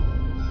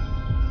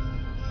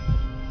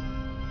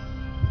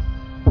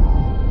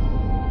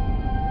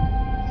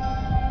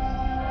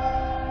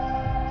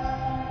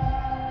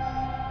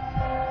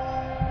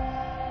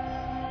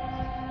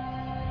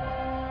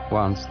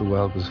Once the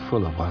world was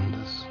full of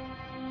wonders,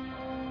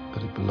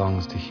 but it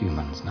belongs to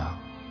humans now.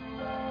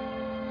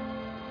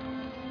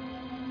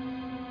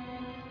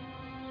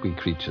 We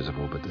creatures have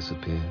all but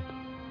disappeared.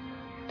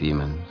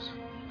 Demons,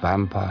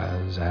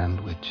 vampires, and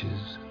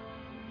witches,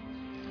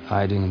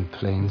 hiding in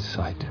plain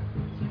sight,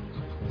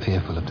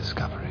 fearful of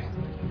discovery,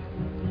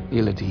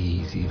 ill at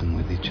ease even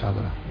with each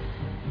other.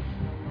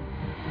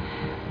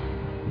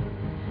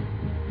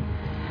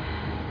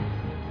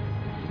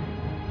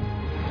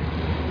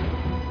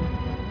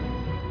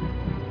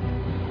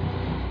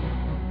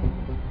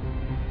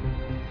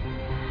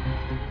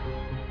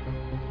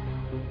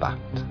 But,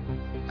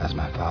 as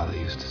my father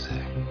used to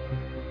say,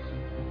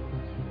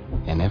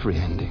 in every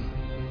ending,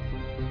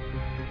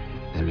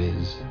 there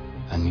is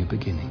a new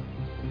beginning.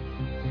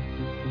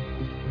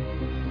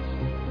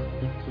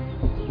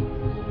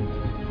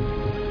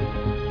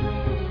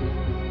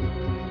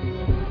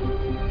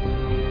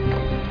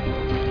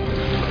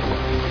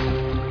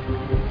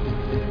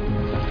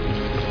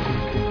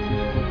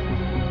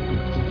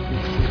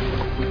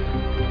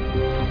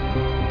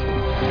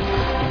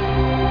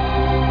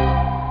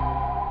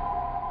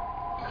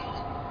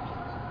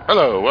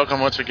 Hello, welcome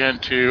once again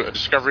to A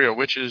Discovery of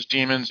Witches,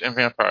 Demons, and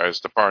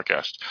Vampires, the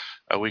podcast,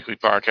 a weekly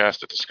podcast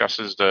that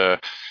discusses the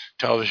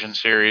television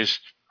series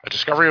A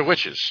Discovery of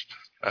Witches,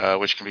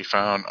 which can be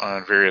found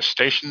on various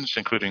stations,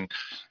 including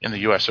in the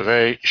US of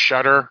A,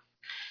 Shudder,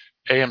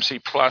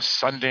 AMC Plus,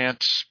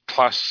 Sundance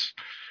Plus,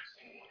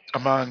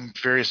 among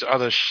various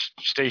other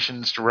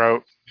stations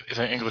throughout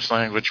the English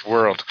language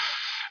world,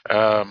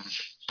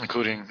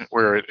 including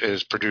where it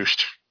is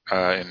produced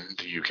in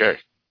the UK.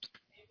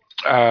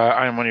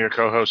 I am one of your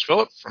co-hosts,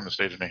 Philip, from the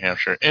state of New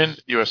Hampshire in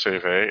USA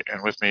of A,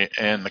 and with me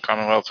in the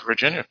Commonwealth of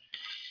Virginia.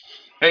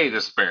 Hey,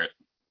 this is Barrett.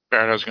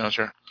 Barrett, how's it going,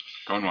 sir?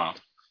 Going well.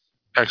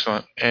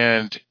 Excellent.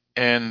 And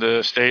in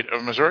the state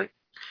of Missouri?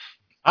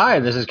 Hi,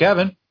 this is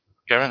Kevin.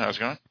 Kevin, how's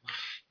it going?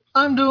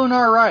 I'm doing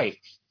all right.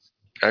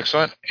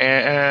 Excellent.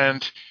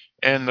 And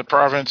in the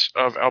province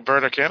of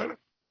Alberta, Canada?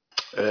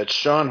 It's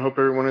Sean. Hope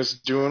everyone is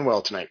doing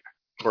well tonight,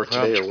 or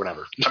today, or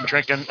whenever.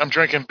 I'm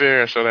drinking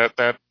beer, so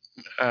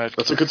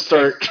that's a good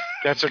start.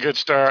 That's a good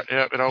start.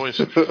 Yeah, it always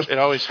helps.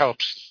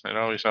 It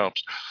always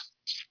helps.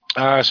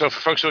 So for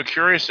folks who are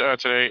curious,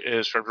 today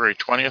is February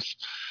 20th,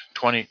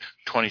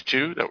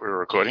 2022 that we're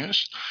recording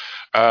this.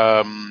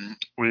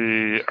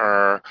 We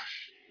are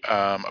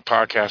a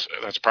podcast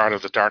that's part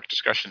of the Dark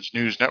Discussions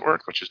News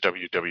Network, which is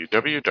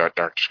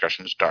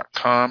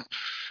www.darkdiscussions.com.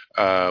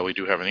 We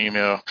do have an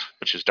email,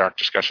 which is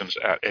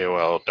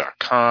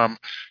darkdiscussions@aol.com,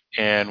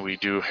 and we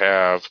do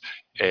have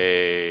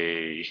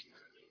a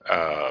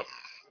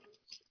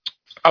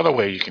other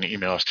way you can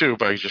email us too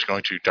by just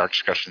going to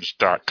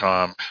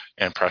darkdiscussions.com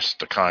and press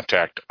the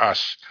Contact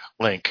Us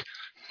link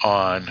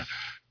on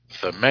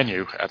the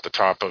menu at the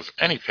top of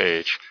any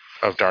page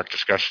of Dark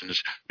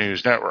Discussions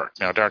News Network.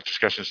 Now, Dark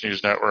Discussions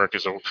News Network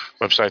is a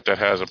website that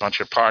has a bunch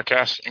of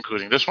podcasts,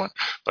 including this one,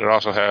 but it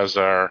also has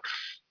our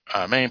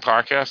main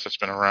podcast that's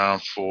been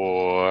around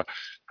for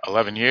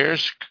 11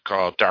 years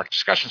called Dark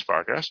Discussions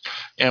Podcast,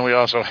 and we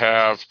also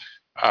have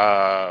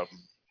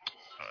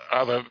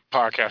other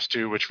podcasts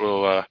too, which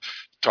we'll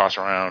toss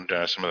around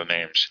some of the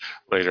names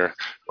later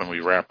when we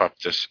wrap up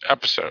this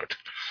episode.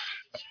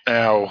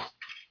 Now,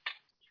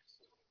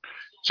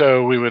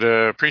 so we would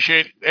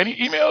appreciate any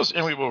emails,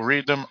 and we will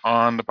read them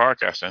on the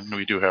podcast, and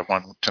we do have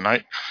one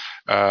tonight.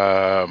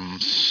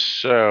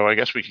 So I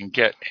guess we can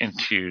get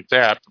into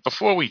that. But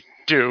before we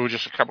do,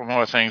 just a couple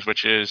more things,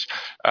 which is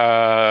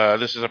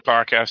this is a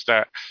podcast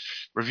that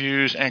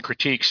reviews and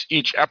critiques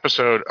each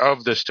episode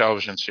of this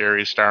television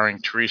series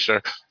starring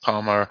Teresa,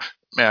 Palmer,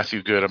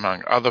 Matthew Goode,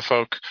 among other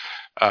folk.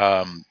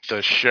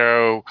 The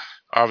show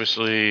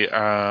obviously is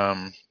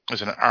an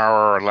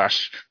hour or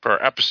less per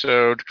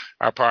episode.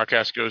 Our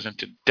podcast goes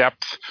into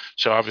depth,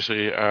 so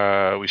obviously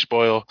we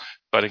spoil.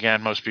 But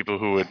again, most people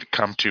who would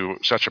come to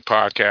such a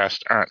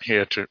podcast aren't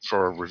here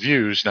for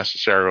reviews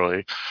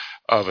necessarily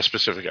of a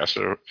specific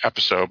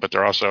episode, but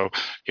they're also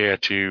here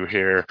to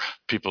hear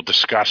people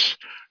discuss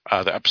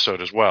the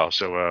episode as well.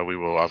 So we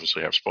will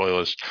obviously have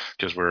spoilers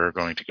because we're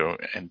going to go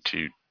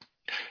into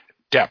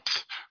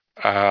depth.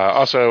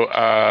 Also,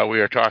 we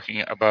are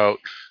talking about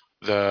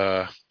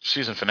the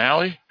season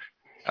finale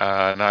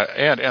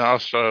and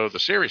also the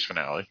series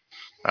finale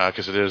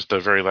because it is the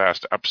very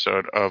last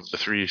episode of the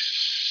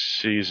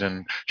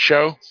 3-season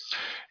show.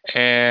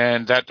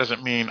 And that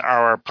doesn't mean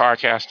our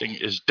podcasting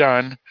is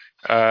done.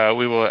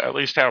 We will at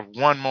least have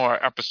one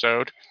more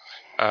episode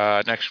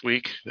next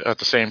week at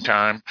the same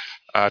time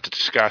to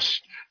discuss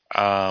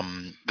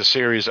the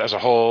series as a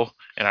whole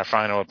and our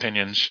final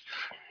opinions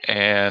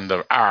and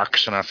the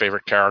arcs and our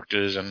favorite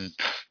characters and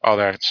all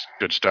that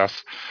good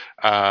stuff.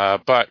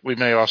 But we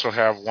may also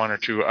have one or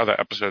two other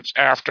episodes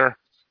after,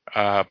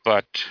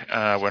 but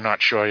we're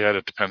not sure yet.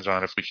 It depends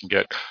on if we can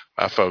get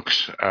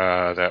folks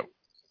that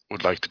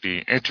would like to be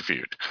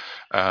interviewed.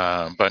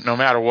 But no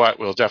matter what,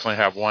 we'll definitely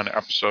have one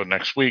episode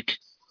next week.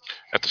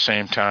 At the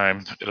same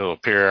time, it'll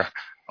appear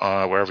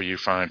wherever you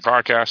find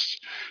podcasts,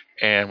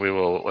 and we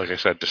will, like I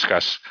said,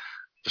 discuss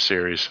the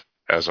series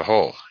as a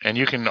whole. And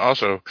you can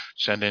also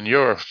send in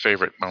your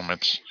favorite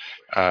moments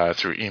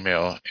through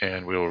email,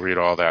 and we will read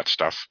all that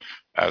stuff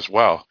as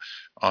well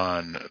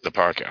on the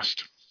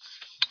podcast.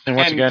 And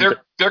once again,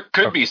 there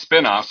could be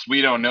spin-offs.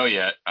 We don't know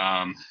yet.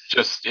 And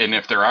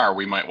if there are,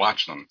 we might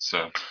watch them.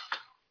 So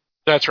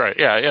that's right.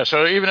 Yeah.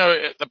 So even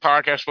though the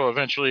podcast will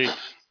eventually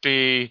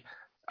be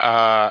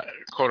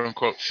quote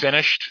unquote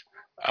finished,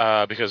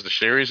 because the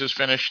series is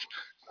finished,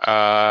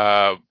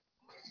 that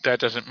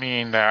doesn't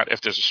mean that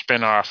if there's a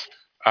spin-off,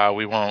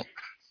 we won't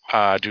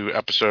do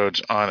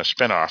episodes on a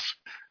spin-off.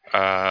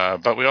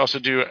 But we also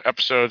do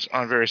episodes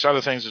on various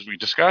other things, as we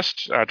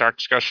discussed. Dark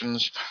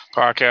Discussions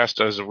podcast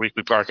does a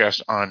weekly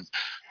podcast on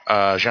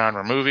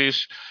genre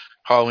movies.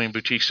 Halloween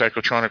Boutique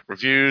Psychotronic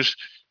Reviews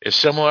is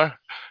similar,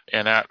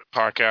 and that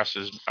podcast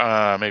is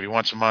maybe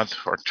once a month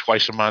or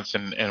twice a month,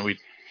 and we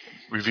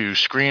review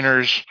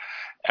screeners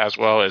as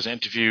well as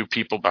interview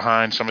people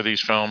behind some of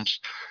these films.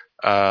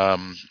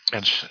 And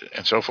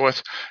so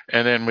forth.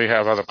 And then we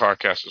have other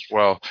podcasts as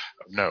well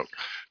of note.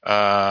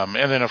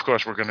 And then, of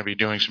course, we're going to be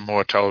doing some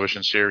more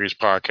television series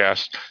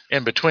podcasts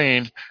in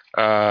between.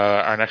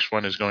 Our next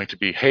one is going to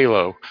be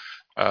Halo,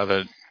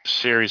 the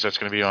series that's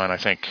going to be on, I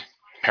think,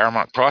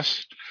 Paramount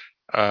Plus.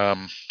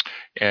 And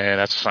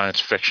that's a science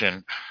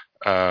fiction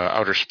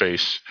outer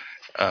space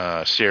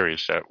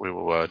series that we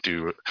will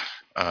do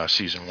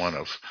season 1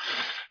 of.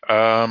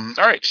 All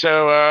right,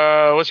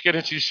 so let's get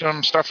into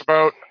some stuff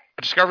about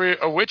Discovery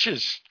of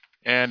Witches.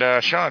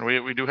 And Sean,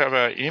 we do have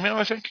an email,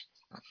 I think.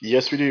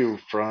 Yes, we do,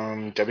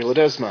 from Debbie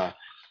Ledesma.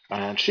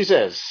 And she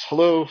says,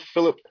 "Hello,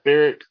 Philip,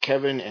 Barrett,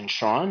 Kevin, and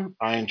Sean.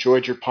 I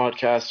enjoyed your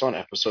podcast on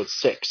episode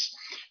 6.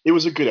 It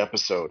was a good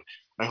episode.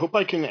 I hope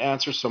I can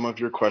answer some of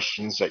your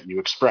questions that you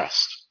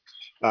expressed.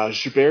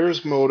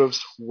 Joubert's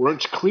motives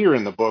weren't clear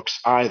in the books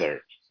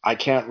either. I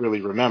can't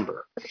really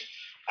remember.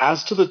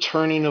 As to the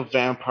turning of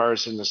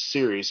vampires in the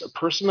series, a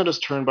person that is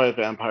turned by a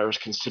vampire is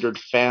considered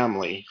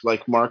family,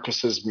 like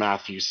Marcus's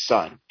Matthew's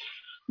son.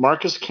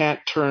 Marcus can't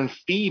turn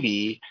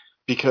Phoebe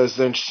because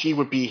then she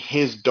would be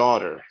his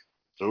daughter."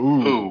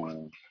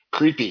 Ooh.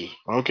 Creepy.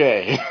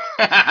 Okay.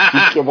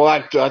 Well,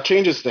 that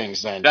changes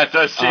things then. That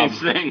does change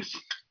things.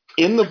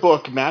 In the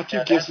book,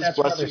 Matthew gives his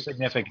blessing. That's rather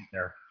significant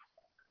there.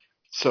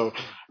 So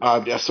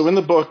in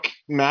the book,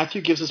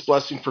 Matthew gives his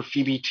blessing for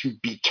Phoebe to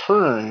be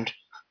turned,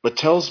 but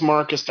tells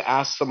Marcus to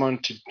ask someone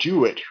to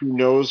do it who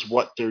knows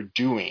what they're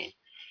doing.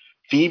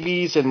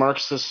 Phoebe's and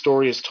Marcus's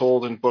story is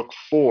told in book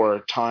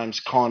 4, Time's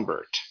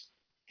Convert.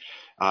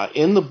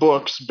 In the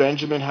books,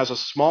 Benjamin has a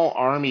small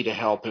army to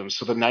help him,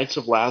 so the Knights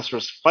of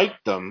Lazarus fight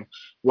them,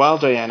 while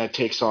Diana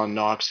takes on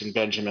Knox and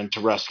Benjamin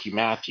to rescue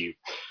Matthew.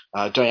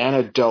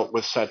 Diana dealt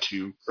with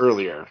Satu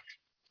earlier.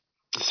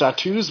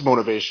 Satu's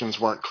motivations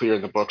weren't clear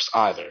in the books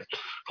either.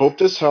 Hope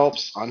this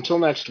helps. Until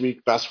next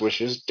week, best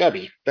wishes,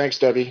 Debbie. Thanks,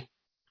 Debbie.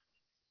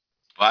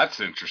 Well, that's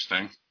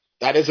interesting.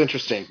 That is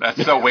interesting.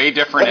 That's a way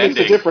different ending.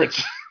 Makes a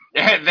difference.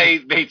 Yeah, they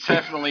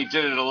definitely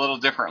did it a little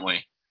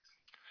differently.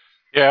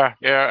 Yeah.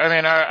 I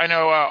mean, I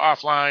know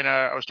offline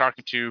I was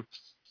talking to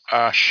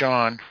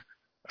Sean,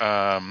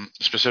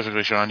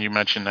 specifically Sean. You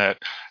mentioned that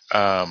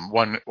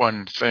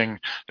one thing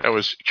that I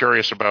was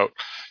curious about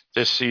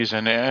this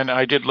season, and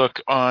I did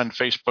look on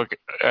Facebook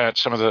at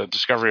some of the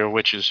Discovery of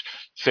Witches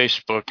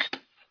Facebook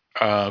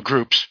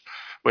groups,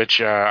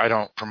 which I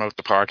don't promote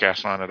the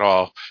podcast on at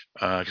all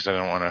because I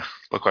don't want to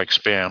look like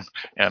spam.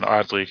 And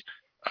oddly,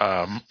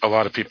 a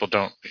lot of people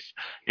don't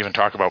even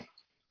talk about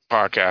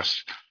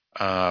podcasts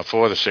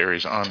for the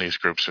series on these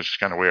groups, which is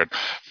kind of weird.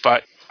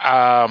 But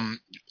a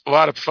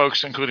lot of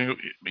folks, including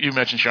you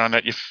mentioned, Sean,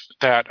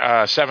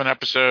 that 7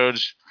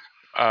 episodes,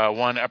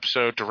 1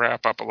 episode to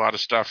wrap up a lot of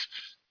stuff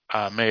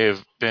may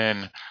have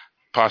been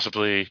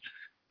possibly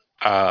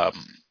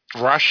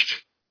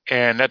rushed.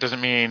 And that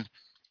doesn't mean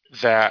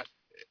that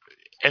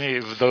any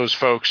of those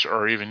folks,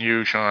 or even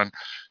you, Sean,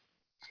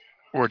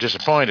 were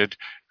disappointed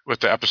with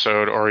the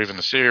episode or even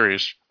the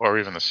series or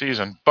even the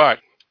season, but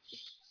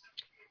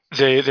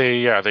they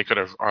could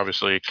have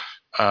obviously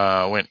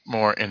went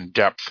more in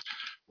depth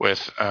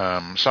with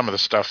some of the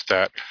stuff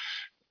that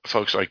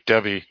folks like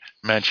Debbie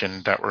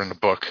mentioned that were in the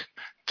book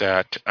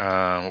that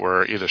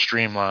were either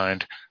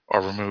streamlined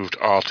or removed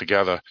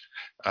altogether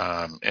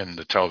in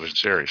the television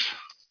series.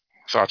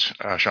 Thoughts,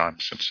 Sean,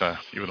 since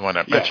you were the one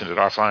that mentioned it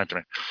offline to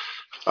me.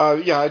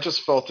 I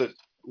just felt that,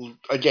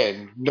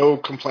 again, no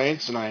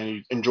complaints, and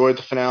I enjoyed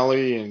the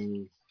finale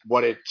and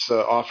what it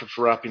offered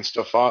for wrapping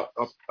stuff up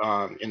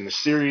in the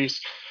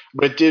series,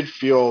 but it did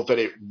feel that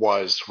it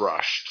was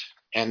rushed.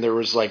 And there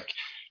was,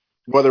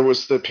 whether it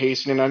was the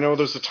pacing, and I know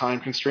there's a time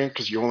constraint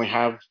because you only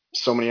have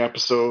so many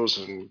episodes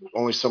and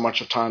only so much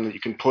of time that you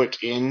can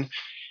put in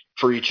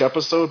for each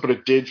episode, but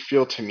it did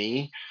feel to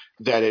me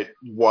that it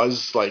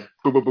was like,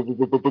 boom, boom, boom, boom,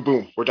 boom, boom, boom,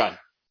 boom, we're done.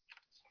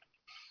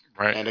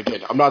 Right. And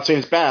again, I'm not saying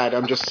it's bad.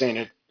 I'm just saying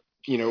it.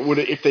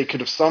 If they could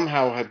have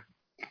somehow had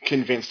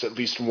convinced at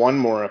least one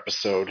more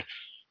episode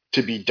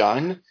to be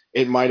done,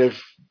 it might have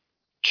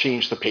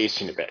changed the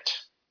pacing a bit,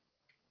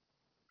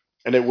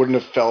 and it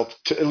wouldn't have felt,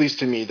 at least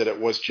to me, that it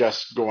was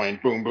just going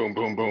boom, boom,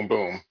 boom, boom,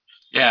 boom.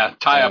 Yeah,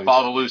 tie up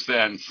all the loose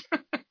ends.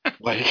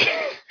 Like,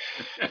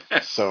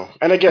 so,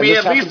 and again, I mean,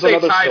 this at least happens on they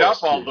other tied up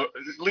shows all too.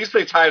 at least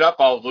they tied up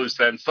all the loose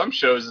ends. Some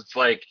shows, it's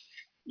like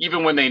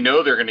even when they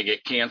know they're going to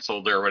get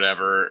canceled or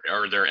whatever,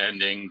 or they're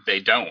ending, they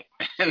don't,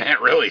 and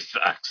that really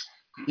sucks.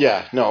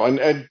 Yeah, no,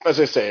 and as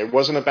I say, it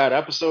wasn't a bad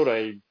episode.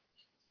 I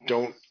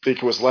don't think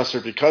it was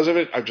lesser because of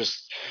it.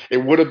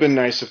 It would have been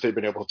nice if they'd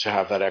been able to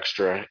have that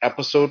extra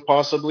episode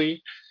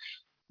possibly,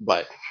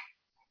 but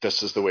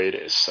this is the way it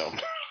is. So,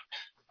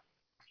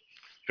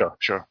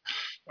 Sure.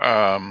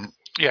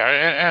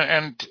 Yeah,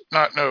 and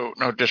not no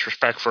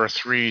disrespect for a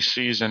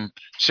 3-season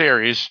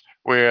series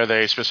where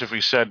they specifically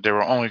said they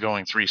were only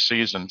going 3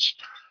 seasons.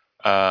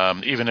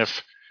 Even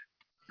if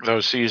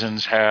those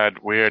seasons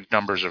had weird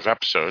numbers of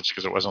episodes,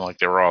 because it wasn't like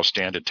they were all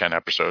standard 10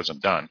 episodes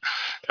and done.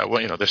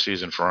 This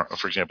season, for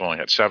example, only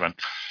had 7.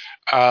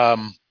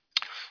 Um,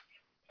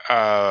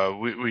 a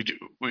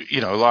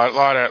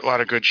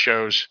lot of good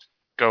shows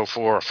go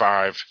 4 or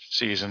 5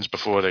 seasons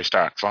before they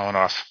start falling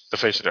off the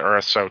face of the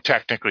earth. So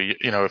technically,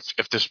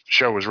 if this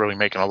show was really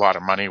making a lot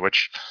of money,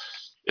 which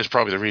is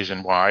probably the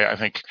reason why I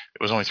think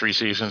it was only 3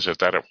 seasons, if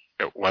that it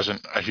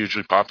wasn't a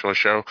hugely popular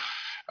show.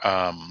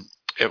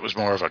 It was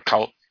more of a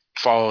cult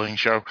following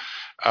show.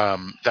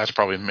 That's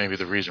probably maybe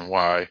the reason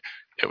why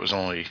it was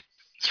only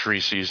 3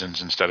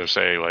 seasons instead of,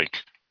 say, like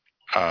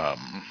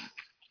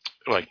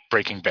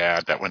Breaking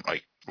Bad that went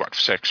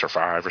 6 or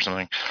 5 or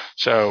something.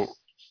 So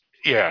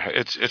yeah,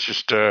 it's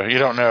just you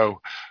don't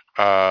know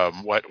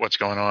what's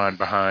going on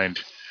behind,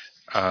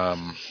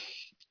 I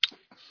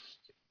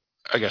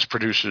guess,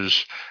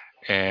 producers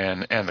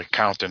and the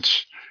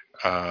accountants.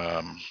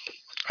 I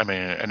mean,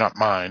 and not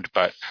mind,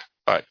 but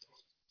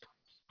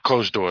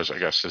closed doors, I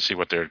guess, to see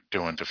what they're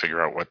doing to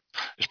figure out what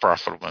is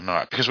profitable and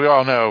not. Because we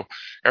all know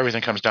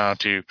everything comes down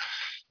to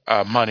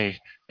money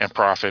and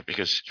profit.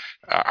 Because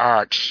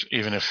arts,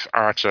 even if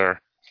arts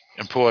are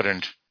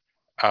important,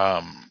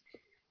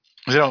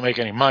 they don't make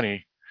any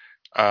money.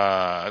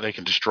 They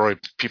can destroy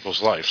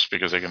people's lives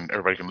because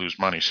everybody can lose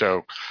money.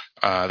 So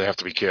they have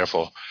to be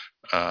careful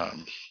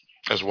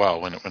as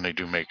well when they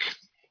do make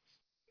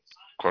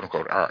quote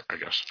unquote art, I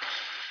guess.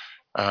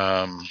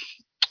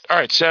 All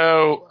right,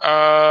 so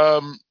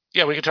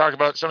yeah, we can talk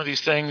about some of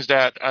these things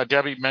that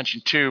Debbie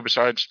mentioned too,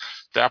 besides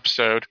the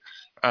episode.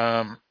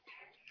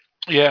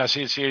 Yeah,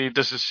 see,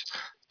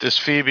 this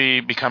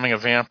Phoebe becoming a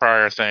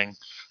vampire thing.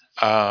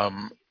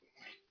 I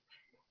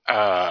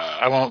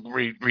won't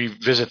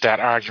revisit that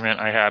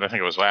argument I had. I think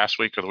it was last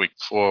week or the week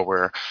before,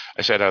 where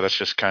I said, "Oh, that's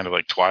just kind of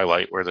like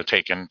Twilight, where they're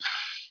taking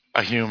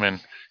a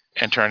human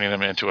and turning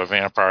them into a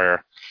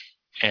vampire,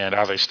 and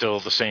are they still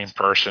the same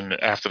person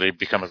after they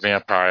become a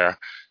vampire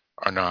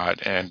or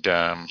not?" And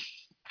I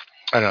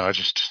don't know, it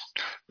just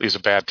leaves a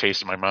bad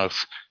taste in my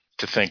mouth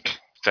to think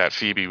that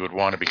Phoebe would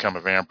want to become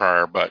a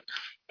vampire. But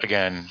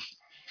again,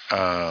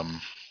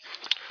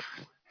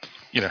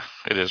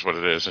 it is what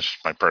it is. It's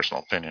my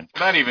personal opinion.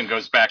 That even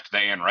goes back to the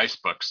Anne Rice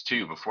books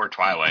too, before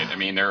Twilight. I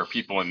mean, there are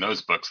people in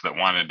those books that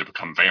wanted to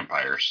become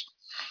vampires.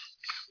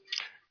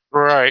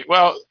 Right.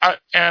 Well,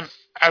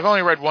 I've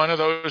only read one of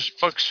those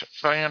books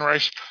by Anne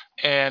Rice,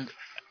 and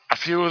a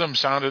few of them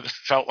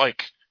felt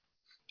like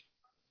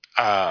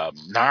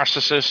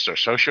narcissists or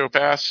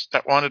sociopaths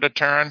that wanted to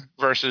turn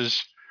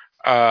versus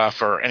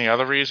for any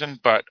other reason.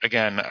 But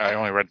again, I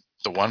only read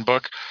the one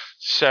book,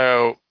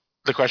 so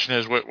the question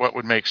is, what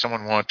would make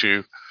someone want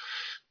to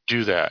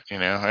do that?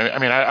 I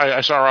mean, I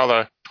saw all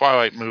the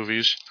Twilight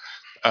movies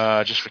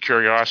just for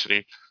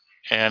curiosity,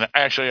 and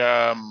actually,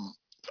 I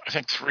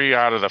think 3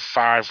 out of the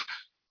 5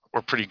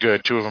 were pretty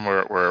good. 2 of them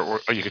were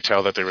you could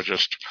tell that they were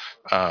just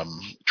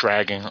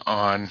dragging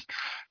on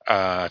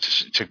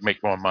to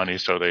make more money,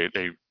 so they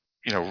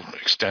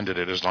extended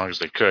it as long as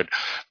they could.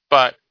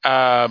 But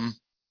the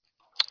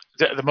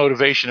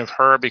motivation of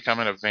her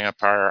becoming a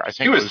vampire, I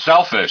think, she was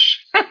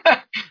selfish.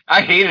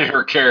 I hated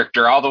her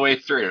character all the way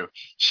through.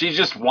 She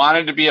just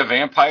wanted to be a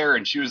vampire,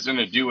 and she was going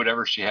to do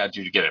whatever she had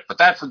to get it. But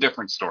that's a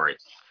different story.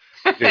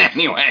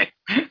 Anyway.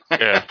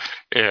 Yeah.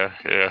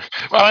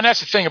 Well, and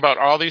that's the thing about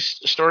all these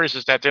stories,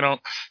 is that they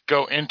don't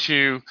go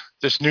into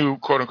this new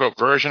quote unquote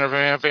version of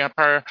a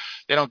vampire.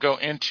 They don't go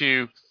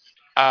into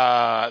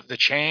the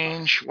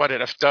change, what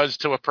it does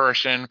to a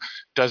person.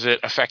 Does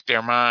it affect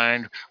their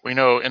mind? We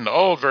know in the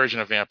old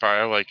version of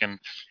vampire, like in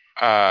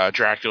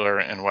Dracula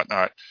and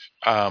whatnot,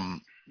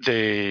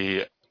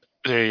 they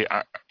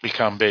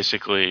become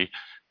basically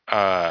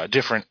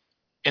different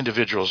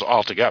individuals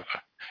altogether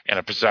and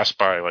are possessed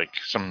by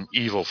some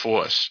evil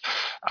force.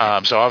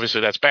 So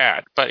obviously that's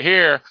bad. But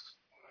here,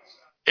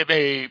 it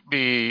may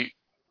be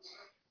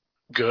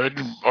good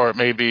or it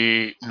may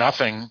be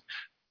nothing.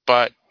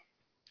 But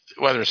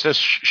whether it's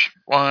this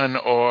one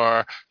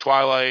or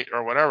Twilight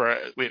or whatever,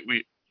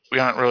 we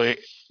aren't really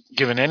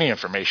given any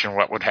information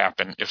what would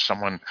happen if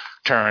someone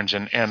turns,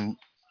 and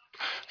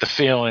the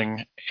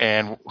feeling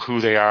and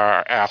who they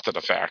are after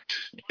the fact.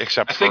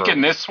 Except I think in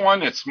this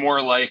one, it's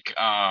more like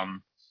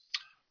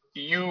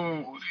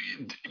you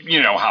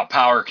know how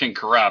power can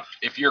corrupt.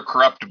 If you're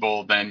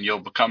corruptible, then you'll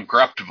become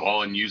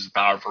corruptible and use the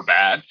power for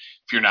bad.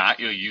 If you're not,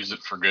 you'll use it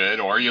for good,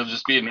 or you'll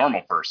just be a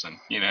normal person,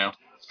 you know?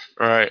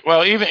 Right.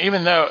 Well,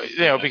 even though,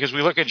 because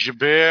we look at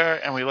Jabir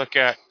and we look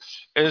at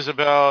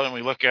Isabel and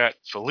we look at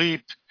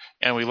Philippe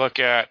and we look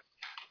at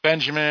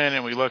Benjamin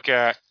and we look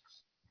at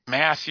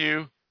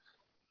Matthew,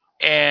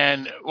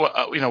 and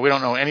we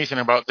don't know anything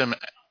about them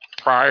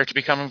prior to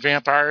becoming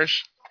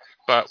vampires.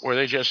 But were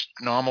they just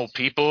normal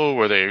people?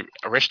 Were they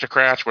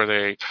aristocrats? Were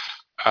they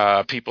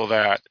people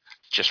that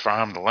just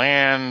farmed the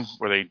land?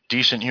 Were they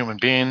decent human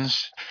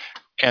beings?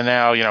 And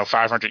now,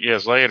 500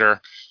 years later,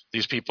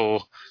 these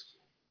people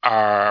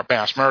are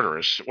mass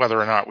murderers,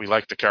 whether or not we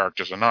like the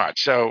characters or not.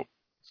 So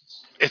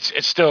it's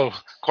still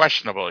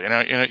questionable.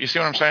 You see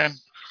what I'm saying?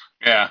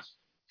 Yeah.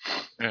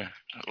 Yeah.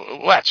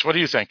 Lex, what do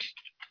you think?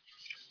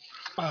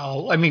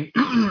 Well, I mean,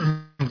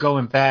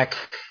 going back,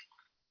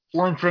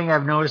 one thing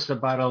I've noticed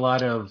about a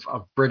lot of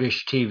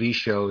British TV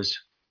shows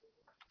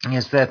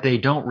is that they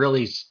don't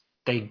really,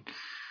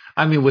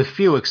 with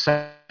few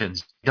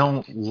exceptions,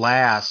 don't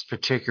last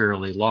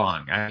particularly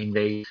long. I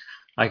mean,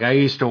 I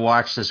used to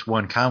watch this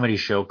one comedy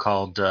show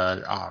called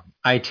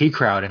IT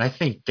Crowd, and I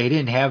think they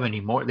didn't have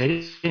more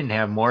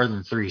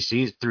than 3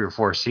 or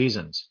 4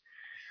 seasons.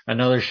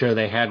 Another show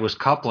they had was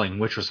Coupling,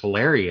 which was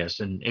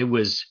hilarious, and it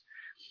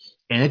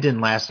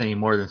didn't last any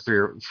more than three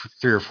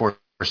or four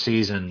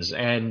seasons.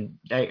 And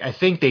I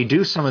think they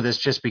do some of this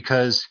just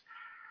because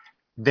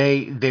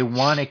they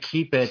want to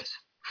keep it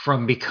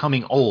from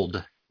becoming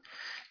old.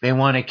 They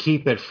want to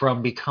keep it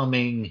from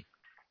becoming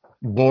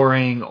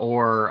boring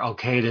or,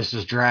 okay, this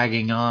is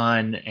dragging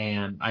on.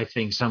 And I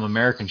think some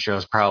American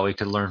shows probably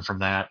could learn from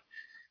that.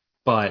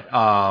 But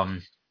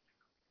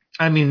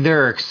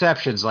there are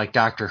exceptions like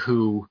Doctor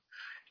Who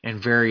and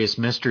various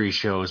mystery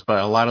shows, but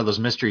a lot of those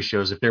mystery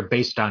shows, if they're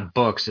based on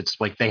books, it's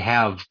like they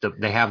have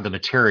the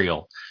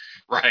material,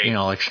 right?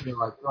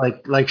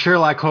 Like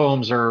Sherlock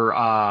Holmes or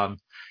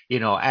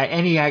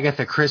any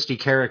Agatha Christie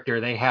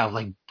character, they have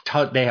a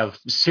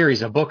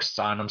series of books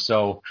on them,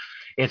 so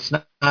it's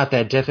not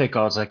that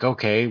difficult. It's like,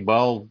 okay,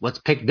 well, let's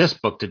pick this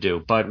book to do.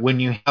 But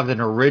when you have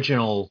an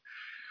original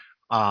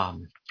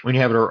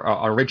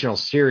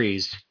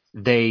series,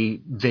 they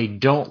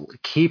don't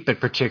keep it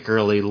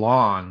particularly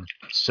long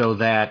so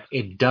that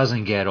it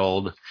doesn't get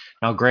old.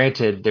 Now,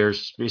 granted,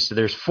 there's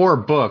 4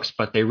 books,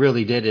 but they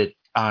really did it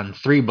on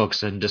 3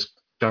 books in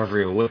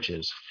Discovery of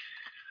Witches.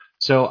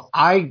 So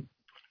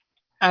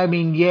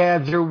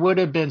there would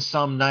have been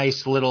some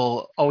nice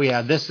little, oh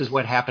yeah, this is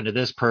what happened to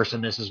this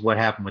person, this is what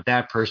happened with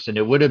that person.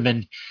 It would have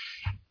been.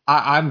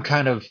 I'm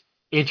kind of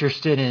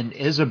interested in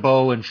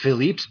Isabeau and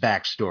Philippe's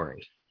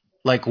backstory.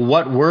 Like,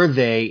 what were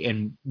they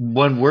and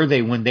when were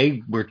they when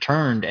they were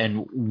turned,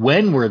 and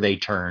when were they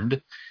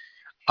turned?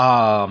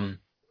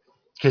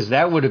 Because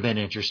that would have been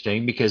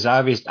interesting, because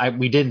obviously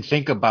we didn't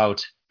think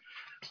about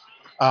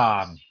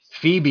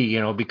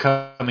Phoebe,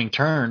 becoming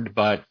turned,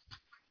 but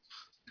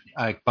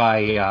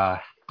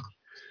by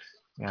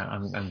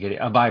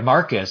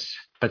Marcus.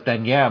 But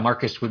then,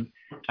 Marcus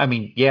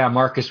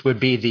would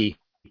be the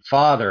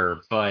father,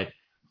 but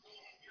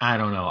I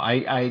don't know.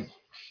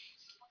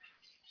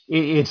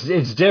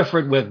 It's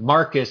different with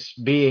Marcus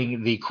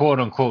being the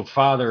quote unquote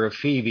father of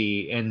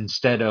Phoebe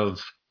instead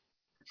of,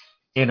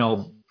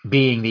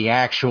 being the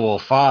actual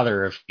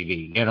father of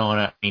Phoebe. You know what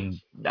I mean?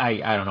 I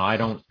don't know. I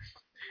don't,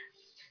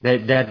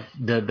 that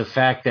the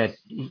fact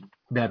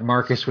that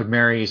Marcus would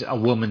marry a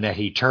woman that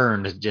he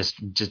turned just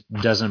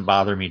doesn't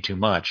bother me too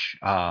much.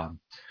 I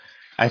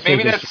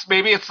think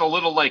maybe it's a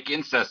little like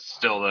incest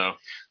still, though.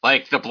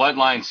 Like, the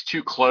bloodline's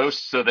too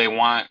close, so they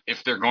want,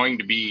 if they're going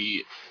to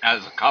be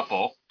as a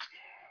couple,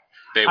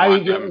 they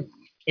want them.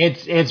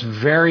 It's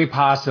very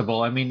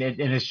possible.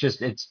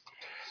 It's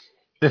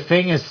the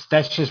thing is,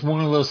 that's just one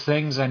of those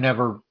things I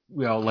never,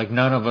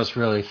 none of us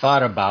really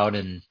thought about,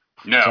 and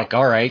no, it's like,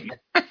 all right.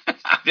 I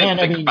didn't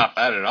think about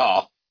that at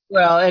all.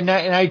 Well, and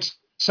I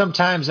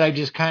sometimes I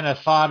just kind of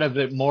thought of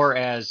it more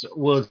as,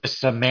 well, the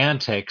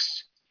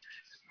semantics,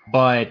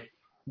 but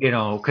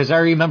because I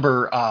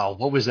remember,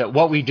 what was that?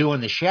 What We Do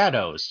in the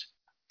Shadows.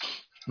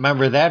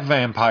 Remember that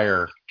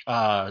vampire?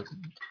 The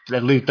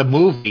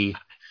movie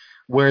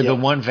where the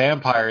one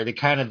vampire,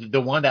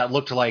 the one that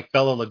looked like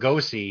Bela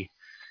Lugosi,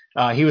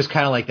 he was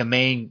kind of like the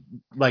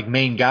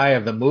main guy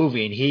of the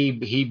movie, and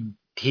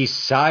he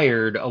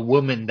sired a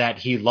woman that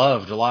he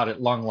loved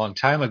long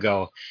time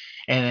ago,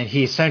 and then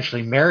he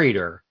essentially married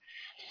her.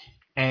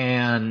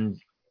 And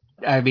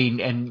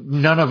and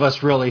none of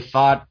us really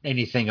thought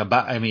anything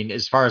about.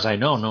 As far as I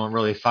know, no one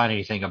really thought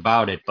anything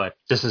about it. But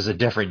this is a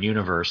different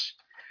universe.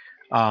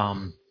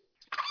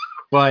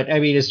 But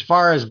as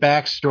far as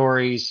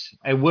backstories,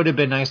 it would have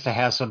been nice to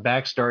have some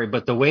backstory.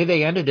 But the way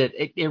they ended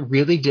it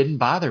really didn't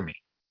bother me.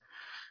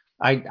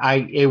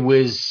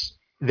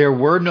 There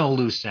were no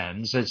loose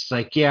ends. It's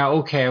like, yeah,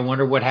 okay, I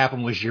wonder what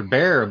happened with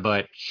Gilbert.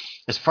 But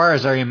as far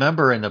as I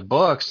remember in the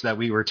books that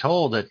we were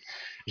told, that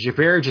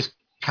Gilbert just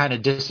kind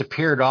of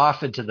disappeared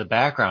off into the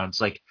background.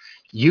 It's like,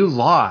 you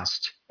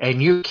lost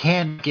and you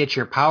can't get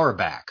your power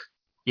back.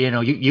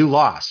 you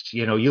lost.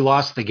 You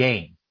lost the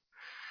game.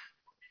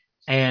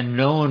 And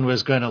no one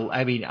was going to,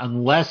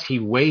 unless he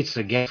waits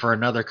again for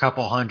another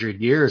couple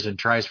hundred years and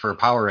tries for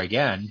power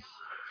again.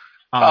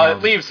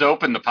 It leaves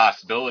open the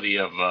possibility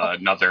of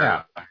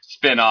another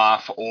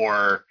spin-off,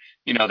 or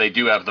they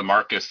do have the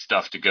Marcus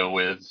stuff to go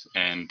with,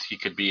 and he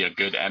could be a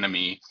good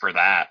enemy for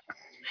that.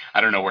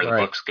 I don't know where the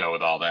books go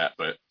with all that,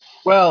 but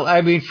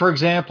for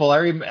example,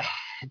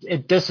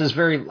 this is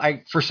very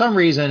for some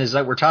reason is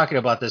that we're talking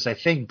about this. I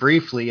think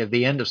briefly of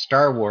the end of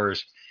Star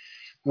Wars,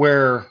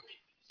 where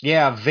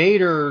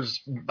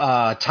Vader's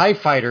TIE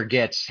fighter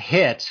gets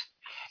hit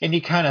and he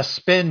kind of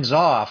spins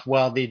off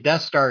while the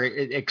Death Star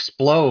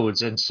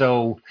explodes. And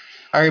so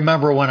I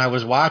remember when I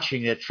was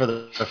watching it for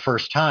the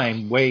first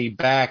time way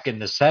back in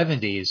the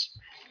 70s,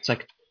 it's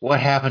like,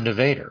 what happened to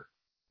Vader?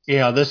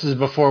 This is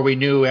before we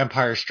knew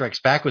Empire Strikes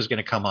Back was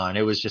going to come on.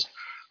 It was just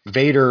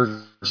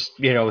Vader's,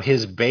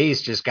 his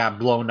base just got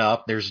blown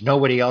up. There's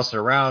nobody else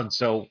around.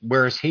 So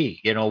where's he?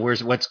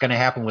 What's going to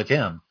happen with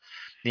him?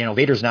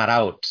 Vader's not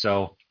out.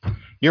 So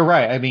you're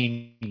right.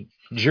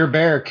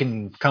 Gerbert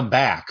can come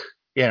back,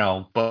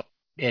 but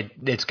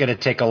it's going to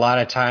take a lot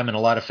of time and a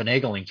lot of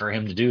finagling for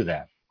him to do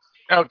that.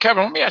 Now,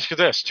 Kevin, let me ask you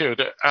this too,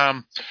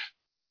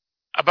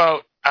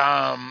 about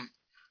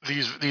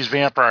these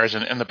vampires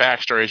and the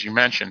backstory, as you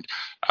mentioned,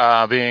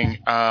 being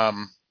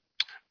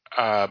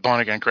born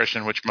again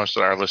Christian, which most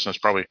of our listeners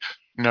probably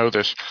know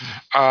this.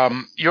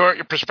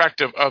 Your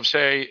perspective of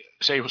say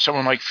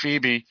someone like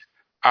Phoebe,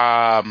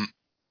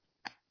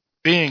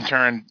 being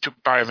turned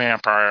by a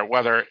vampire,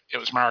 whether it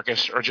was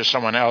Marcus or just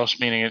someone else,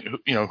 meaning,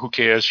 who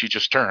cares? She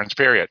just turns,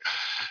 period.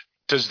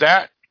 Does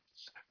that,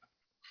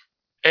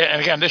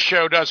 and again, this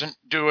show doesn't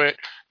do it,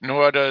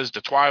 nor does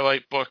the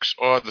Twilight books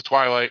or the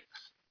Twilight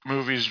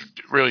movies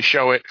really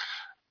show it,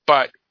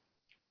 but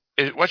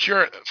what's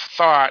your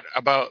thought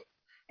about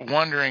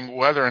wondering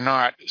whether or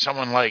not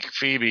someone like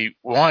Phoebe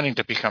wanting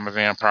to become a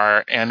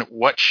vampire and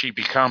what she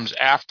becomes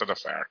after the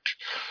fact?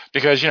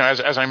 Because,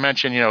 as I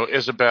mentioned,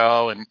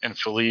 Isabel and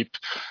Philippe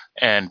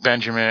and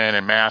Benjamin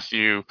and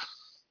Matthew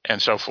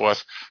and so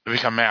forth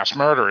become mass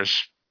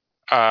murderers,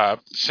 and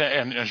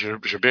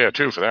Gerbert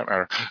too, for that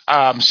matter,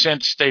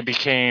 since they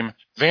became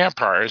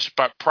vampires.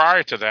 But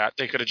prior to that,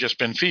 they could have just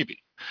been Phoebe.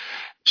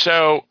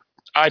 So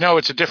I know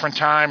it's a different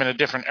time and a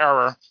different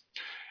era,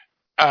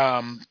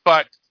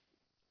 but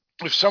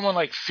if someone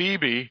like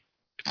Phoebe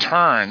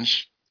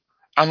turns,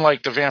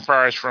 unlike the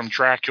vampires from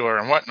Dracula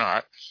and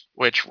whatnot,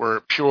 which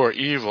were pure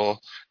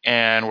evil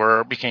and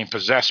became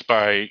possessed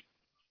by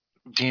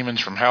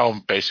demons from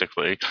hell,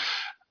 basically,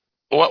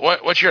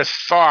 what's your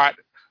thought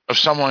of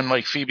someone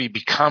like Phoebe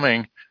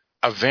becoming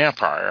a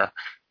vampire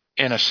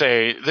in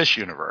this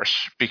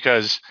universe?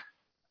 Because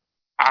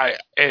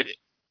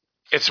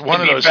it's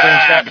one of those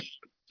things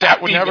that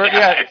would never,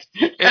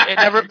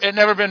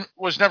 it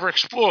was never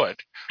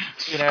explored.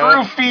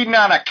 Screw feeding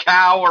on a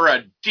cow or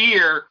a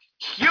deer.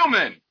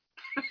 Human,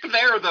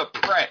 they're the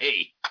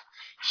prey.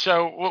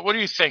 So, what do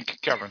you think,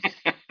 Kevin?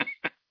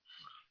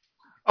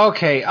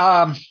 Okay.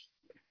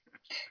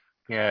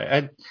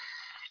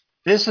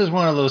 This is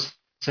one of those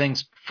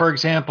things. For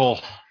example,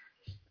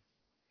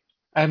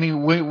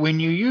 when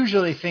you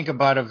usually think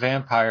about a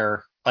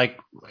vampire, like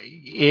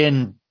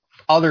in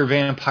other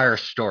vampire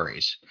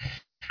stories,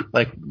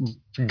 like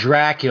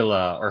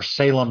Dracula or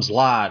Salem's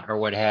Lot or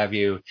what have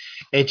you,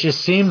 it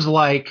just seems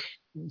like,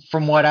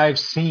 from what I've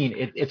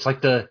seen, it's like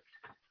the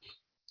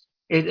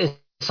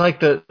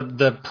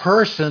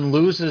person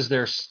loses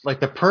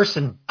the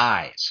person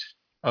dies.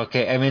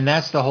 Okay,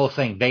 that's the whole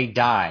thing. They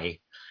die,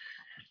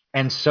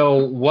 and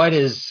so what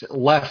is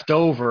left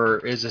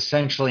over is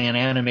essentially an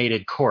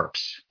animated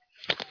corpse.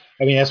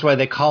 That's why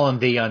they call them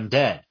the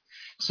undead.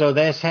 So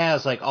this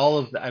has all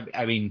of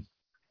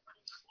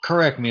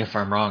correct me if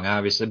I'm wrong,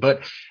 obviously,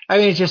 but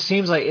it just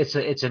seems like it's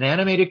an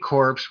animated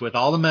corpse with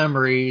all the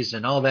memories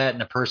and all that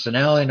and the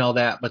personality and all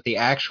that, but the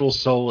actual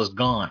soul is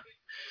gone.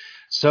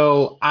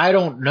 So I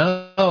don't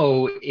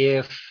know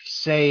if,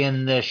 say,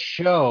 in this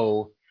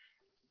show,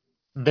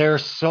 their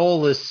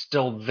soul is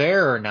still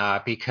there or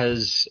not,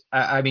 because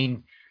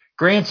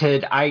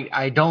granted,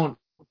 I don't,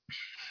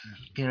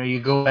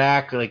 you go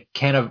back,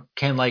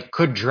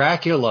 could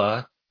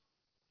Dracula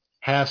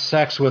have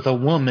sex with a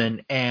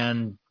woman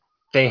and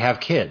they have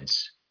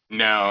kids?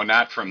 No,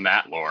 not from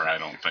that lore, I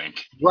don't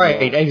think.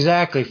 Right,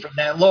 exactly, from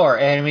that lore.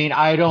 And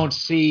I don't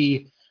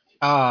see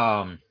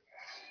I'm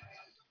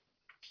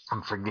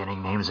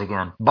forgetting names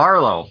again.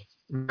 Barlow.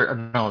 No,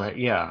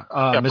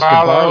 Mr.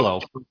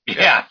 Barlow.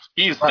 Yeah,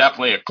 he's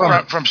definitely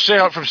from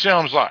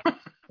Salem's Lot.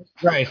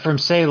 Right, from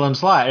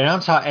Salem's Lot. And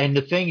I'm talking, and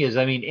the thing is,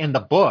 in the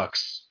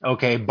books,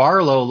 okay,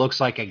 Barlow looks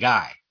like a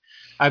guy.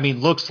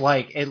 Looks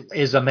like it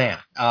is a man.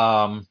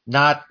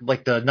 Not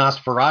like the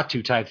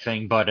Nosferatu type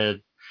thing, but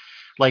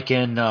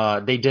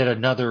they did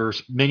another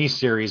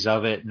miniseries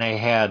of it, and they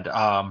had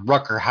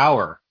Rutger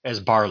Hauer as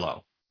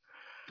Barlow.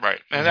 Right,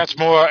 and that's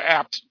more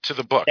apt to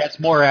the book. That's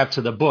more apt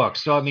to the book.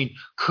 So,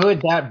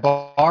 could that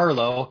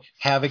Barlow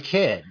have a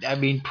kid?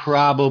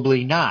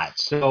 Probably not.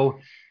 So,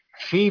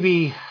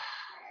 Phoebe,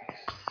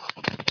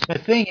 The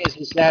thing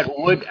is that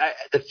would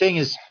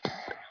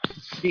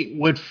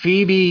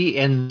Phoebe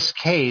in this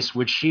case,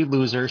 would she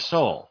lose her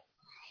soul?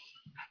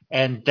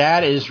 And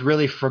that is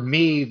really, for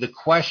me, the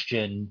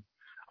question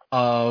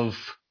of,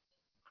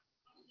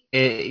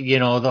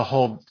 the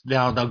whole.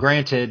 Now,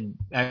 granted,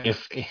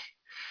 if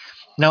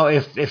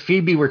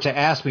Phoebe were to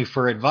ask me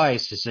for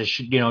advice, it says,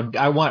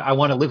 I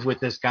want to live with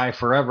this guy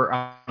forever.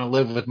 I want to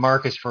live with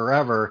Marcus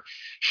forever.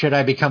 Should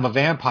I become a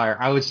vampire?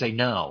 I would say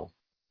no,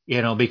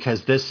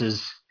 because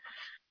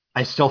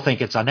I still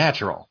think it's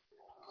unnatural,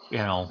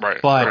 Right.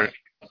 but. Right.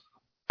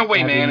 No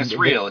way, man. It's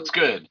real. It's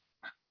good.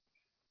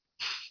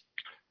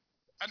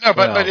 No,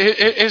 but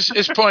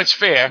his point's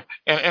fair,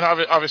 and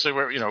obviously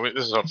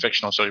this is all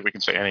fictional, so we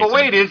can say anything. But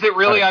wait, is it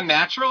really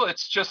unnatural?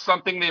 It's just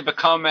something they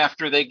become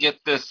after they get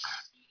this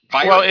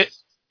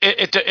virus.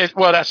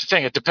 Well, that's the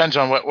thing. It depends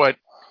on what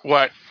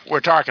we're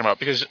talking about,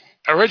 because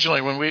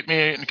originally when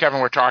me and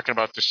Kevin were talking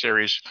about the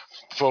series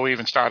before we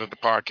even started the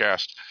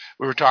podcast,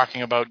 we were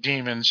talking about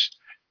demons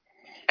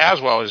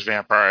as well as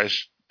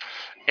vampires,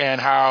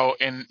 and how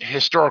in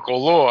historical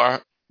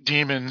lore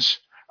demons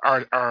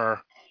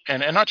are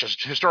and not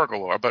just historical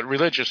lore but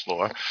religious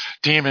lore,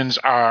 demons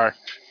are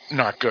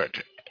not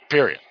good.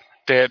 Period.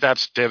 They're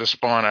the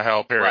spawn of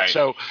hell. Period. Right.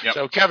 So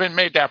Kevin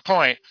made that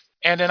point,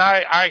 and then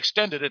I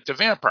extended it to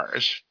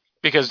vampires,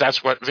 because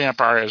that's what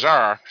vampires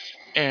are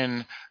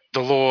in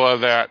the lore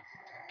that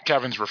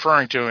Kevin's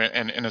referring to,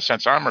 and in a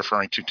sense I'm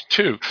referring to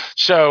too.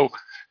 So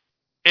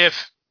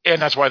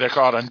and that's why they're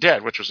called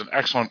undead, which was an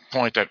excellent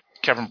point that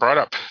Kevin brought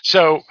up.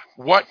 So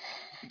what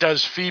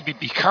does Phoebe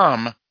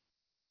become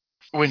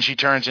when she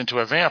turns into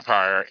a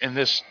vampire in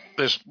this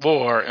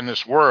lore, in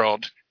this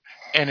world?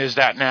 And is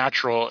that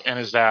natural? And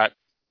is that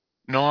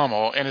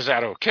normal? And is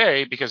that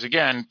okay? Because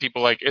again,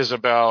 people like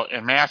Isabel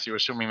and Matthew,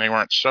 assuming they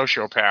weren't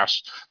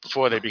sociopaths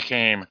before they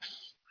became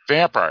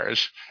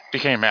vampires,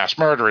 became mass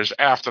murderers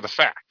after the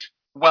fact.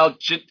 Well,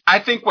 I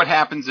think what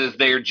happens is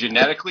they are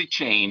genetically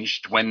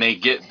changed when they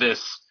get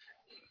this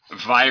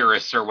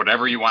virus or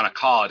whatever you want to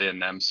call it in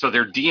them. So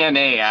their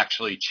DNA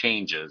actually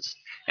changes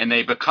and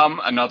they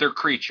become another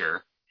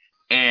creature,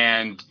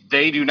 and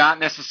they do not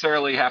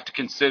necessarily have to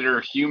consider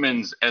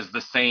humans as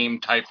the same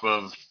type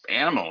of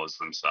animal as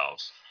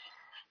themselves.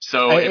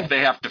 So if they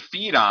have to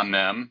feed on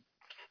them,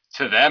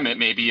 to them it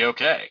may be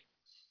okay.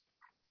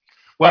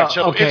 Well,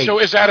 so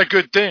is that a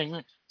good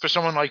thing for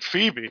someone like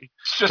Phoebe?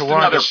 It's just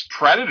another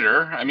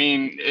predator. I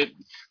mean,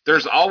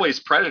 there's always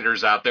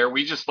predators out there.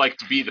 We just like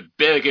to be the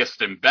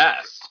biggest and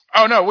best.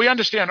 Oh no, we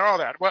understand all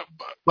that. But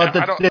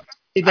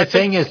the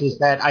thing is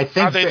that I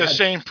think, are they the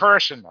same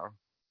person though?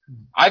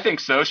 I think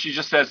so. She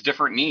just has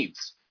different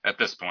needs at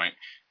this point.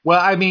 Well,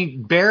 I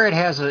mean, Barrett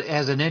has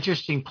an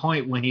interesting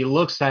point when he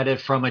looks at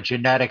it from a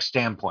genetic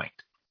standpoint,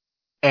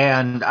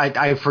 and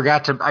I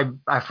forgot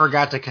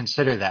to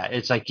consider that.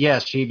 It's like,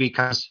 yes, she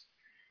becomes,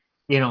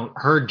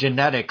 her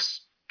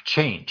genetics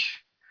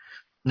change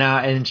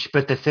now,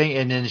 but the thing,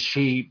 and then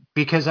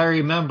because I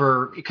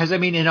remember, because I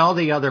mean, in all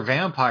the other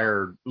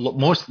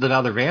most of the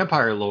other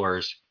vampire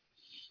lores,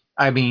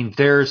 I mean,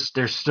 there's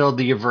still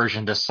the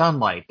aversion to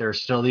sunlight.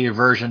 There's still the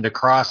aversion to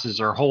crosses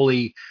or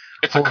holy.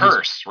 It's a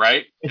curse,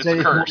 right? It's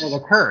a curse. It's a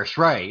curse,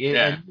 right?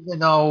 Yeah. And even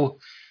though,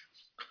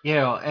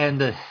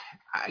 and of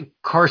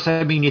course,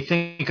 I mean,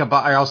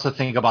 I also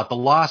think about the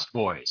Lost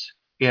Boys,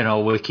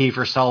 with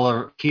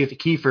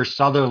Kiefer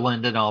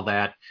Sutherland and all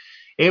that.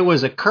 It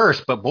was a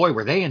curse, but boy,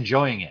 were they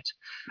enjoying it.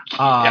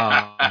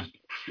 But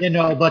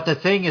the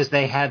thing is,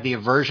 they had the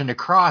aversion to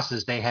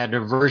crosses. They had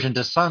aversion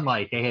to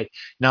sunlight.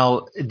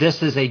 Now,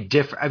 this is a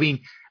different, I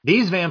mean,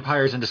 these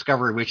vampires in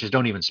Discovery Witches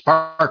don't even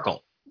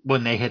sparkle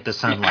when they hit the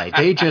sunlight.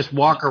 They just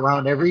walk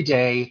around every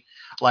day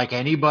like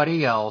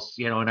anybody else,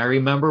 and I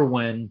remember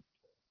when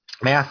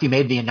Matthew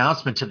made the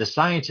announcement to the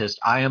scientist,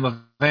 I am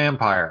a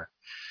vampire.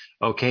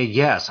 Okay,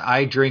 yes,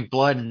 I drink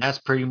blood, and that's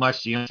pretty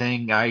much the only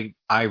thing I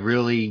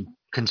really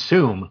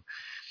consume.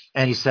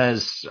 And he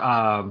says,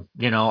 I'm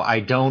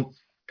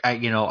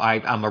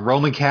a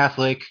Roman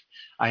Catholic.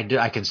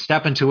 I can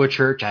step into a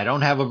church. I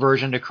don't have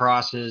aversion to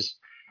crosses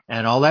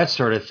and all that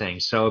sort of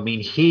thing. So, I mean,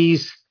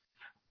 he's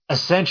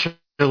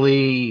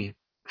essentially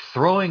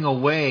throwing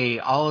away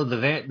all of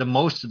the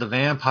most of the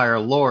vampire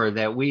lore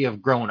that we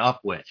have grown up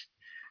with.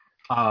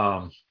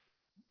 I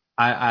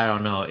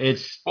don't know.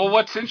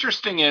 What's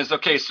interesting is,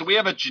 okay, so we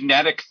have a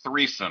genetic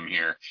threesome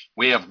here.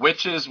 We have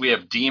witches, we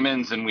have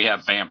demons, and we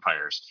have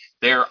vampires.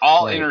 They're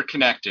all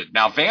interconnected.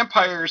 Now,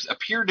 vampires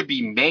appear to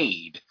be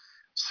made,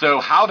 so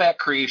how that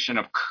creation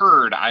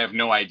occurred, I have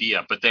no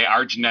idea, but they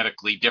are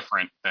genetically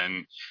different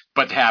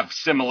but have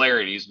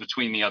similarities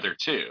between the other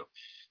two.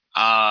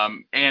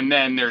 And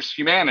then there's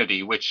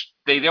humanity, which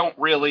they don't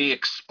really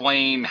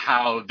explain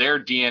how their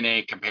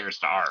DNA compares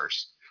to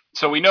ours.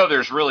 So we know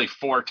there's really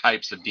 4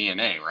 types of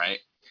DNA, right?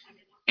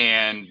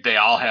 And they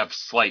all have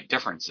slight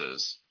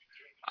differences.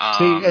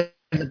 See,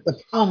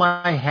 the problem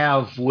I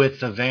have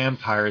with the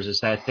vampires is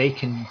that they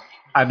can.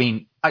 I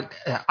mean,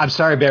 I'm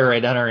sorry,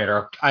 Barry,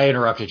 I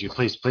interrupted you.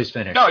 Please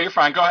finish. No, you're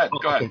fine. Go ahead.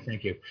 Go ahead.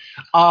 Thank you.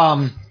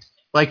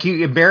 like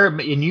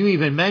and you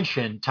even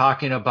mentioned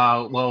talking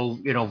about, well,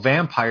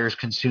 vampires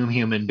consume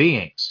human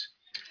beings.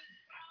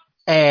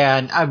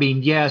 And I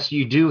mean, yes,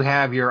 you do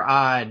have your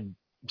odd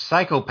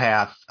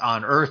psychopath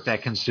on Earth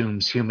that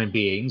consumes human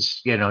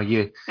beings.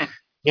 You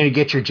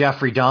get your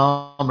Jeffrey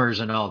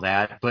Dahmers and all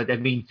that, but I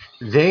mean,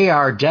 they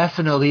are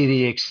definitely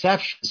the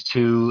exceptions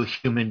to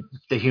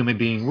the human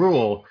being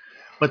rule.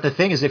 But the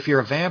thing is, if you're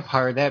a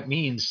vampire, that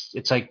means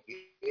it's like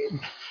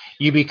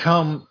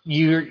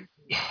you're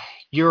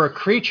a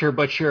creature,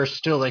 but you're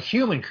still a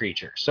human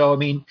creature. So I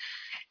mean,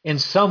 in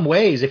some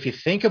ways, if you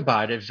think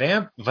about it,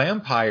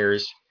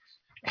 vampires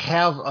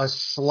have a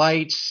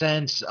slight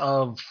sense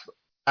of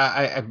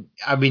I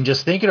mean,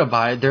 just thinking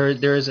about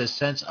it, there is a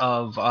sense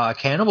of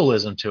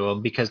cannibalism to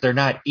them because they're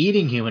not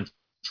eating human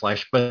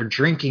flesh, but they're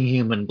drinking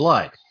human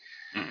blood.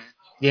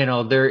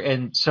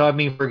 And so I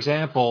mean, for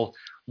example,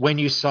 when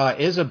you saw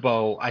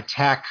Isabeau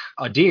attack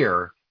a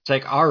deer, it's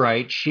like, all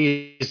right,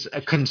 she's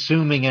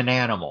consuming an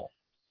animal.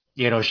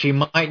 She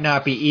might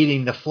not be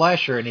eating the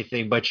flesh or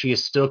anything, but she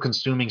is still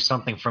consuming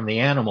something from the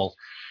animal.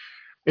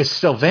 It's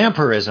still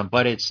vampirism,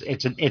 but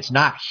it's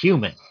not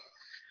human.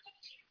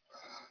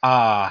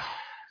 Well,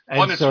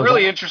 and it's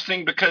really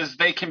interesting because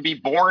they can be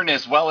born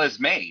as well as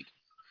made.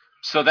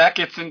 So that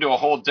gets into a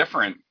whole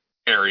different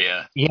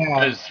area. Yeah.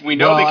 Because we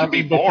know they can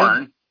be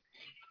born.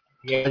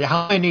 Yeah.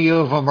 How many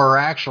of them are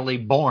actually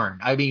born?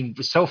 I mean,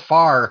 so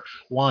far,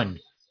 one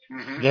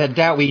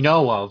that we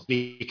know of,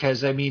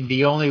 because I mean,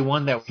 the only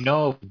one that we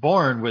know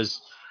born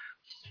was,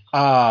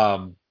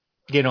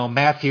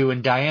 Matthew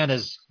and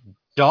Diana's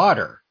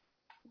daughter.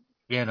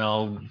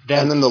 And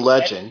then the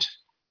legend.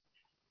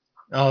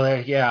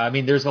 Yeah. I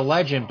mean, there's a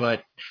legend,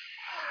 but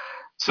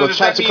so does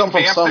that mean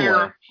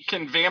vampire?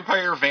 Can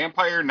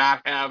vampire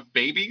not have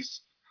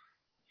babies?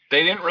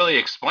 They didn't really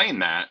explain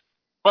that.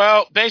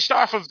 Well, based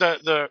off of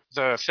the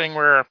thing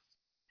where,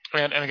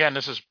 and again,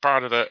 this is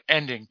part of the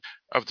ending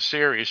of the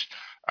series,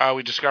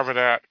 we discover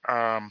that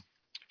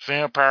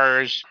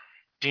vampires,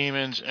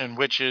 demons, and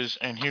witches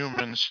and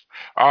humans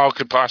all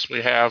could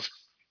possibly have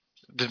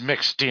the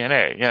mixed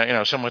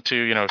DNA. Similar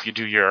to, if you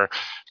do your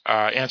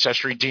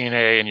ancestry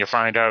DNA and you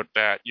find out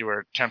that you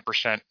were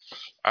 10%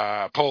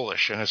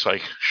 Polish, and it's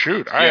like,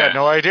 shoot, I had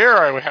no idea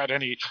I had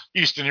any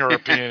Eastern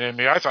European in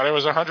me. I thought I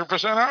was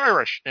 100%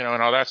 Irish, and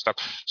all that stuff.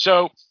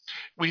 So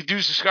we do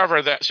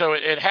discover that. So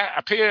it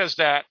appears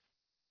that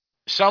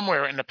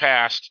somewhere in the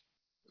past,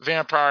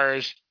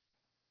 vampires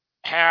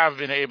have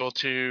been able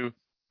to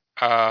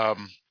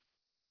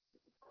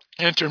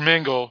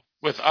intermingle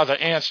with other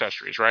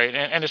ancestries, right?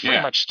 And it's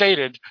pretty much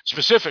stated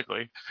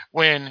specifically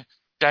when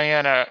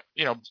Diana,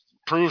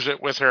 proves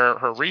it with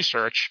her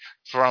research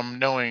from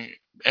knowing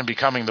and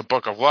becoming the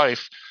Book of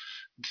Life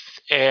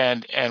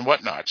and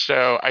whatnot.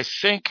 So I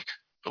think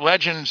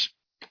legends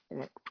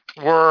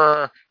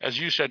were, as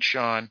you said,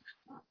 Sean,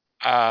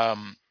 where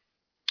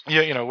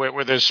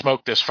there's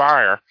smoke, there's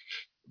fire.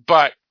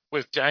 But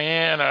with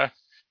Diana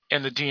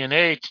and the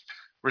DNA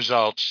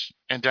results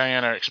and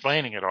Diana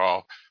explaining it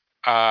all,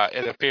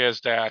 it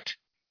appears that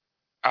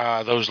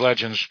those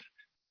legends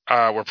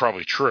were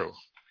probably true.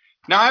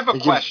 Now I have a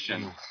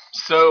question.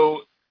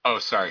 So,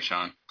 sorry,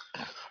 Sean.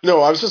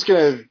 No, I was just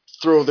going to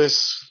throw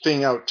this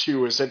thing out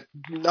too, is that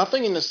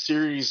nothing in the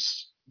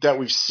series that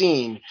we've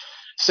seen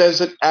says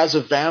that as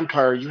a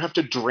vampire, you have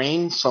to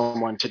drain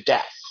someone to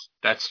death.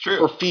 That's true.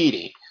 Or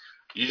feeding.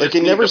 Like,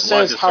 it never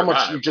says how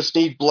much, you just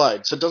need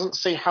blood. So it doesn't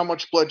say how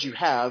much blood you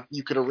have.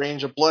 You could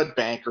arrange a blood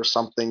bank or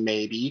something,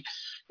 maybe.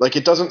 Like,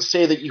 it doesn't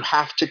say that you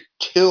have to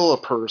kill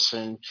a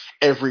person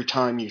every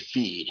time you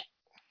feed.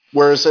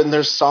 Whereas then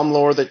there's some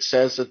lore that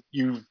says that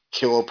you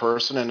kill a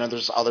person, and then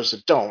there's others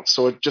that don't.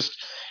 So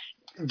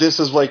this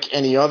is like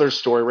any other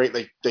story, right?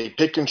 Like, they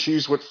pick and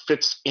choose what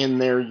fits in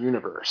their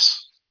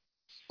universe,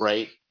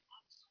 right?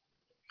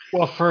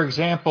 Well, for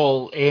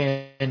example,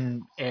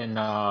 in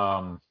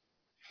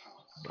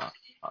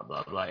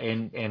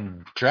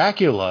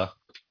Dracula,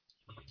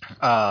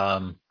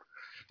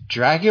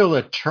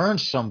 Dracula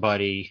turned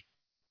somebody.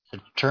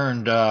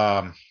 Turned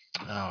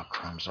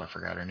crumbs, I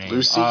forgot her name.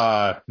 Lucy?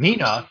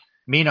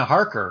 Mina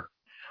Harker.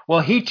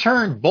 Well, he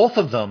turned both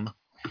of them.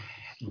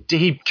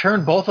 He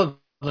turned both of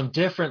them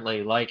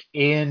differently. Like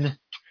in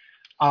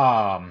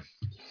what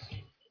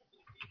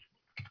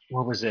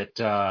was it?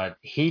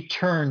 He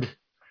turned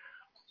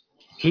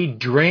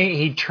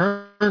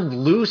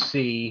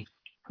Lucy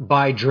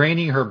by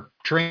draining her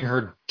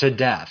to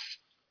death.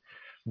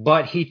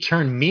 But he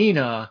turned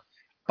Mina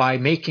by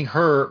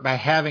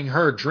having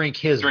her drink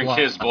his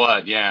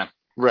blood, yeah.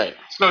 Right.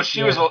 So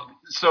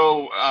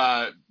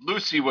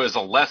Lucy was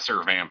a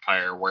lesser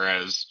vampire,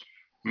 whereas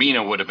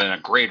Mina would have been a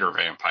greater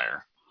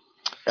vampire.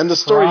 And the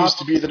story used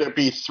to be that it'd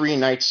be 3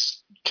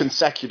 nights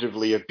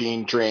consecutively of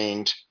being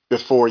drained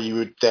before you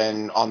would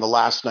then, on the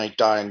last night,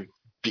 die and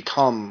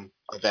become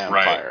a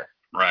vampire.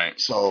 Right.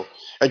 So,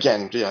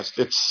 again, yes,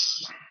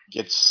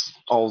 it's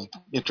all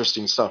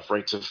interesting stuff,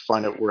 right, to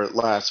find out where it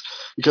lasts.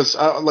 Because,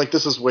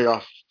 this is way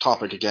off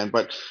topic again,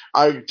 but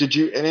did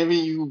any of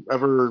you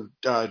ever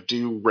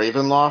do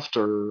Ravenloft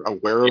or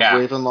aware of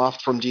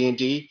Ravenloft from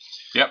D&D?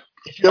 Yep.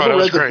 If you ever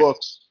read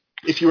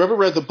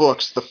the great.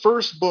 books, the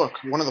first book,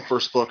 one of the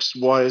first books,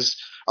 was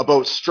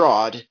about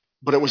Strahd,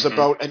 but it was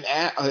about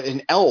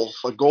an elf,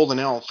 a golden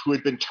elf, who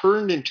had been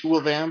turned into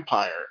a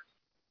vampire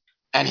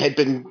and had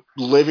been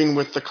living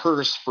with the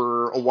curse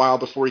for a while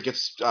before he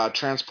gets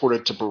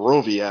transported to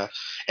Barovia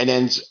and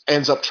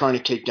ends up trying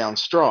to take down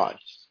Strahd.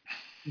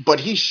 But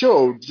he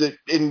showed that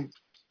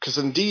because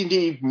in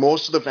D&D,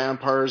 most of the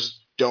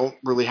vampires don't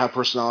really have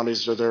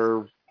personalities, or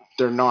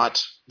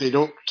they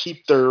don't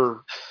keep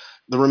the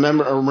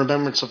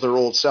remembrance of their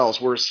old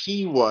selves, whereas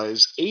he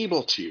was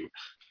able to.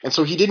 And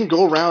so he didn't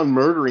go around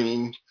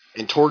murdering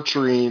and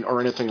torturing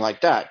or anything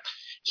like that.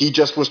 He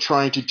just was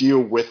trying to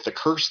deal with the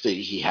curse that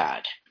he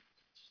had.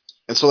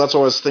 And so that's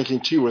what I was thinking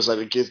too, is that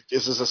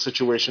is this a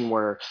situation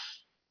where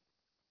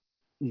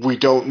we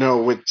don't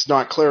know, it's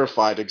not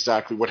clarified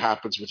exactly what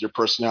happens with your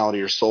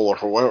personality or soul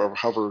or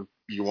however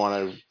you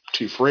want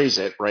to phrase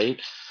it,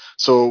 right?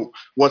 So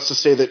what's to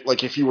say that,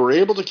 like, if you were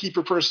able to keep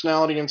your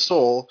personality and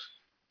soul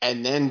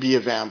and then be a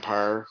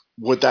vampire,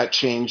 would that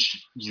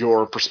change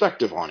your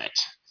perspective on it?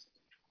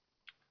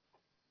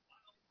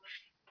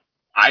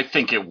 I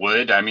think it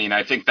would. I mean,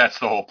 I think that's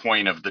the whole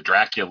point of the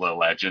Dracula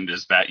legend,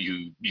 is that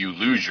you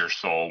lose your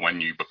soul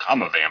when you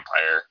become a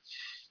vampire.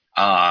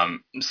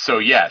 So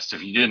yes,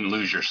 if you didn't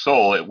lose your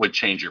soul, it would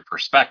change your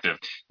perspective.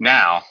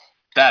 Now,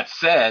 that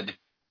said,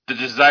 the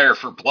desire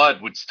for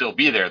blood would still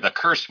be there. The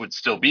curse would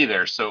still be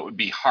there, so it would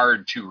be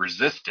hard to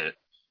resist it.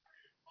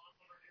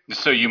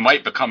 So you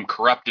might become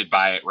corrupted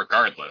by it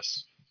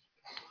regardless.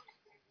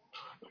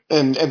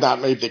 And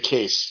that may be the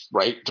case,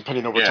 right?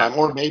 Depending over time.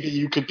 Or maybe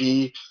you could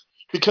be,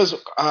 because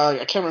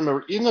I can't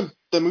remember, in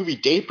the movie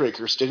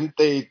Daybreakers,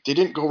 they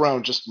didn't go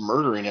around just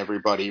murdering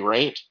everybody,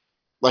 right?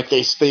 Like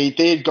they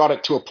had got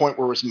it to a point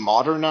where it was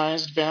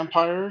modernized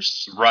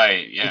vampires.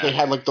 Right, yeah. Like they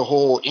had like the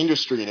whole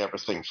industry and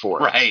everything for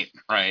it.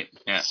 Right,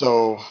 yeah.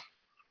 So,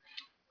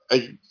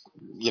 I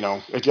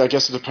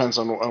guess it depends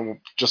on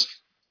just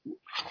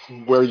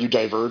where you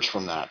diverge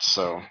from that,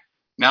 so...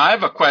 Now, I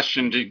have a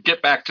question. To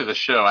get back to the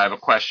show, I have a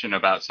question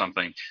about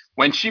something.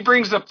 When she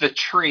brings up the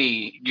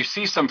tree, you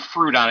see some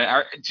fruit on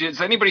it. Does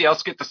anybody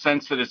else get the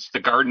sense that it's the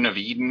Garden of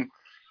Eden?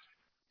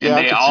 And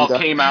they all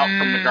came out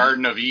from the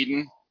Garden of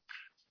Eden?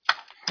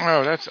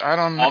 Oh,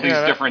 all these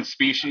different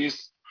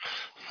species.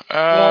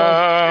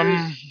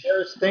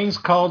 There's things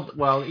called,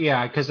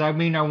 because I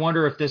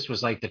wonder if this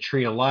was like the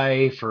Tree of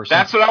Life or something.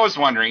 That's what I was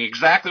wondering.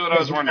 Exactly what I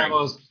was wondering.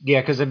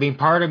 Because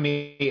part of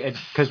me,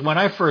 because when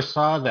I first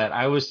saw that,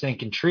 I was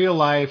thinking Tree of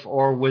Life,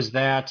 or was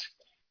that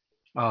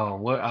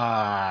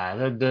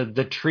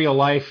the Tree of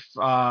Life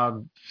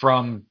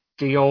from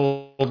the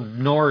old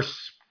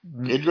Norse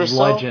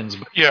legends?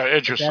 Yeah,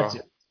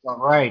 Idrisal.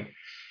 Right.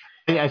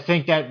 I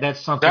think that's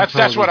something.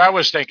 That's what I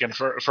was thinking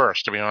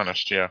first, to be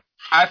honest. Yeah,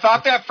 I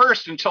thought that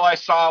first until I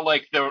saw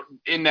like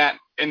in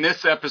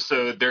this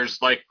episode,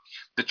 there's like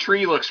the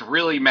tree looks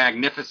really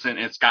magnificent.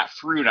 It's got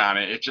fruit on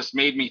it. It just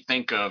made me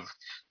think of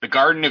the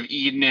Garden of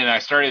Eden, and I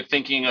started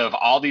thinking of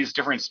all these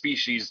different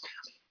species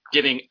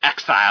getting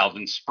exiled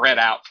and spread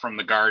out from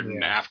the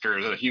garden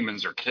after the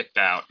humans are kicked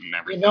out and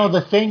everything.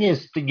 The thing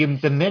is,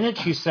 the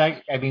minute you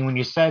said, when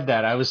you said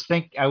that, I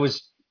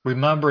was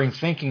remembering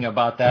thinking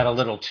about that a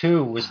little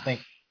too, was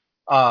think,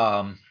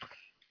 because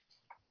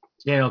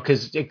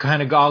it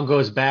kind of all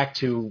goes back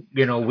to,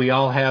 we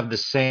all have the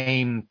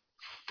same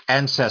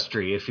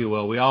ancestry, if you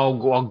will. We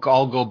all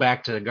go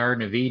back to the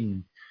Garden of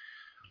Eden.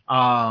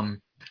 The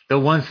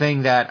one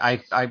thing that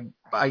I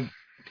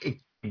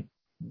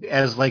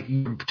as like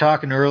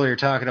talking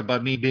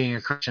about me being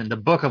a Christian, the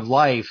Book of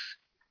Life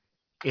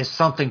is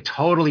something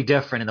totally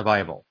different in the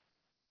Bible.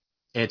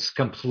 It's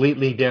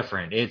completely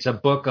different. It's a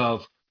book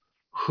of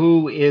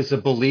who is a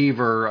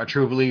believer, a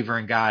true believer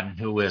in God, and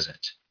who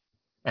isn't.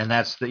 And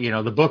that's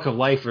the Book of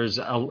Life is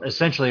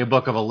essentially a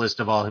book of a list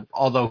of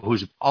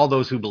all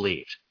those who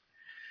believed.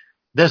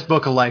 This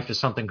Book of Life is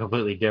something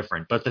completely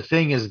different. But the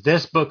thing is,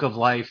 this Book of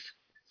Life,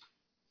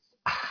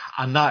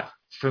 I'm not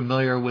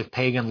familiar with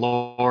pagan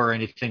lore or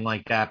anything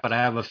like that, but I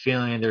have a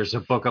feeling there's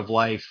a Book of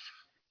Life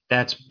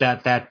that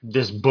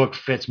this book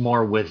fits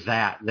more with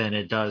that than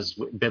it does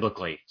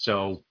biblically.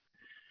 So,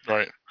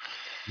 right.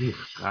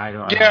 I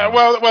don't yeah, know.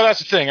 well, that's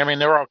the thing. I mean,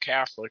 they're all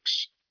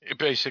Catholics,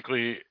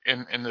 basically,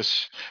 in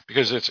this,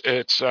 because it's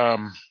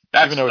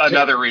that's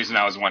another reason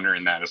I was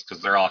wondering that, is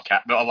because they're all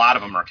a lot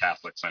of them are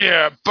Catholics. Anyway.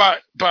 Yeah,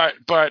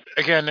 but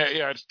again,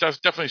 it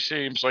definitely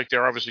seems like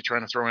they're obviously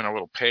trying to throw in a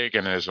little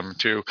paganism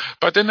too.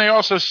 But then they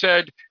also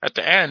said at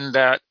the end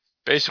that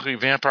basically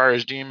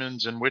vampires,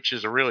 demons, and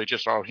witches are really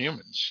just all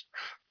humans.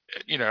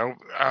 In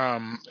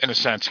a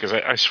sense, because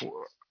I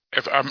swore,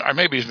 if I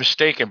may be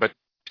mistaken, but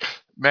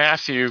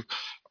Matthew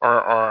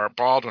or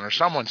Baldwin or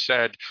someone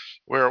said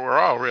we're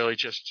all really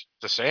just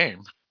the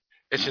same.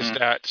 It's just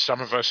that some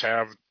of us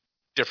have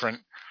different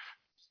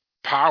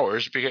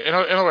powers. Because in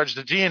other words,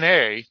 the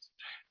DNA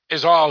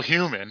is all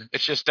human.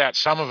 It's just that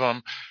some of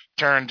them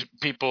turned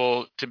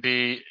people to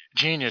be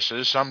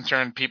geniuses, some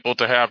turned people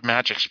to have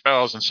magic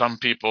spells, and some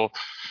people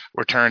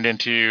were turned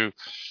into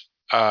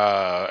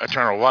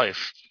eternal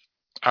life.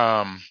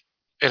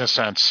 in a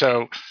sense.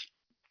 So,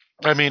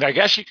 I mean, I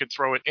guess you could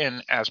throw it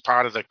in as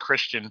part of the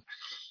Christian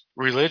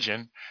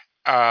religion,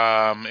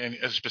 and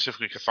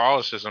specifically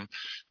Catholicism,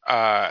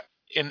 at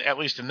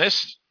least in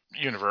this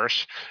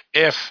universe,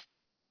 if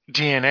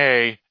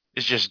DNA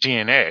is just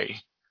DNA,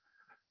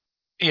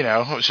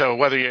 so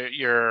whether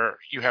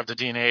you have the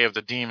DNA of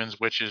the demons,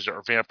 witches,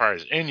 or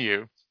vampires in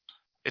you,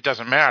 it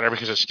doesn't matter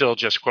because it's still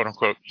just quote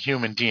unquote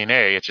human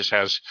DNA. It just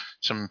has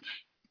some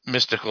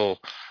mystical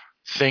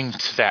thing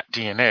to that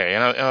DNA.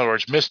 In other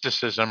words,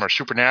 mysticism or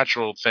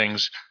supernatural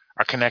things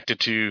are connected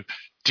to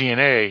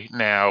DNA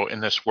now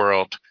in this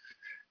world,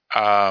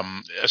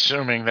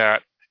 assuming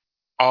that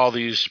all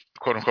these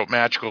quote unquote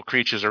magical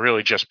creatures are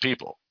really just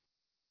people.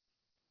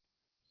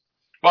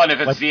 Well, and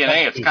if it's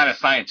DNA, it's kind of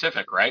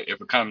scientific, right? It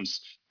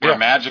becomes where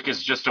magic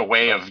is just a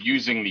way of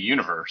using the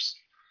universe.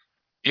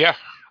 Yeah.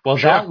 Well,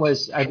 sure. that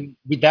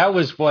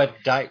was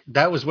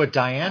what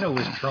Diana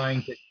was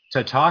trying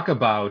to talk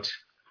about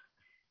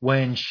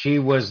when she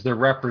was the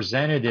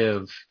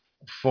representative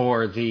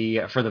for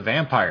the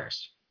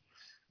vampires.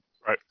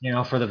 Right.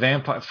 For the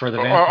vampire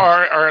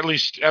or at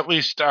least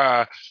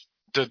the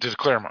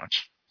Clairmonts.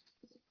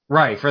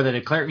 Right, for the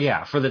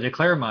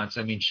Clairmonts.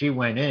 I mean, she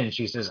went in and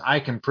she says, "I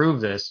can prove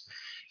this."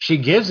 She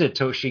gives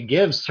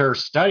her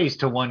studies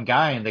to one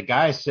guy, and the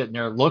guy's sitting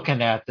there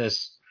looking at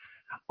this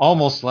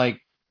almost like,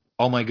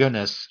 oh my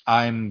goodness,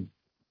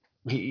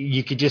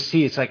 you could just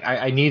see it's like,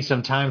 I need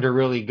some time to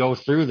really go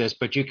through this,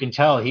 but you can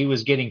tell he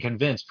was getting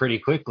convinced pretty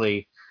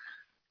quickly.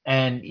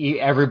 And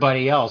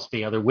everybody else,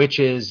 the other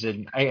witches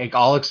and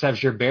all except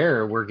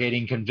Shudder, were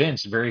getting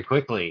convinced very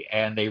quickly.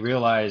 And they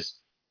realized,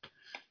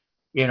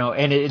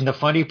 and the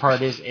funny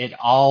part is it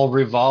all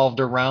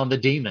revolved around the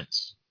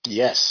demons.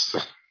 Yes.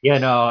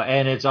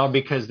 And it's all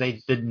because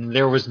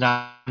there was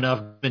not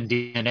enough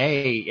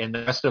DNA in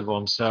the rest of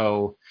them.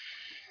 So,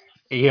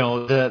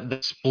 the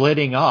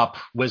splitting up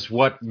was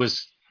what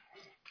was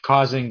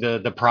causing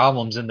the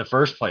problems in the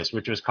first place,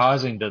 which was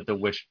causing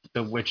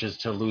the witches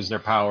to lose their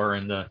power,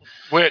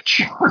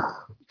 which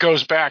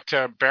goes back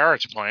to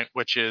Barrett's point,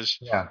 which is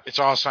it's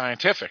all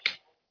scientific.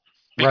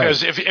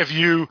 Because if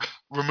you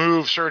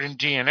remove certain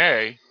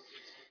DNA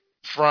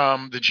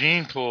from the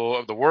gene pool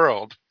of the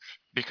world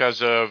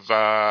because of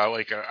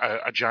like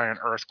a giant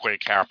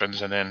earthquake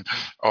happens, and then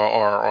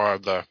or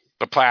the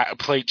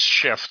plates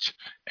shift,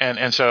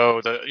 and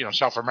so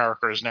South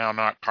America is now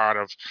not part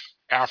of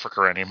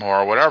Africa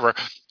anymore or whatever.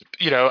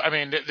 I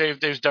mean,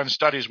 they've done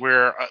studies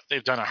where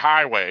they've done a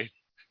highway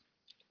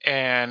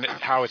and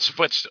how it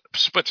splits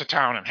a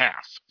town in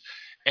half,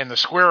 and the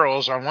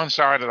squirrels on one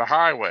side of the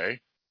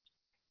highway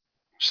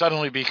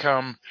suddenly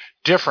become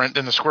different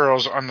than the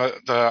squirrels on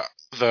the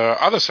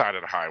other side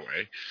of the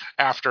highway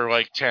after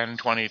like 10,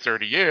 20,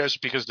 30 years,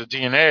 because the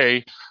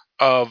DNA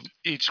of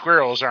each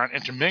squirrels aren't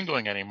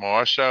intermingling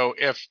anymore. So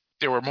if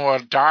there were more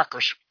darker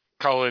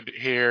colored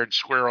haired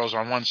squirrels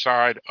on one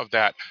side of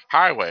that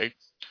highway,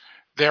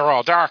 they're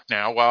all dark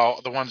now,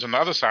 while the ones on the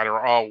other side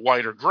are all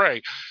white or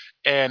gray.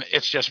 And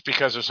it's just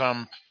because of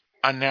some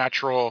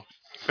unnatural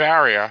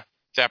barrier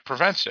that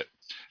prevents it.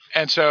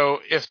 And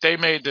so if they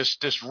made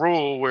this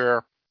rule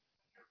where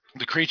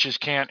the creatures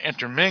can't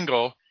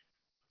intermingle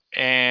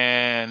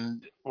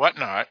and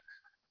whatnot,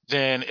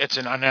 then it's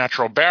an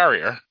unnatural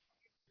barrier.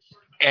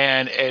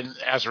 And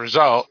as a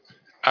result,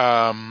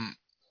 like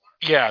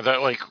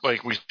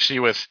we see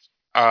with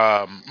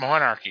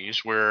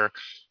monarchies where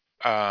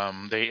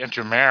they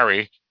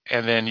intermarry,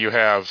 and then you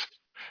have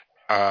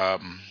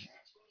what's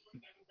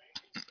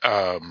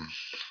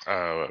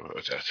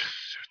that?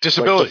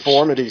 Disabilities, like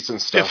deformities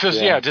and stuff.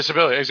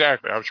 Disability.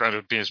 Exactly. I was trying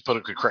to be as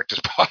politically correct as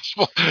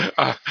possible.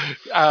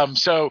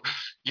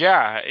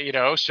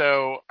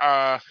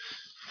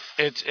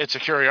 It's a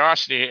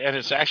curiosity, and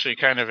it's actually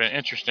kind of an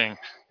interesting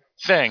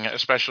thing,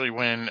 especially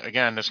when,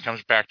 again, this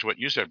comes back to what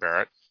you said,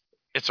 Barrett.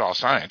 It's all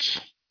science.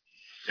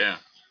 Yeah.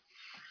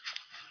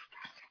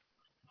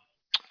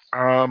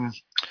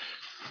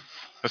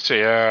 Let's see.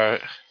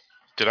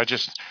 Did I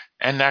just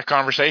end that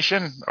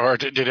conversation, or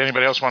did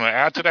anybody else want to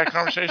add to that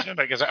conversation?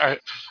 I guess I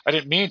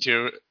didn't mean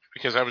to,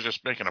 because I was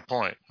just making a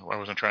point. I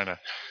wasn't trying to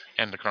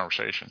end the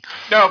conversation.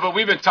 No, but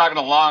we've been talking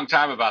a long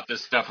time about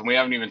this stuff, and we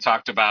haven't even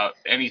talked about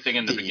anything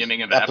in the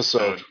beginning of the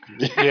episode.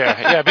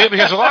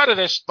 Because a lot of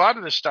this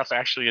stuff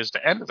actually is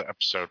the end of the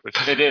episode.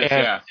 It is,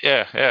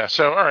 yeah.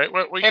 So, all right,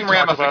 we can talk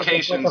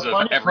ramifications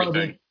of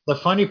everything. The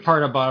funny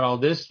part about all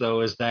this, though,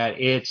 is that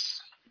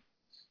it's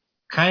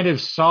kind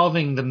of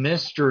solving the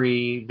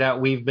mystery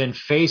that we've been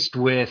faced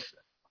with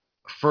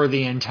for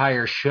the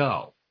entire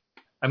show.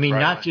 I mean,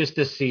 not just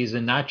this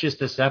season, not just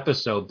this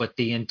episode, but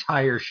the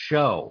entire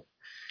show.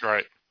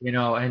 Right.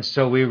 And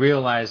so we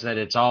realize that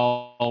it's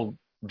all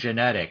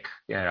genetic.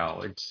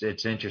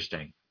 It's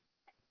interesting.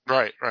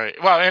 Right.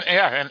 Well,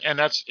 and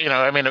that's,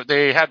 I mean,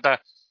 they had the,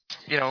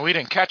 we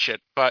didn't catch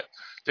it, but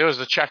there was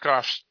the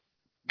Chekhov's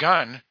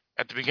gun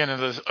at the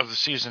beginning of the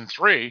season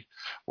 3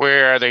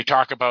 where they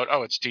talk about,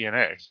 it's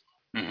DNA.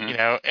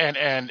 Mm-hmm.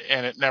 And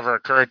it never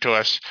occurred to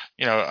us,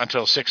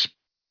 until 6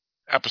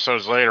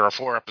 episodes later, or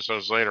 4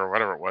 episodes later, or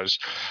whatever it was,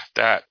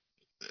 that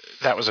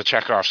was a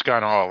Chekhov's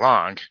gun all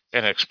along,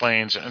 and it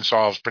explains and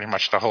solves pretty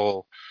much the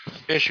whole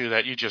issue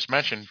that you just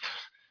mentioned,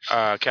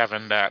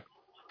 Kevin. That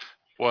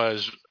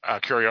was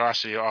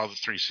curiosity all the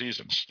 3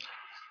 seasons.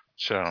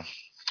 So,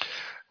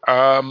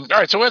 all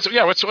right. So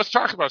let's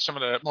talk about some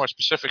of the more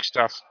specific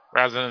stuff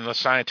rather than the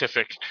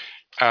scientific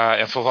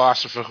and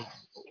philosophy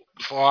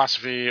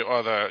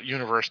or the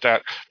universe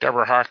that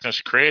Deborah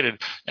Harkness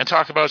created, and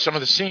talk about some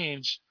of the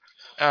scenes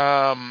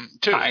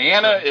too.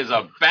 Diana is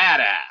a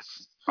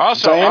badass.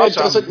 Diana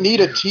doesn't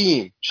need a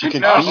team. She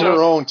can be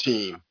her own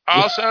team.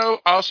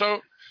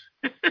 Also,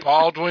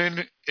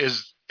 Baldwin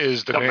is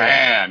the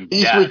man.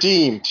 He's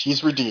redeemed.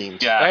 He's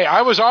redeemed. Yeah. Hey,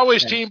 I was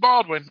always Team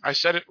Baldwin. I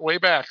said it way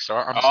back. So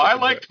I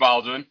liked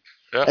Baldwin.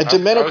 Yeah, and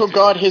Domenico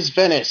got his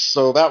Venice,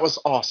 so that was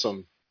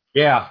awesome.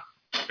 Yeah.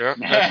 Yeah,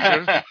 that's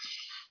true.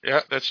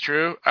 Yeah, that's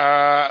true.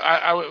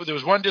 There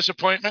was one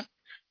disappointment,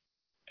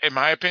 in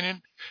my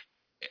opinion,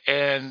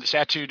 and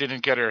Satu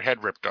didn't get her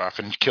head ripped off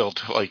and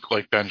killed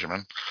like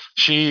Benjamin.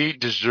 She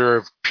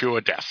deserved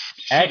pure death.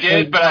 She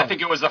did, but I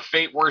think it was a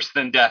fate worse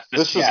than death.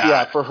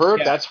 For her,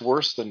 that's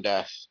worse than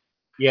death.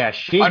 Yeah,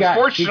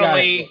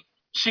 unfortunately,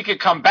 she could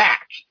come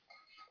back.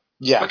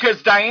 Yeah,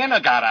 because Diana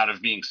got out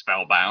of being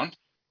spellbound.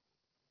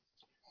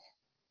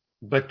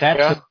 But that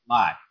took a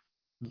lot.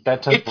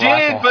 It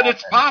did, but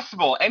it's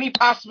possible. Any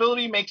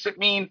possibility makes it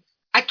mean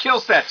I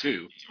kill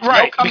Satu.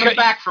 Right, no coming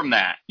back from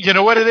that. You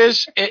know what it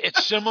is?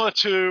 It's similar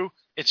to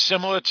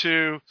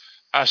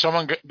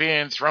someone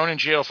being thrown in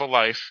jail for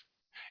life,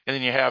 and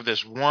then you have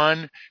this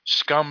one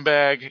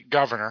scumbag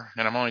governor,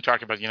 and I'm only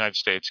talking about the United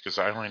States because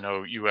I only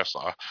know U.S.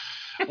 law,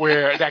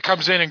 where that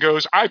comes in and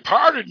goes, "I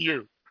pardon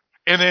you,"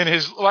 and then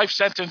his life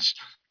sentence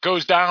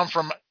goes down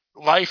from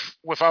life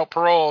without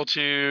parole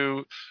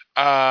to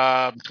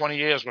 20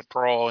 years with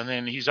parole, and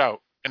then he's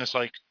out, and it's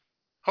like,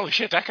 holy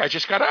shit, that guy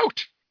just got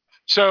out.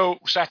 So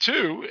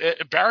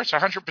Satu, Barrett's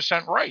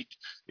 100% right.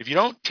 If you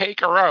don't take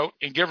her out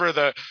and give her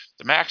the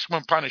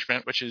maximum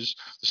punishment, which is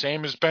the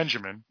same as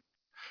Benjamin,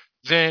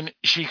 then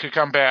she could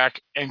come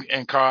back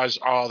and cause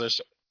all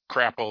this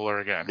crap all over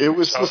again. It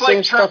was the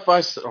same stuff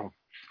I said.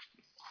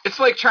 It's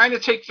like trying to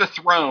take the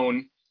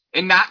throne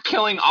and not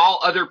killing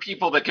all other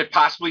people that could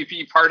possibly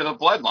be part of the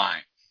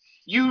bloodline.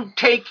 You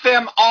take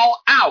them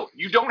all out.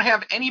 You don't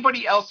have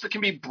anybody else that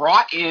can be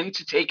brought in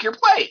to take your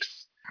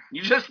place.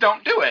 You just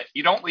don't do it.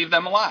 You don't leave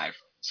them alive.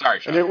 Sorry,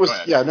 Sean. And it was,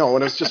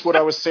 and it's just what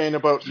I was saying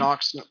about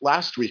Knox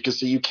last week, is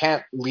that you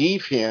can't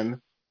leave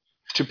him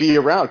to be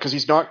around because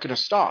he's not going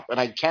to stop. And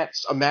I can't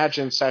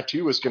imagine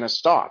Satu is going to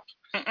stop.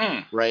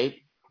 Right?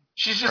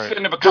 She's just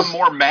going to become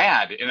more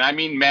mad. And I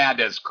mean mad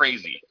as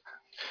crazy.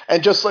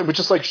 And just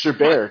like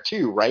Shudder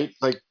too, right?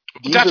 Like,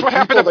 that's what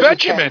happened to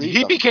Benjamin.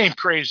 He became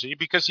crazy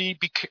because he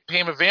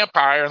became a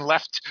vampire and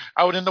left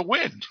out in the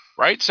wind,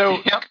 right? So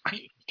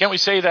can't we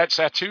say that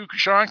Satu,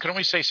 Sean? Couldn't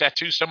we say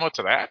Satu similar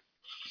to that?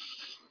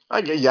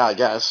 I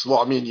guess. Well,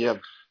 I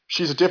mean,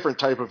 she's a different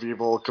type of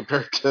evil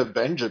compared to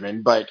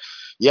Benjamin, but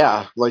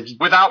like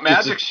without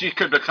magic, she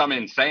could become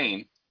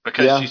insane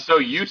because she's so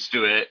used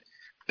to it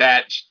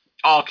that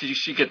all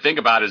she could think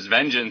about is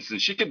vengeance,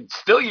 and she could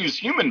still use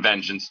human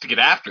vengeance to get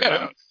after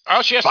them.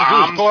 All she has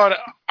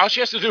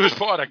to do is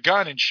pull out a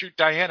gun and shoot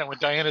Diana when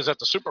Diana's at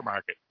the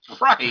supermarket.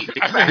 Right.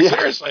 I mean,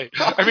 seriously.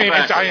 I mean,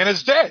 and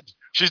Diana's dead.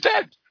 She's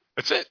dead.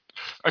 That's it.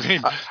 I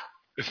mean,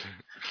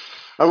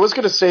 I was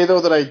going to say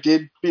though that I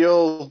did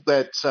feel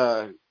that,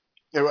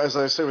 as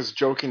I said, I was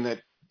joking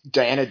that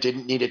Diana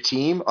didn't need a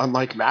team,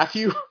 unlike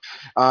Matthew.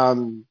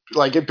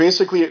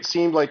 It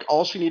seemed like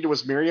all she needed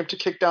was Miriam to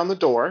kick down the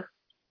door.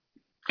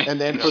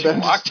 And then for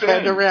them to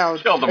stand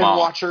around and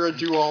watch her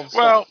do all the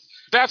stuff. Well,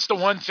 that's the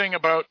one thing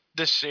about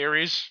this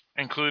series,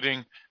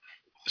 including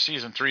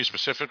season 3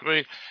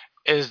 specifically,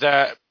 is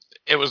that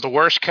it was the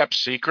worst kept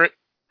secret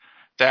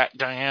that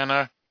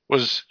Diana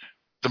was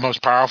the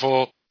most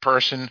powerful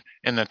person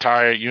in the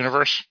entire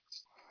universe.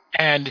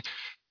 And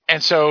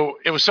so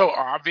it was so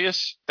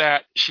obvious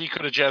that she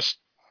could have just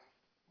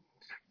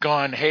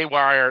gone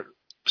haywire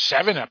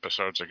 7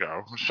 episodes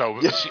ago. So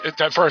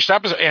that first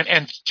episode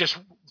and just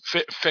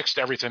fixed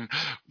everything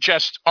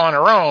just on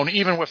her own,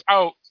 even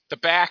without the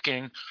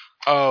backing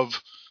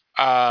of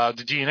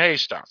the DNA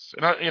stuff.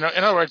 In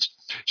other words,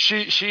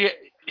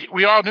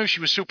 we all knew she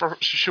was super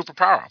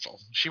powerful.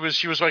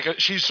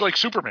 She's like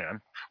Superman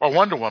or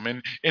Wonder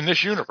Woman in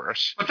this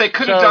universe. But they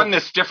could have done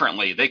this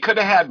differently. They could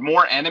have had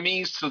more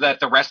enemies so that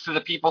the rest of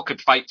the people could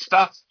fight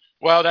stuff.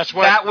 Well,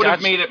 that would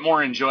have made it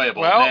more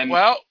enjoyable.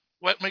 Well,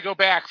 let me go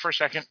back for a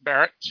second,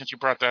 Barrett, since you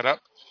brought that up.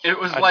 It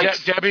was like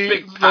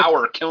big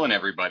power killing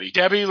everybody.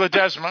 Debbie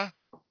Ledesma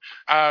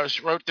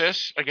wrote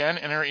this again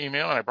in her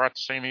email, and I brought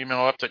the same email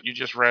up that you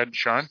just read,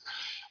 Sean.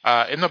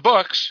 In the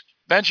books,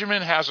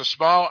 Benjamin has a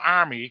small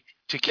army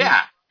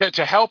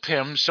to help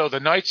him, so the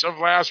Knights of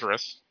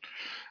Lazarus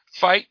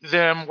fight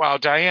them while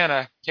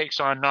Diana takes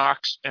on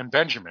Knox and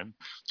Benjamin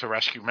to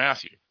rescue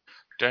Matthew.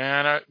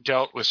 Diana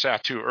dealt with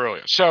Satu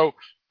earlier. So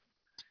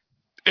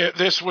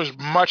this was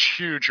much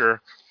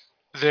huger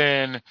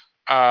than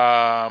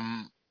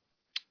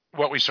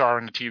what we saw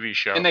in the TV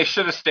show. And they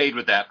should have stayed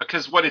with that,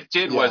 because what it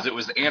did was it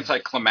was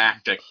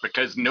anticlimactic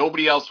because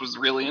nobody else was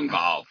really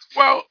involved.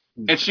 Well,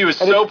 and she was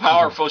so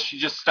powerful, she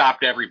just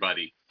stopped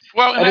everybody.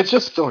 Well, and it's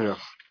just Go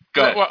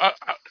ahead. Well,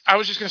 I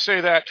was just going to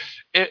say that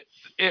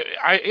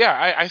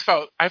I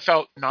felt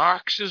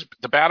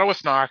the battle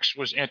with Nox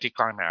was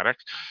anticlimactic.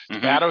 The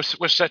battle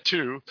with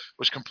Satu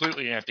was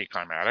completely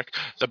anticlimactic.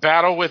 The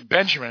battle with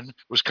Benjamin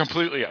was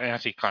completely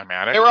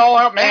anticlimactic. They were all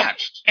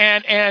outmatched.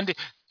 And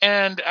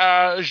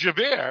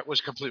Javert was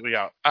completely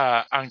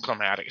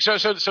unclimactic.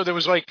 So there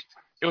was like.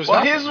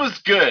 His was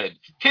good.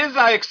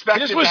 I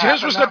expected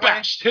his was the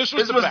best. His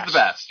was the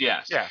best.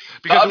 Yes. Yeah.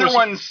 The other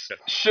ones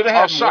should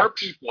have had more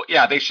people.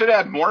 Yeah, they should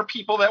have had more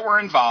people that were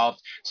involved,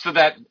 so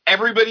that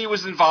everybody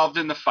was involved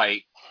in the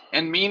fight.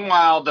 And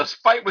meanwhile, the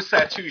fight with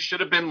Satu should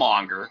have been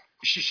longer.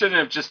 She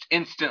shouldn't have just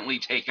instantly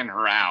taken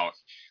her out.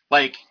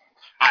 Like,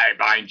 I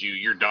bind you.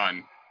 You're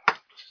done.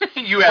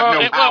 You have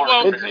no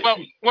power.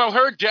 Well,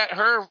 her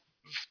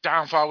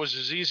downfall was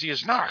as easy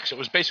as Nox. It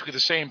was basically the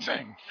same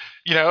thing.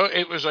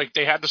 It was like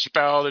they had the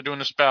spell, they're doing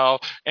the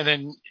spell, and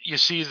then you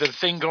see the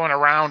thing going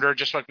around her,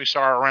 just like we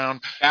saw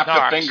around Snap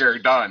Nox. the finger,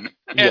 done.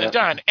 And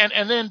done.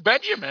 And then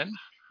Benjamin,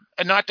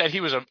 and not that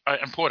he was an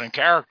important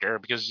character,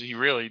 because he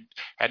really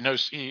had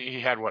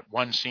he had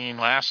one scene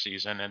last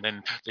season, and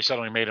then they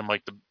suddenly made him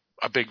like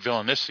a big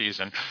villain this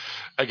season.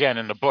 Again,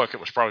 in the book, it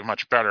was probably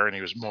much better, and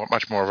he was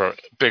much more of a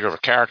bigger of a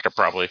character,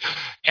 probably.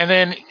 And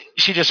then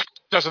she just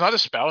does another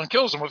spell and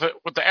kills him with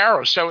the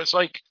arrow. So it's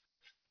like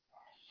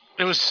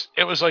it was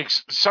like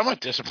somewhat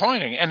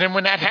disappointing. And then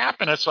when that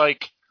happened, it's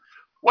like,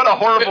 what a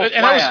horrible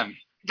plan.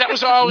 That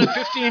was all in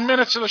 15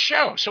 minutes of the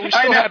show. So we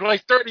still had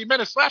like 30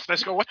 minutes left. I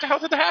just go, what the hell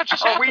did that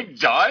just happen? Are we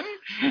done?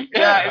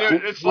 Yeah,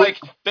 it's like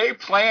they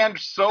planned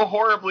so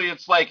horribly.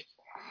 It's like,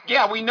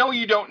 yeah, we know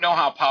you don't know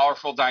how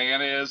powerful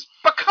Diana is,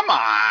 but come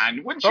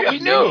on, wouldn't you? But we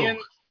knew.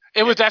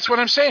 That's what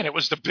I'm saying. It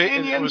was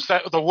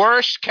the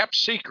worst kept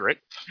secret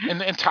in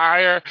the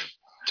entire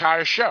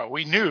show.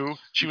 We knew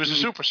she was a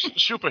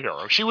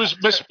superhero. She was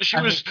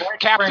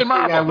Captain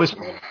Marvel.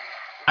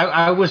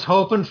 I was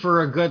hoping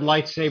for a good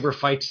lightsaber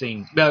fight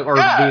scene, or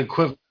the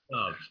equivalent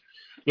of.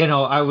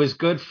 I was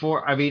good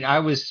for.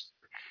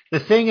 The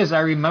thing is,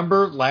 I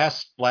remember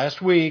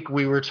last week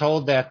we were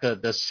told that the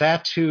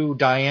Satu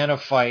Diana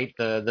fight,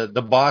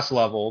 the boss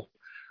level,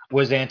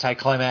 was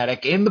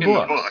anticlimactic in the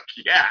book.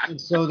 Yeah. And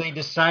so they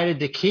decided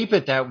to keep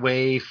it that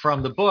way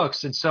from the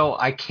books, and so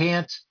I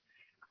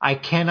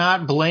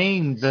cannot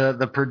blame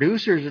the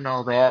producers and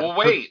all that. Well,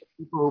 wait.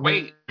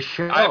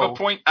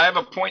 I have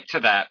a point to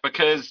that,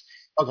 because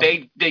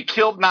they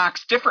killed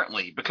Nox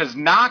differently, because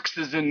Nox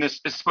is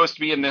supposed to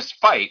be in this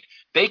fight.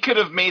 They could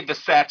have made the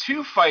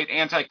Satu fight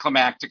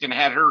anticlimactic and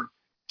had her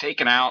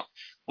taken out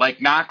like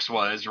Nox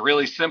was,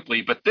 really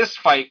simply. But this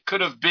fight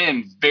could have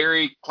been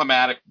very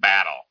climatic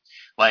battle.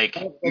 Like,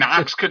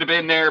 Nox could have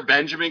been there,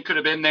 Benjamin could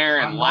have been there,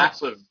 and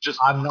lots of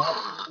just. I'm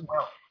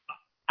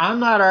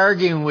not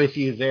arguing with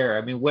you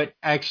there.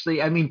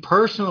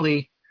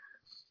 Personally,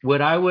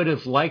 what I would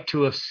have liked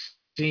to have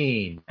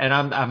seen, and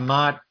I'm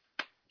not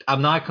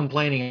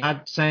complaining.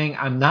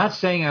 I'm not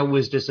saying I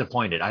was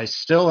disappointed. I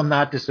still am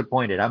not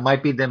disappointed. I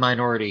might be the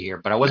minority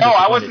here, but I wasn't. No,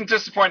 I wasn't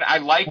disappointed. I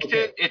liked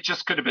it. It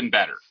just could have been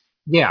better.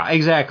 Yeah,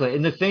 exactly.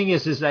 And the thing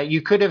is that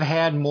you could have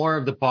had more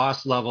of the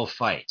boss level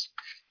fight.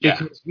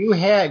 Because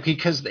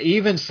because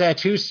even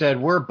Satu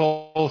said we're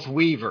both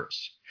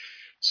weavers.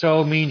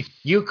 So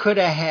you could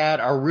have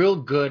had a real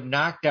good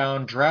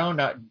knockdown,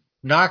 drawn out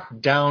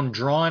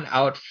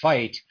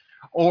fight,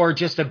 or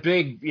just a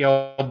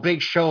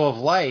big show of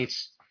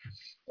lights.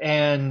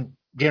 And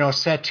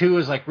Satu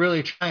is like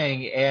really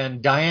trying,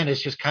 and Diane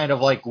is just kind of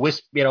like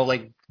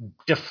like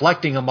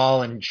deflecting them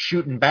all and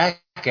shooting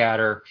back at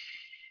her,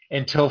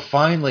 until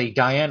finally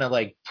Diana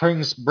like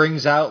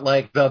brings out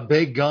like the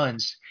big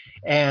guns,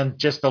 and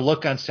just the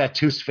look on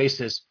Satu's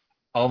face is,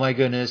 oh my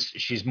goodness,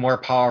 she's more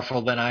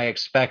powerful than I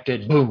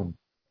expected. Boom,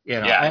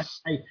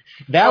 Yes.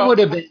 That would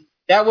have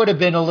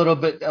been a little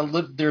bit.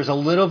 There's a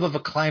little bit of a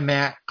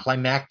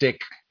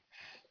climactic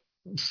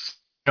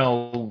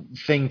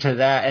thing to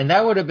that, and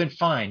that would have been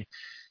fine.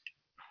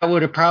 That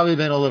would have probably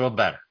been a little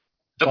better.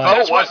 The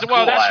boat was cool,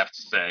 I have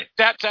to say.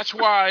 That's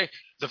why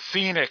the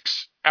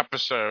Phoenix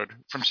episode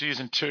from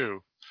season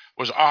 2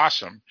 was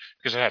awesome,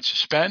 because it had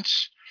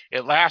suspense.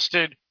 It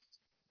lasted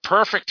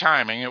perfect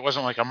timing. It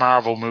wasn't like a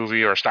Marvel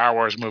movie or a Star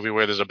Wars movie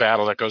where there's a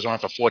battle that goes on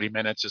for 40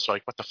 minutes. It's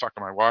like, what the fuck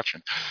am I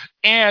watching?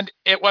 And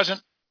it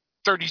wasn't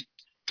 30,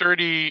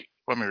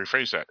 let me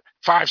rephrase that,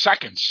 5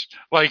 seconds,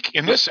 like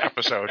in this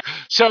episode.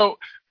 So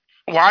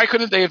why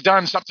couldn't they have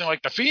done something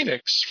like the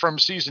Phoenix from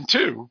season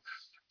 2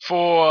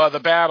 for the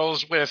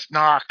battles with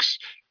Nox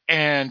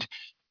and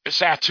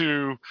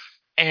Satu,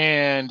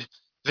 and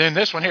then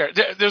this one here?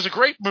 There's a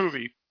great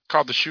movie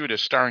called The Shooter,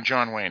 starring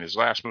John Wayne, his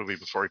last movie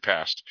before he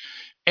passed.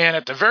 And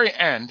at the very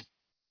end,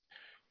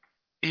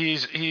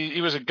 he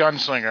was a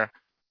gunslinger,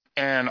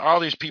 and all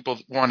these people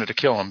wanted to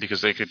kill him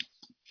because they could,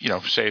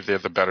 say they're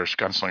the better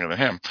gunslinger than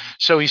him.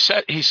 So he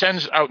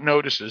sends out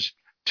notices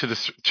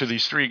to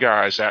these three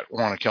guys that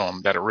want to kill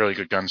him, that are really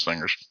good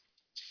gunslingers.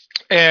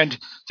 And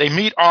they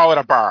meet all at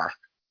a bar.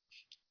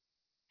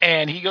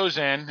 And he goes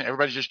in,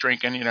 everybody's just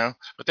drinking,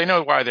 but they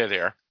know why they're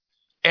there.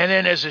 And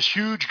then there's this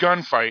huge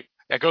gunfight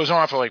that goes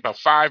on for like about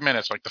 5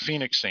 minutes, like the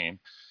Phoenix scene.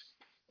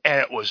 And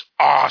it was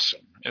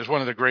awesome. It was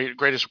one of the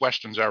greatest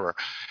Westerns ever.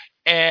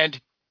 And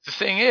the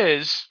thing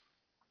is,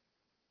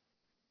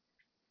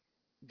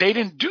 they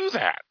didn't do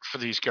that for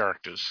these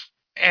characters.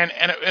 And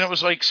it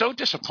was like so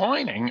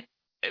disappointing,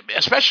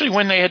 especially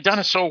when they had done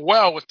it so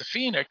well with the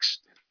Phoenix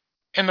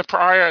in the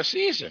prior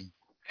season.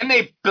 And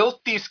they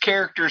built these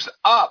characters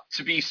up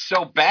to be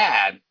so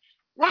bad.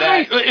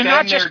 Right. And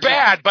not just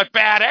bad, but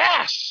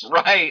badass.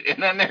 Right.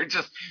 And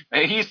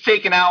then he's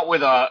taken out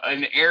with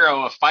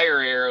a fire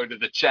arrow to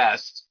the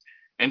chest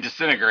and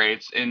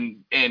disintegrates.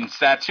 And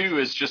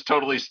Satu is just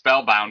totally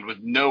spellbound with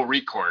no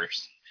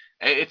recourse.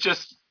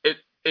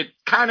 It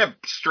kind of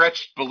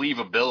stretched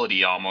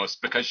believability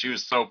almost because she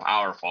was so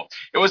powerful.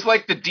 It was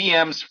like the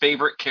DM's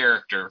favorite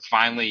character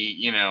finally,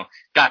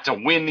 got to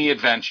win the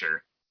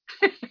adventure.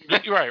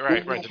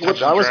 Right.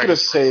 What I was going to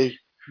say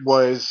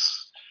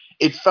was,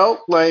 it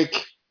felt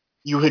like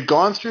you had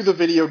gone through the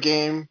video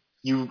game,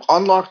 you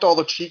unlocked all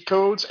the cheat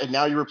codes, and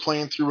now you were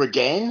playing through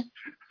again.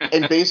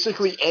 And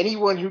basically,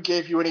 anyone who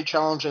gave you any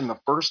challenge in the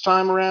first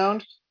time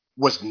around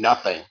was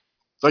nothing.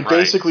 Like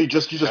basically, you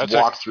just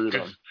walk through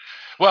them.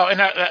 Well, and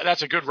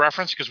that's a good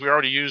reference because we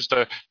already used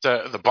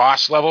the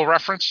boss level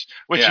reference,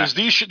 which is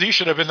these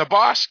should have been the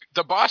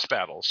boss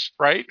battles,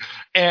 right?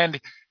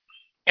 And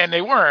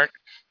they weren't.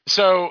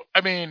 So,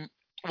 I mean,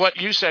 what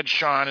you said,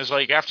 Sean, is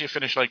like after you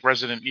finish like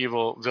Resident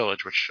Evil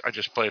Village, which I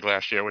just played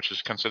last year, which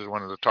is considered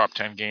one of the top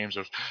 10 games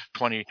of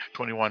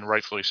 2021,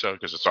 rightfully so,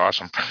 because it's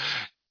awesome.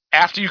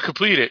 After you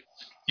complete it,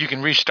 you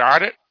can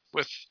restart it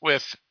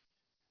with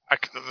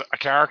a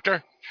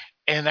character,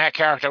 and that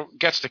character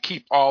gets to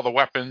keep all the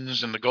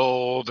weapons and the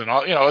gold and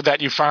all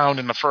that you found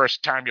in the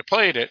first time you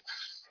played it.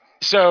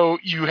 So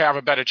you have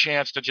a better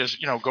chance to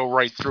just, go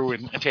right through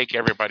and take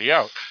everybody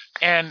out.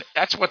 And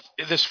that's what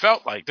this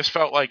felt like. This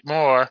felt like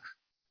more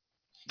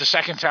the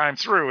second time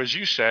through, as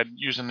you said,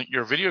 using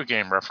your video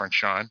game reference,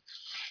 Sean.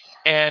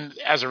 And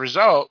as a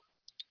result,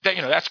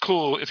 that's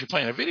cool if you're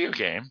playing a video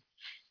game.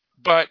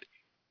 But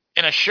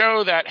in a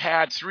show that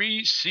had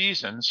 3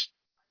 seasons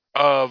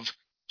of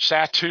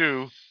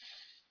Satu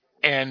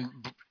and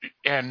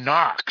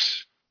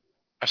Nox,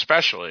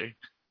 especially,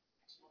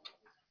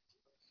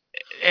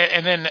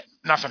 and then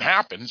nothing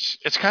happens,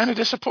 it's kind of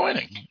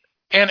disappointing.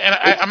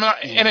 I'm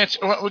not. And it's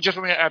just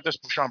let me add this,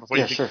 Sean, before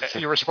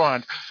you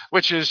respond.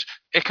 Which is,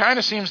 it kind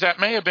of seems that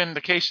may have been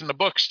the case in the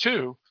books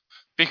too,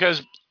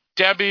 because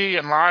Debbie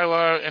and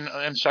Lila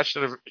and such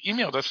that have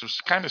emailed us have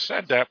kind of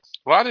said that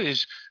a lot of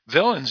these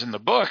villains in the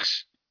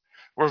books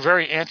were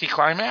very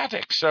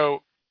anticlimactic.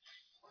 So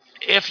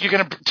if you're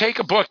going to take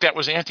a book that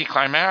was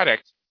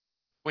anticlimactic,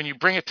 when you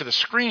bring it to the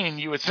screen,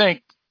 you would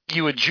think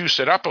you would juice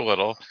it up a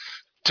little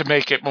to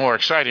make it more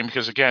exciting,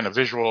 because again, a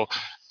visual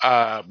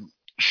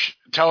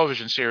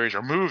television series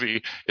or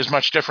movie is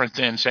much different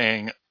than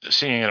seeing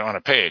it on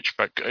a page.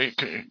 But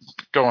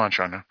go on,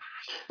 Sean.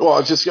 Well,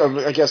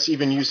 I guess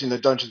even using the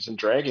Dungeons and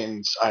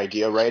Dragons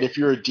idea, right? If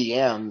you're a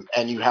DM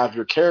and you have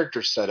your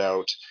character set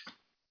out,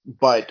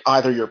 but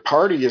either your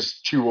party is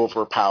too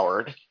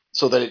overpowered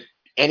so that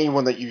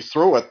anyone that you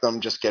throw at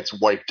them just gets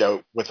wiped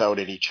out without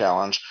any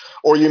challenge,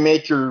 or you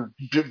make your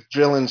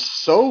villains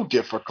so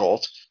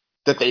difficult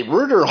that they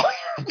murder all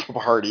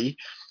your party,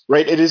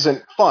 right? It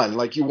isn't fun.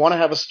 Like, you want to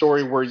have a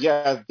story where,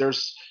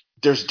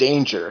 there's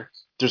danger,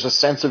 there's a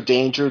sense of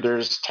danger,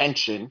 there's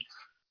tension,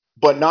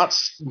 but not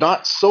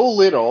so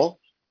little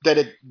that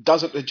it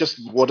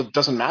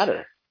doesn't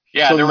matter.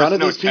 Yeah, so there was none of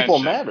no these people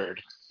tension.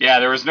 mattered. Yeah,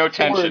 there was no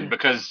tension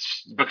because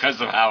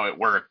of how it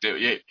worked.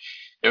 It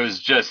was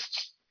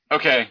just,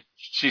 okay,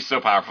 she's so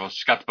powerful.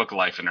 She's got the book of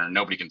life in her.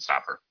 Nobody can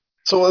stop her.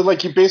 So,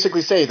 like you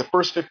basically say, the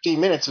first 15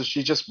 minutes is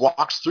she just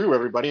walks through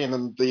everybody, and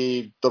then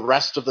the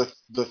rest of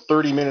the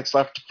 30 minutes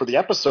left for the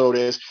episode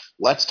is,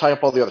 let's tie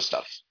up all the other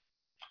stuff.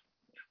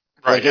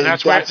 Right, and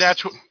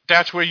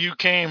that's where you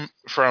came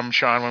from,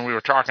 Sean, when we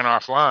were talking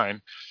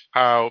offline.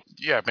 How,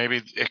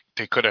 maybe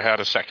they could have had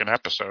a second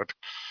episode.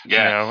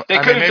 Yeah, they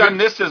could have done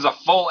this as a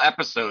full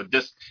episode.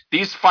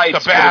 These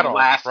fights could have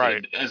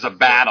lasted as a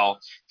battle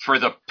for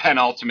the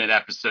penultimate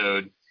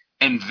episode,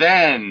 and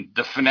then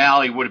the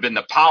finale would have been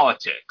the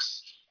politics.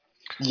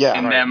 Yeah,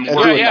 and right. then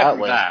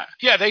that.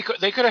 Yeah, they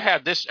could have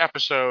had this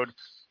episode,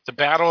 the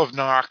Battle of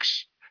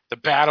Nox, the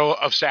Battle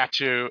of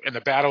Satu, and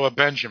the Battle of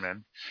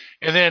Benjamin,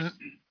 and then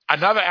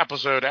another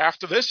episode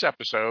after this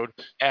episode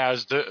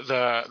as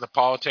the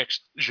politics,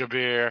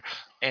 Jabir,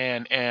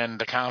 and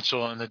the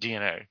council and the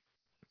DNA.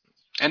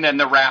 And then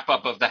the wrap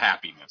up of the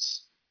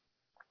happiness.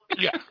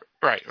 Yeah,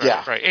 right.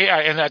 Yeah,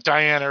 and that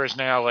Diana is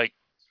now like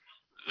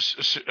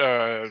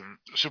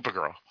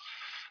Supergirl.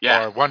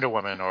 Yeah. Or Wonder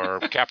Woman or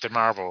Captain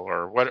Marvel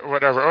or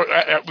whatever.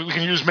 Or, we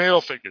can use male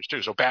figures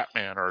too, so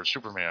Batman or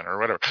Superman or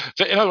whatever.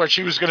 So in other words,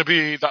 she was going to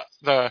be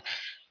the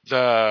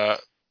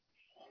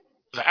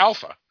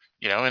alpha.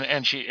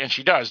 and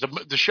she does.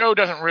 The show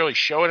doesn't really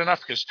show it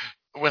enough, because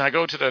when I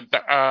go to the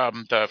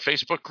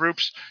Facebook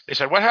groups, they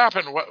said, what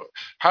happened?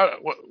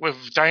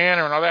 With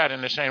Diana and all that?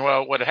 And they're saying,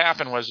 well, what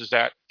happened is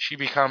that she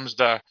becomes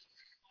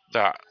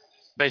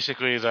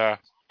basically the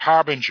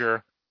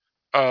harbinger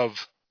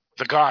of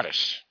the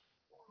goddess.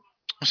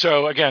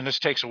 So again, this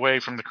takes away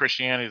from the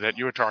Christianity that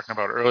you were talking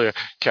about earlier,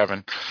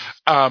 Kevin,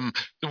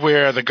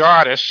 where the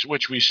goddess,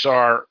 which we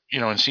saw,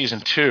 in season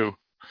 2,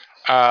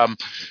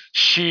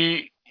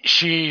 she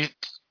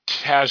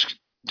has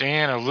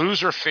Diana lose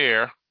her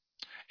fear,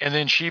 and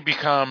then she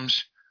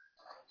becomes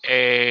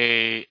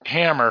a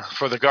hammer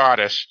for the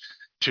goddess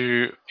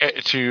to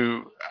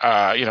do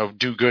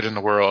good in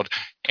the world.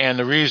 And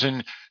the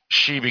reason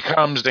she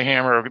becomes the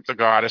hammer of the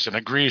goddess and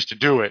agrees to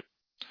do it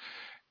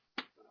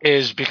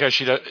is because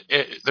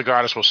the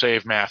goddess will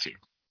save Matthew.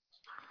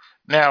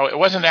 Now, it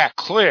wasn't that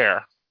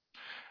clear,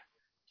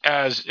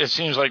 as it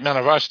seems like none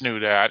of us knew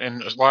that,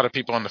 and a lot of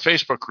people in the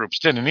Facebook groups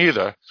didn't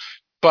either.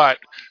 But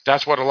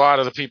that's what a lot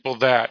of the people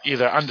that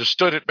either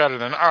understood it better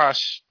than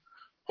us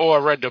or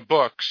read the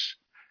books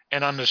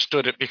and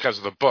understood it because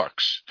of the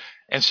books.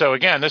 And so,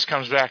 again, this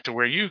comes back to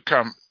where you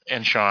come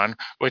in, Sean,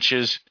 which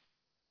is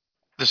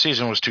the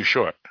season was too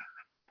short.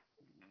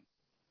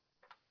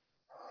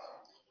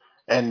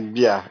 And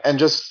yeah, and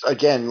just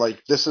again,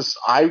 like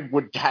I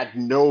had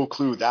no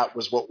clue that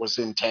was what was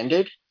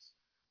intended.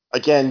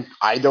 Again,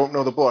 I don't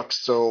know the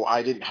books, so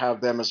I didn't have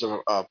them as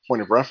a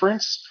point of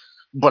reference.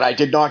 But I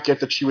did not get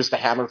that she was the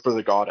hammer for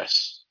the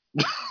goddess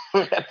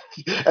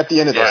at the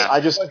end of this. I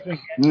just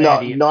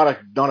not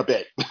a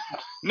bit.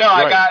 No,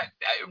 right.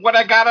 What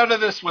I got out of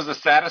this was a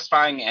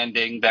satisfying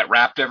ending that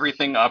wrapped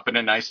everything up in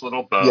a nice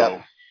little bow.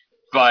 Yep.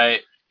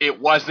 But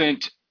it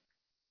wasn't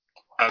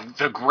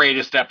the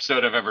greatest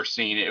episode I've ever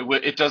seen.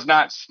 It does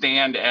not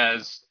stand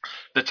as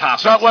the top.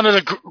 It's not one of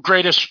the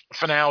greatest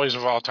finales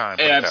of all time.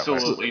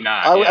 Absolutely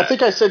not. I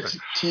think I said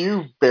to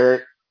you,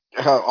 Barrett,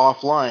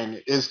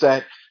 offline, is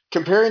that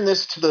comparing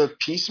this to the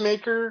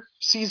Peacemaker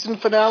season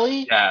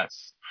finale,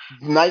 yes,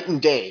 night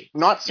and day.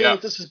 Not saying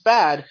that this is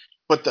bad,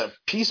 but the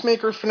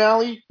Peacemaker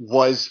finale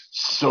was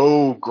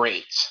so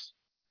great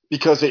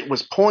because it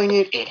was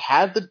poignant. It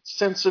had the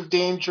sense of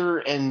danger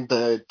and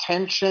the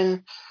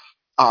tension.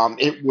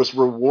 It was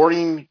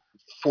rewarding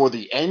for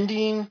the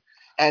ending,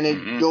 and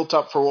it built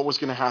up for what was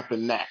going to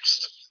happen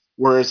next.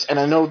 Whereas, and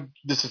I know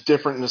this is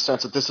different in the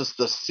sense that this is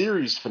the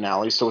series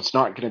finale, so it's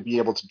not going to be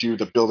able to do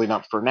the building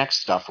up for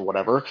next stuff or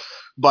whatever,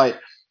 but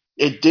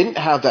it didn't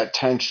have that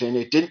tension.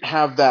 It didn't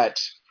have that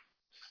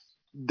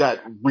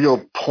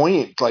real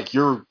point, like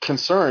you're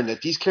concerned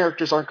that these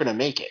characters aren't going to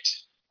make it.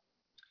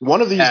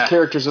 One of these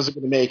characters isn't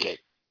going to make it.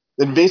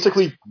 Then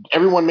basically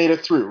everyone made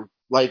it through.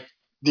 Like,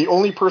 the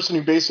only person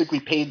who basically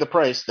paid the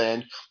price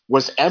then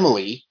was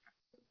Emily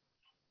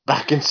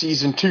back in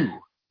season 2.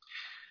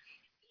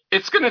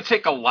 It's going to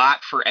take a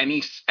lot for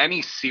any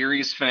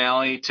series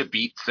finale to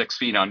beat 6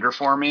 Feet Under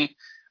for me,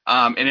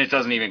 and it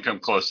doesn't even come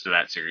close to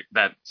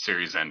that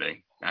series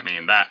ending. I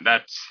mean,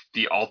 that's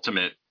the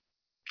ultimate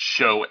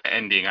show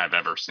ending I've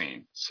ever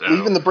seen. So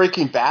even the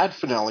Breaking Bad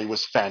finale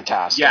was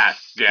fantastic.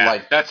 Yes, yeah,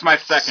 like, that's my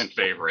second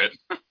favorite.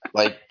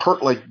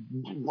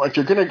 If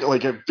you're gonna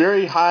like a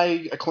very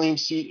high acclaimed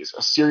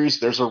series,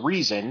 there's a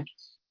reason,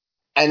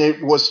 and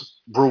it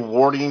was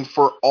rewarding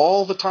for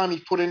all the time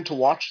you put in to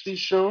watch these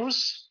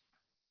shows,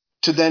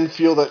 to then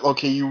feel that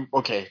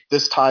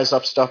this ties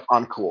up stuff.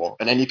 I'm cool,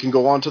 and then you can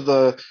go on to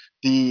the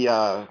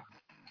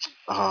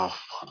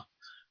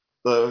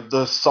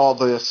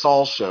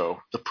Saul show,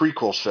 the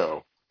prequel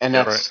show, and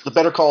that's the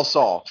Better Call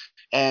Saul,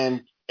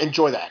 and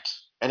enjoy that,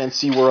 and then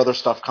see where other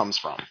stuff comes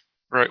from.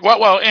 Right.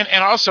 Well,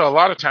 and also a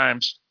lot of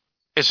times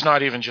it's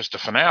not even just a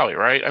finale,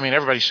 right? I mean,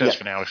 everybody says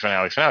finale,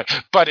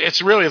 but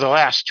it's really the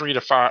last 3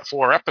 to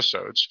 4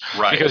 episodes,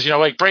 right? Because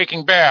like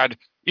Breaking Bad,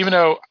 even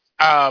though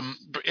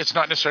it's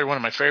not necessarily one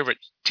of my favorite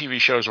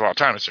TV shows of all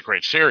time, it's a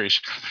great series.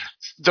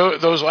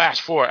 Those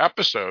last 4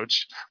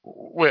 episodes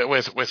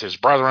with his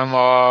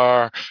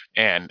brother-in-law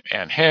and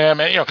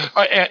him,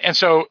 and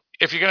so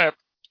if you're gonna,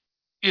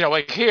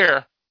 like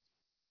here,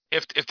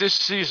 if this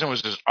season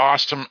was as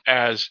awesome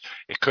as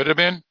it could have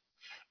been,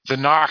 the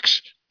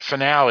Knox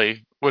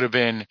finale would have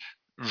been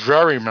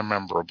very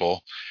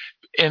memorable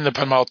in the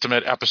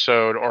penultimate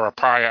episode or a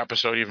prior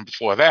episode even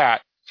before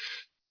that,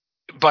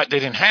 but they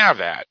didn't have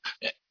that.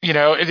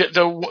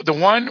 The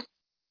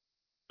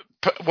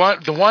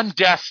one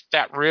death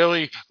that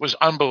really was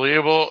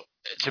unbelievable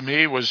to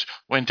me was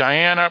when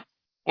Diana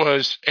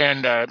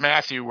and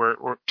Matthew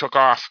took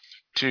off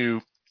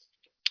to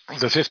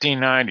the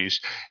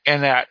 1590s,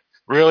 and that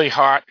really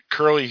hot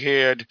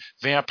curly-haired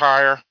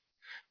vampire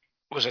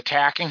was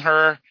attacking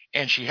her,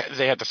 and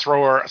they had to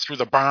throw her through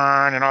the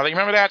barn and all that. You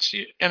remember that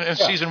in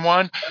season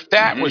 1?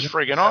 That was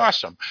friggin'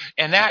 awesome.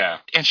 And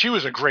and she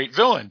was a great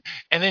villain.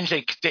 And then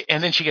she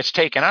gets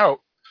taken out,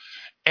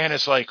 and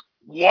it's like,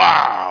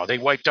 wow, they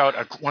wiped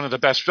out one of the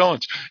best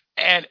villains.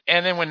 And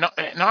then when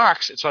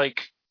Knox, it's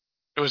like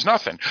it was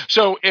nothing.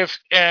 So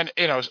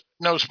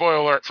no spoiler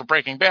alert for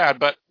Breaking Bad,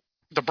 but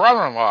the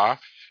brother-in-law,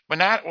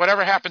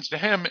 whatever happens to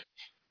him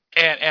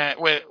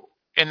and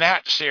in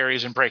that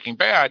series in Breaking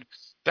Bad,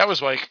 that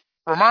was like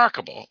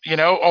remarkable,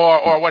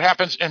 or what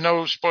happens, and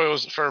no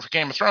spoilers for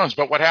Game of Thrones,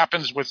 but what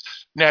happens with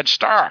Ned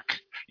Stark,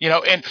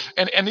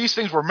 and these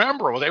things were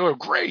memorable. They were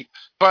great,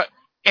 but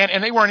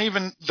and they weren't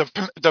even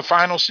the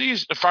final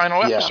season, the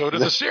final episode of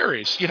the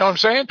series. You know what I'm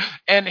saying?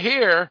 And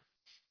here,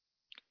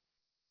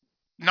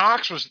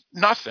 Knox was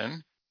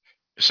nothing,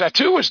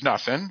 Satu was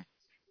nothing,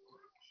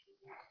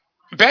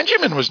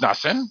 Benjamin was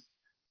nothing,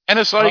 and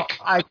it's like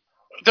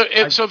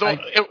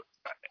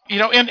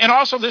and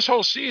also this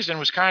whole season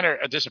was kind of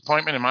a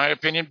disappointment in my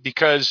opinion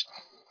because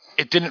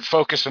it didn't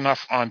focus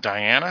enough on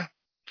Diana,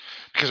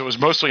 because it was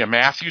mostly a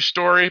Matthew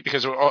story,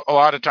 because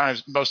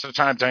most of the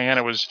time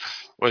Diana was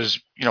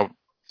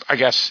I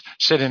guess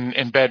sitting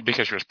in bed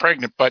because she was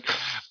pregnant, but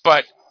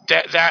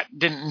that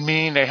didn't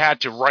mean they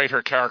had to write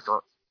her character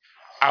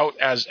out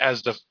as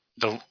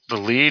the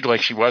lead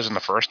like she was in the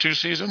first two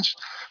seasons.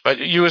 But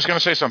you was going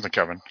to say something,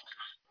 Kevin.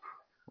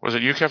 Was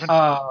it you, Kevin?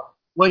 Well,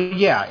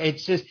 yeah,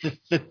 it's just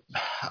the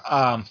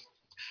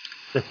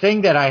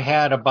thing that I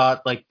had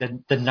about like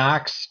the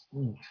Knox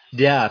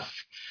death.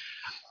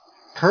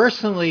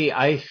 Personally,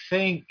 I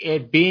think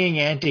it being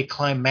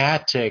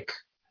anticlimactic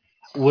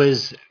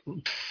was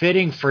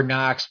fitting for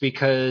Knox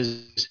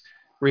because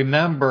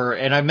remember,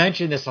 and I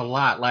mentioned this a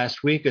lot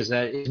last week, is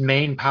that his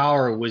main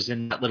power was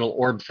in that little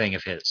orb thing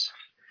of his.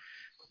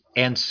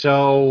 And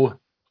so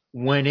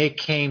when it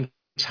came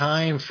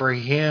time for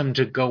him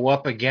to go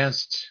up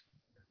against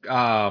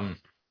another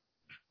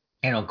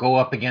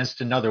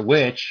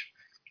witch,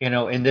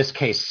 in this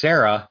case,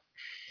 Sarah.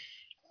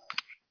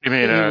 You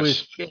mean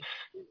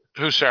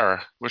who's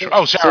Sarah?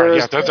 Sarah.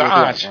 Sarah's, yeah, the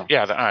aunt.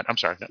 Yeah, the aunt. I'm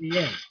sorry.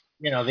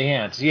 Yeah, the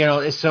aunt.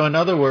 So in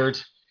other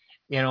words,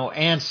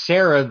 Aunt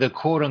Sarah, the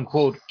quote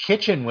unquote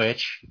kitchen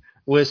witch,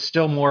 was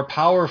still more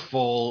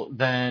powerful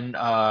than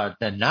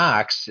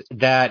Knox.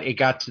 That it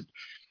got to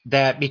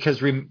that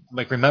because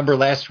remember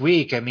last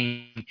week, I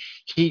mean,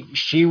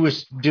 she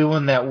was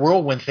doing that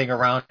whirlwind thing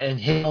around, and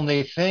his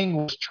only thing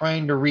was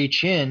trying to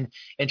reach in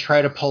and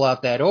try to pull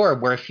out that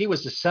orb. Where if he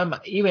was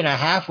even a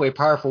halfway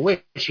powerful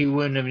witch, he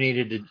wouldn't have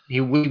needed it.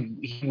 He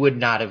would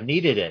not have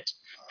needed it.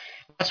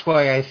 That's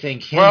why I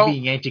think him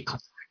being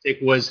anticlimactic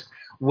was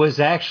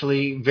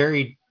actually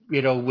very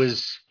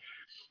was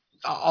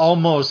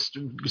almost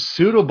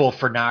suitable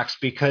for Knox,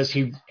 because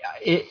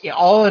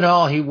all in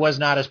all, he was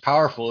not as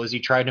powerful as he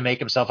tried to make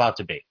himself out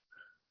to be.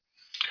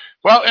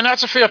 Well, and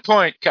that's a fair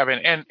point, Kevin.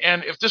 And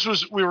if this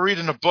was, we were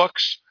reading the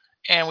books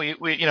and we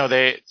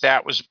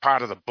that was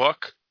part of the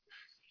book,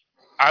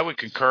 I would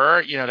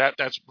concur.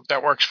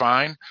 That works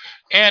fine.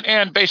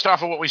 And based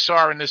off of what we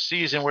saw in this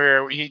season,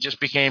 where he just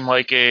became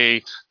like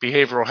a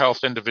behavioral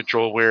health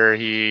individual, where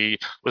he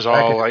was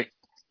all like,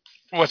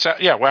 what's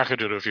that? Yeah,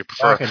 wackadoodle if you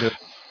prefer. Wackadoodle.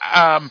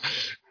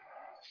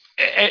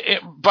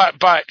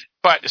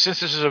 But since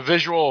this is a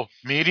visual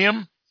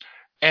medium,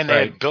 and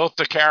they had built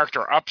the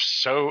character up,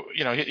 so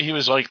he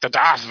was like the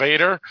Darth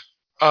Vader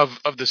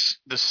of this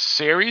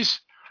series,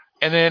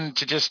 and then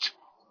to just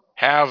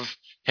have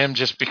him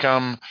just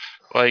become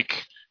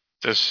like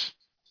this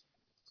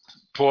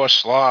poor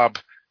slob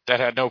that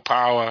had no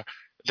power,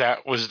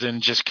 that was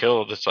then just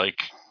killed. It's like,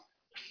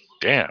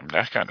 damn,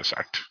 that kind of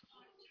sucked.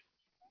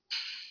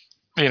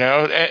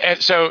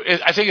 And so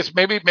I think it's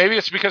maybe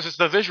it's because it's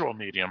the visual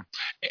medium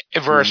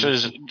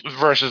versus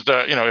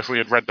the if we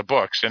had read the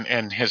books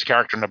and his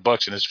character in the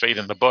books and his fate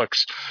in the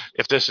books,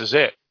 if this is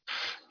it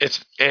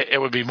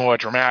would be more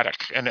dramatic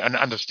and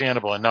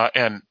understandable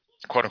and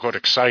quote unquote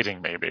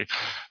exciting maybe,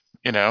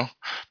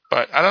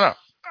 but I don't know.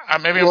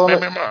 Maybe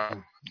I'm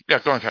wrong. Yeah,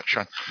 go on,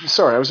 Sean.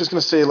 Sorry, I was just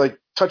going to say, like,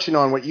 touching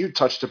on what you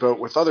touched about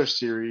with other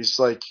series,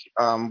 like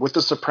with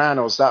The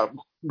Sopranos, that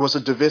was a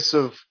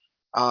divisive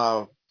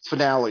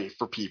finale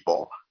for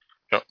people.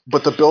 Yep.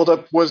 But the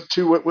build-up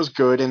to it was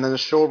good, and then the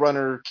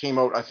showrunner came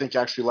out, I think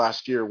actually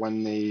last year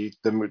when the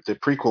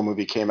prequel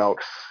movie came out,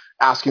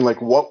 asking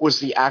like what was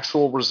the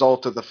actual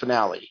result of the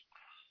finale,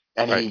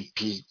 and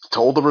he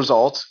told the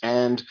results,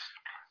 and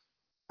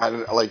I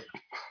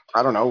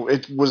don't know,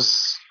 it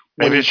was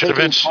maybe it should have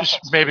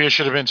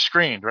been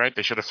screened, right?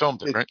 They should have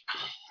filmed it, right?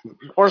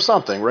 Or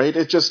something, right?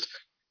 It's just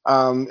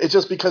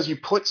because you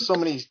put so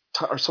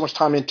much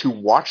time in to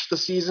watch the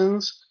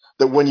seasons,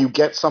 that when you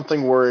get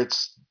something where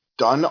it's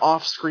done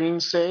off screen,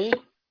 say,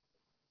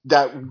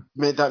 that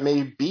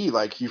may be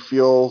like you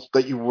feel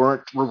that you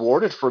weren't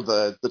rewarded for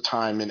the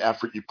time and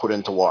effort you put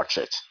in to watch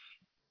it,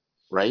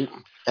 right?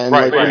 And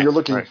when you're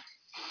looking,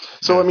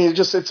 so I mean,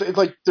 it's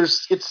like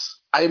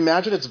I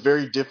imagine it's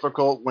very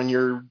difficult when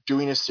you're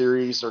doing a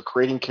series or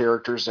creating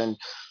characters, and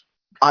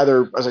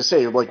either, as I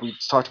say, like we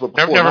talked about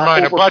before, never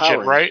mind a budget,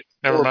 right?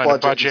 Never mind a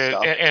budget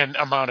and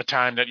amount of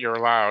time that you're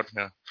allowed.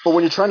 Yeah. But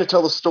when you're trying to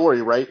tell the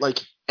story, right,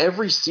 like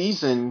every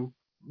season,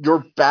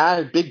 your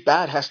big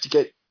bad has to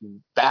get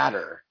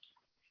badder,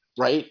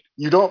 right?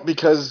 You don't,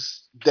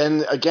 because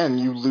then again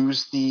you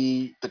lose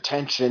the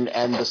tension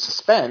and the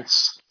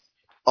suspense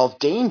of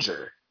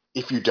danger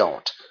if you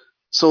don't.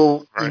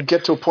 So you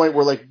get to a point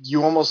where like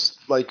you almost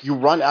like you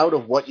run out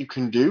of what you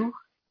can do,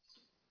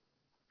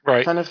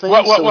 right? kind of thing.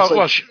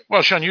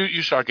 Well, Sean,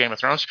 you saw Game of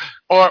Thrones,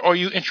 or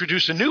you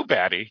introduce a new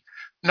baddie,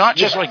 not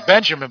just like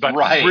Benjamin, but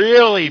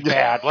really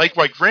bad,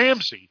 like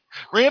Ramsay.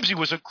 Ramsay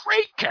was a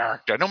great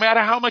character. No matter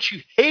how much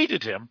you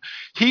hated him,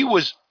 he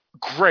was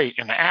great,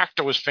 and the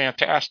actor was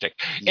fantastic.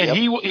 And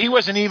he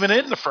wasn't even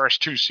in the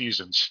first 2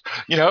 seasons,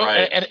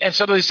 and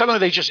suddenly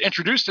they just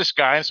introduced this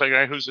guy, and it's like,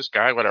 who's this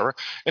guy, whatever.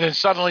 And then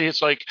suddenly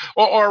it's like,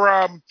 you're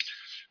on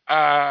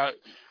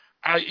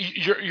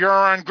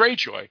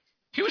Greyjoy.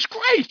 He was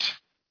great.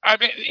 I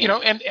mean,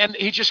 and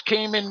he just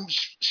came in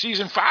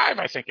season 5,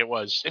 I think it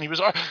was, and he was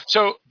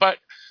so. But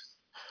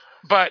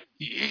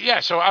yeah,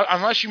 so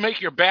unless you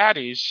make your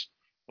baddies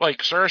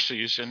like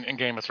Cersei's in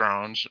Game of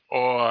Thrones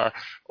or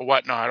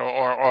whatnot,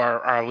 or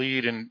our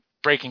lead in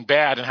Breaking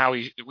Bad, and how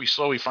we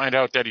slowly find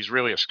out that he's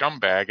really a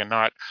scumbag and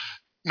not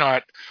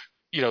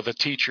the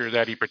teacher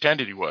that he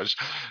pretended he was,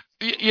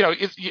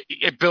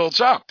 it builds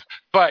up.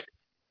 But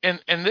in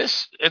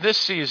this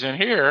season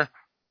here,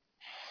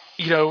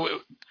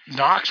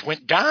 Knox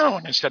went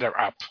down instead of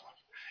up.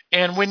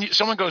 And when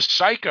someone goes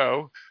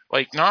psycho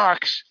like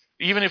Knox,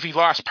 even if he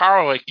lost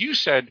power, like you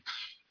said,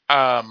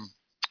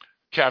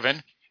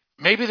 Kevin,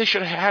 maybe they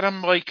should have had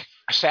him like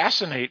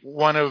assassinate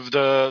one of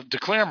the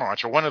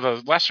Clairmonts or one of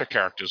the lesser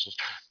characters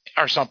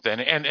or something.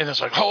 And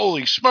it's like,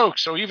 holy smoke.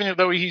 So even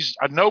though he's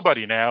a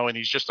nobody now and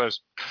he's just a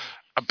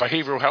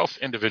behavioral health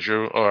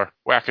individual, or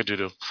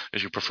wackadoodle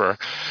as you prefer,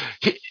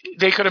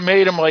 they could have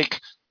made him like,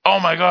 oh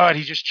my God,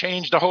 he just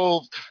changed the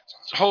whole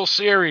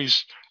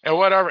series and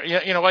whatever,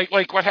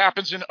 like what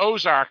happens in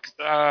Ozark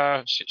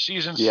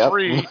season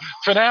 3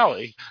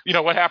 finale.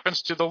 What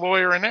happens to the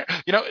lawyer in there?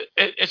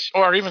 It's,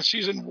 or even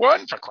season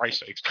 1, for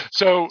Christ's sakes.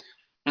 So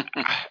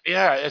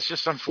yeah, it's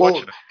just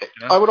unfortunate.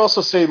 Well, I would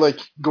also say, like,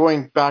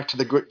 going back to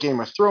the Game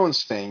of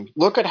Thrones thing,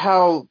 look at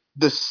how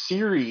the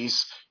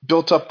series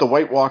built up the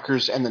White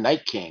Walkers and the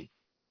Night King.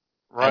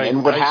 Right.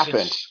 And what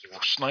happened?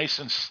 Nice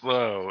and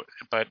slow,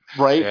 but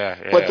right.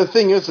 Yeah. But the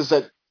thing is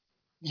that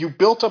you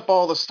built up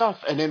all the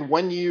stuff, and then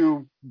when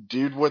you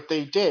did what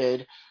they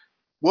did,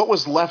 what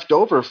was left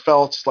over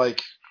felt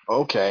like,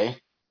 okay.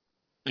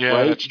 Yeah,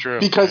 right? that's true.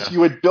 Because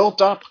you had built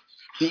up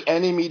the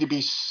enemy to be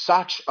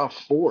such a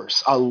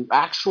force, an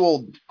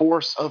actual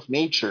force of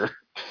nature,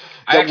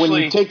 that when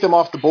you take them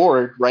off the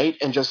board, right,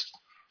 and just,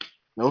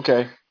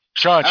 okay.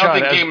 I don't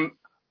think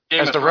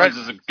Game of Thrones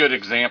is a good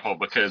example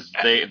because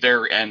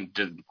their end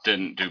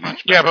didn't do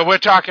much better. Yeah, but we're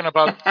talking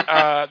about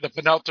the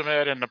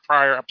penultimate and the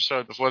prior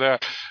episode before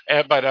that.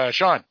 But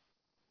Sean,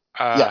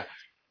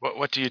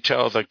 what do you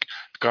tell the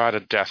god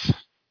of death?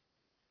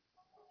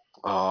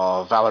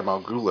 Valar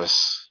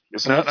Morghulis.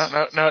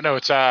 No.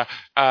 It's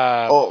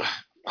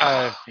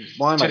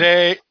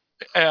today.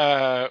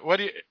 What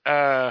do you?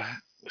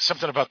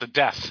 Something about the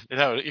death.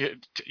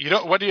 You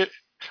don't. What do you?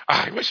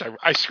 I wish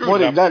I screwed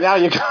it up. Now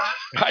you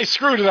I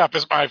screwed it up.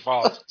 It's my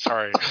fault.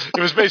 Sorry.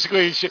 It was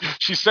basically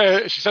she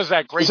says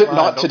that great. Is it line,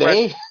 not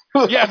today?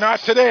 Yeah, not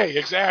today.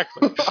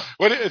 Exactly.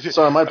 What is it?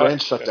 Sorry, my brain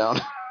shut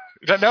down.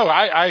 No,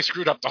 I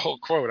screwed up the whole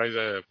quote.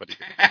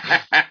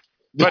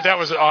 But that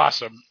was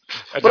awesome.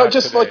 But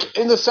just today. Like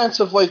in the sense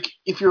of like,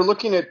 if you're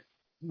looking at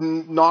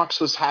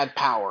Knox had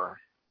power,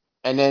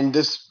 and then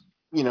this,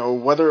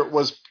 whether it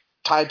was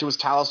tied to his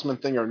talisman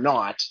thing or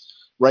not,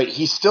 right?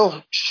 He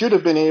still should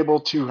have been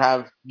able to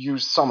have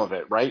used some of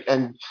it, right?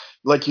 And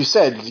like you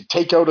said, you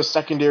take out a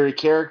secondary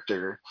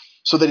character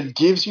so that it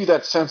gives you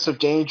that sense of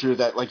danger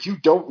that like you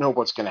don't know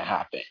what's going to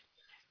happen.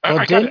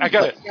 I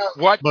got it.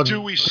 What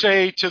do we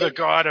say to the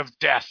god of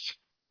death?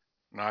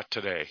 Not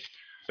today.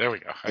 There we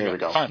go. There we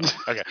go. Finally.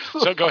 Okay.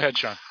 So go ahead,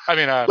 Sean. I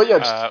mean,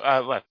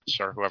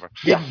 whoever.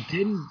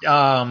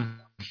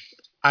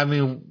 I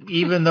mean,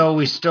 even though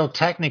we still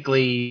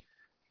technically,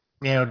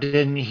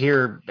 didn't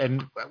hear,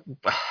 and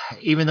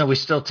even though we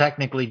still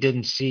technically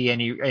didn't see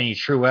any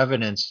true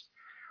evidence,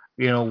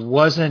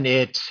 wasn't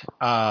it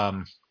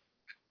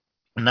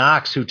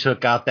Knox who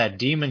took out that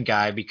demon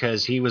guy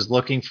because he was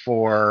looking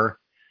for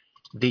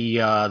the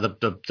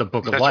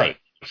Book of Light? Right.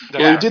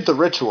 Well, he did the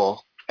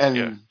ritual,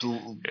 and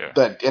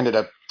that ended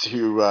up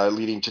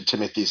leading to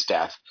Timothy's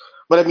death.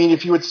 But I mean,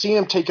 if you had seen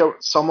him take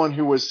out someone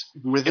who was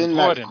within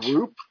that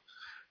group,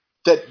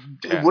 that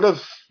it would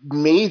have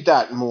made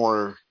that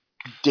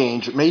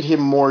made him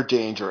more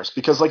dangerous,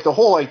 because like the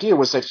whole idea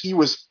was that he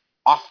was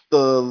off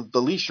the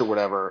leash or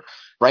whatever,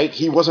 right?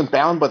 He wasn't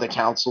bound by the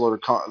council or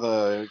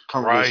the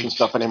congregation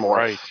stuff anymore.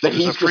 Right. That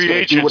he's just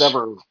going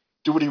to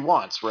do what he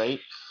wants, right?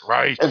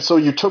 Right. And so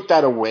you took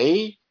that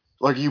away,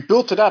 like you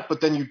built it up,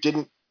 but then you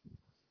didn't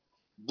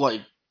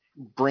like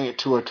bring it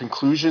to a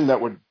conclusion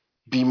that would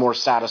be more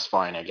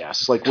satisfying, I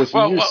guess. Like with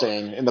you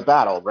saying in the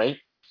battle, right?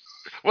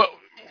 Well,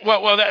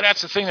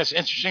 that's the thing that's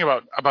interesting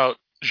about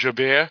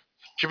Jabir.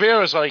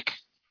 Jabir is like,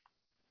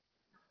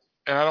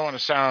 and I don't want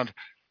to sound,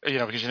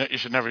 because you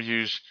should never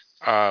use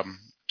World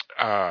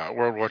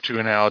War II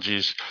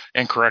analogies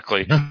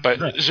incorrectly, but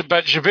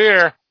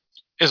Jabir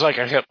is like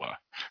a Hitler,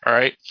 all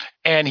right?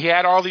 And he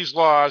had all these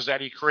laws that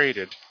he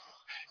created,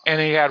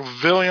 and he had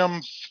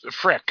William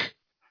Frick,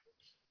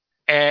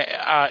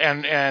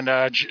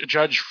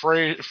 Judge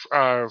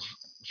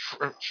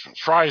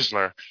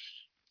Freisler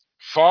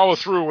follow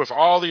through with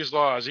all these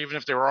laws, even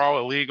if they were all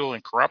illegal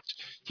and corrupt.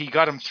 He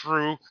got them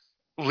through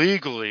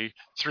legally,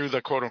 through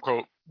the quote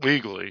unquote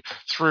legally,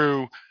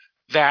 through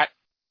that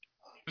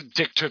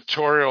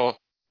dictatorial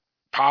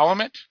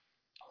parliament.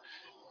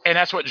 And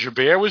that's what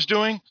Joubert was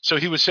doing. So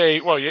he would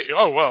say,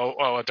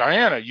 well,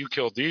 Diana, you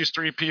killed these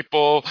 3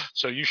 people,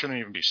 so you shouldn't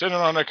even be sitting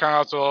on the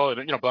council,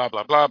 and, blah,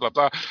 blah, blah, blah,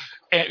 blah.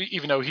 And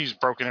even though he's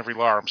broken every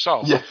law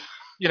himself,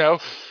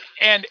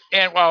 and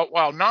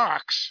while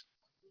Knox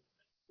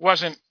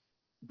wasn't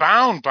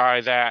bound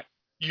by that,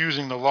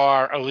 using the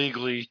law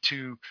illegally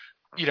to,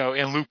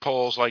 in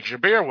loopholes like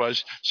Joubert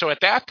was. So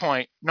at that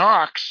point,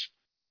 Knox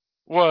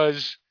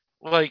was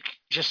like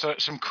just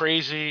some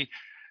crazy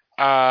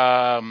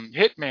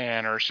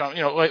hitman or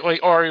something,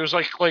 or he was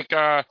like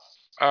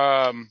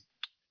Anton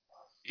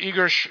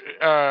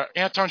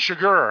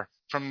Chigurh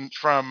from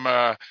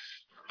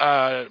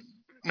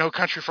No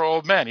Country for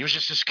Old Men. He was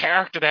just this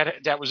character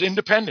that was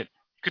independent,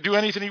 could do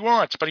anything he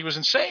wants, but he was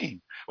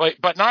insane,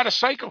 but not a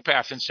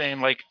psychopath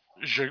insane like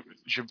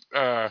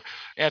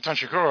Anton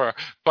Chigurh,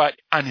 but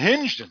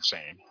unhinged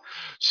insane.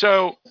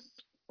 So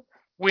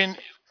when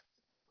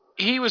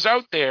he was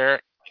out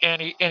there, and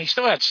he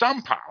still had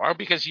some power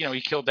because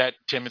he killed that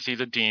Timothy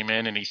the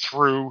demon, and he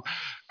threw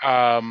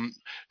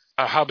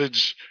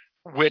Hubbard's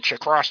witch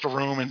across the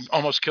room and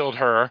almost killed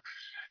her.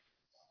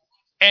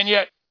 And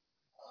yet,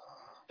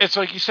 it's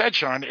like you said,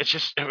 Sean. It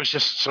was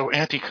just so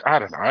anti. I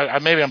don't know.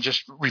 Maybe I'm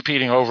just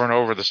repeating over and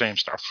over the same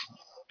stuff.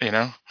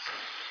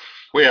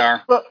 We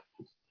are.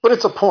 But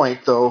it's a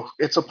point, though.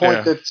 It's a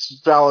point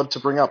that's valid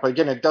to bring up.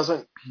 Again, it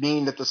doesn't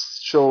mean that the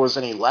show is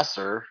any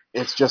lesser.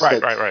 It's just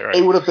right.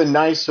 It would have been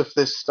nice if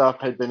this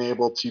stuff had been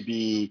able to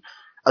be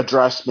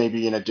addressed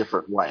maybe in a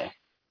different way.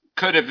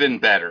 Could have been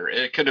better.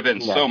 It could have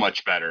been so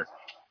much better,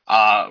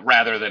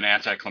 rather than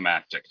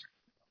anticlimactic.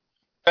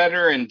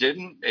 Better and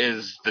didn't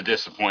is the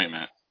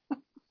disappointment.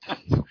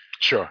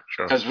 Sure.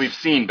 Because we've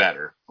seen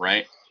better,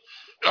 right?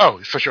 Oh,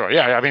 for sure.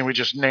 Yeah, I mean, we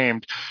just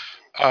named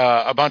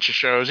a bunch of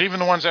shows, even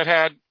the ones that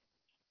had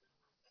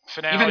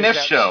finales. Even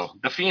this show,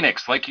 The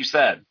Phoenix, like you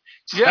said.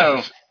 So.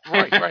 Yeah,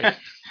 right.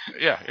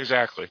 Yeah,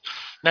 exactly.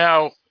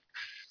 Now,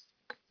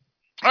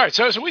 all right.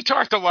 So we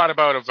talked a lot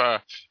about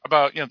the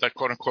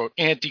quote unquote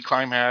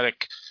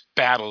anticlimactic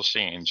battle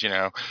scenes,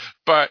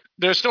 but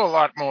there's still a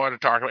lot more to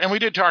talk about, and we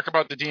did talk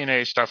about the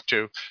DNA stuff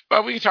too.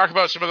 But we can talk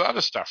about some of the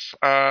other stuff.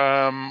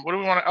 What do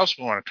we want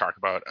to talk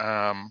about?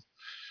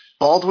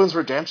 Baldwin's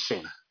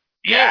redemption.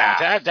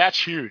 Yeah, that's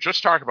huge.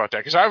 Let's talk about that,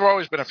 because I've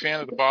always been a fan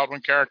of the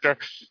Baldwin character,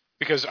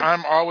 because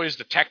I'm always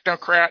the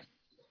technocrat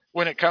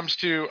when it comes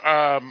to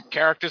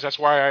characters. That's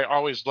why I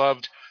always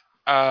loved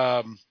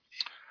what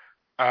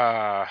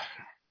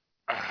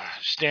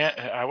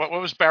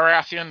was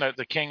Baratheon,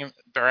 the king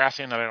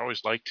Baratheon that I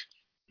always liked?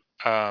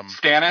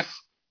 Stannis,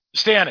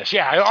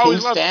 yeah, I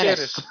always loved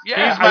Stannis.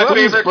 Yeah, he's my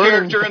favorite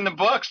character in the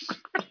books.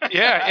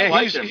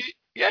 Yeah,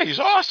 he's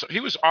awesome. He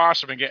was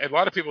awesome. Again, a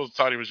lot of people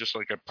thought he was just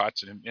like a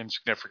putz and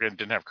insignificant,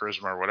 didn't have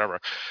charisma or whatever.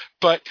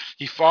 But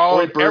he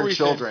followed everything.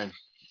 Children.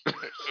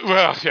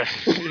 Well, yeah.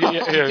 He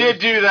did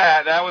do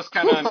that. That was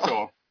kind of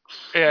uncool.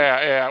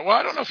 Yeah. Well,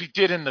 I don't know if he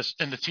did in the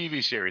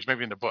TV series,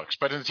 maybe in the books,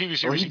 but in the TV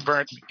series he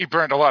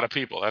burned a lot of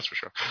people. That's for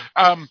sure.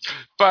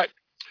 But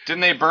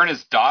didn't they burn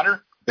his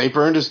daughter? They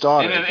burned his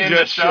daughter in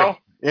the show.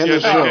 In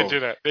the show.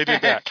 They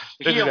did that.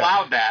 He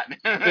allowed that.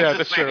 Yeah,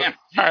 that's true. All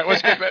right,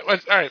 let's get back. All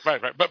right,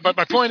 right. But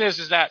my point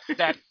is that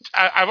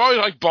I've always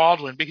liked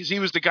Baldwin, because he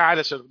was the guy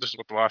that said, "This is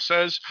what the law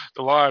says.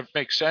 The law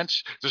makes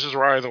sense. This is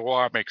why the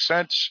law makes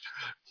sense.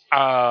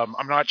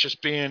 I'm not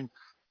just being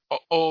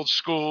old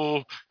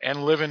school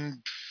and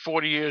living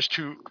 40 years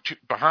too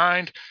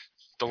behind.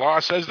 The law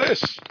says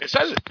this. It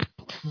says it,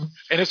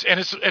 and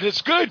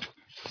it's good.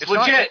 It's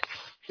legit.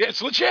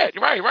 It's legit,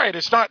 right.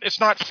 It's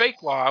not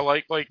fake law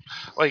like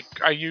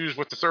I use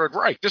with the Third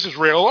Reich. This is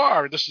real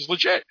law. This is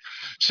legit.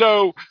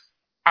 So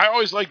I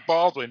always liked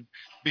Baldwin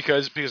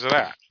because of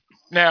that.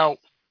 Now,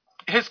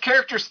 his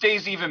character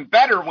stays even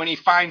better when he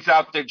finds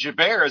out that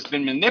Joubert has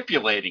been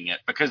manipulating it,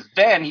 because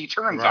then he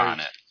turns on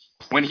it.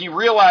 When he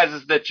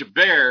realizes that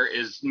Joubert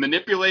is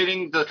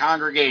manipulating the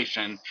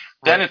congregation,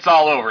 then it's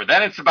all over.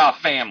 Then it's about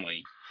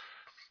family.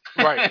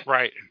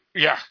 Right.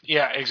 Yeah,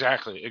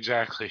 exactly.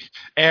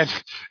 And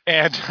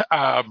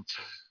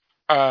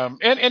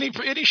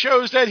he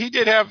shows that he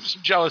did have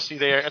some jealousy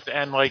there at the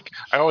end. Like,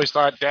 I always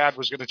thought Dad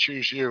was going to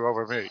choose you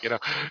over me,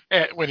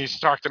 and when he's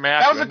talked to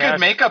Matthew. That was a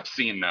good makeup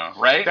scene, though,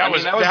 right? That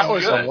was good.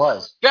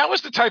 That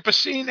was the type of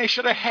scene they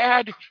should have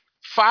had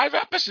 5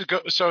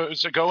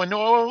 episodes ago in New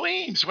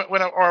Orleans,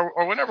 when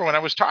I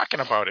was talking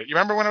about it. You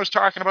remember when I was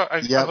talking about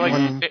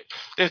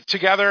they're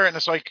together, and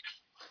it's like,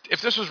 if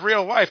this was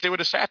real life, they would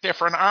have sat there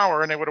for an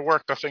hour and they would have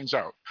worked the things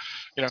out,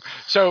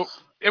 So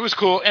it was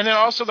cool. And then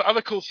also the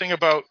other cool thing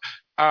about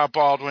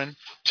Baldwin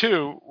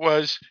too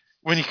was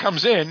when he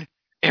comes in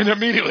and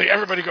immediately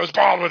everybody goes,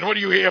 "Baldwin, what are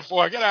you here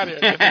for? Get out of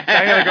here!" And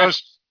Diana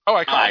goes, Oh,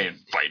 I I called him.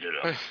 invited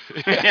him.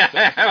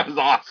 Yeah, that was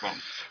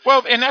awesome.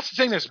 Well, and that's the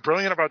thing that's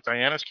brilliant about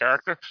Diana's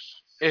character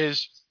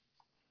is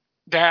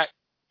that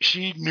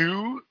she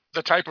knew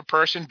the type of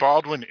person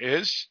Baldwin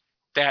is,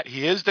 that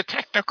he is the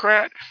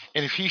technocrat,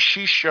 and if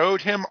she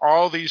showed him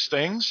all these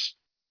things,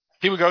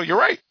 he would go, "You're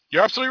right.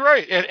 You're absolutely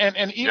right."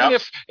 And even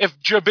if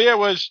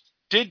Jabir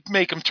did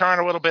make him turn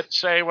a little bit and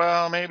say,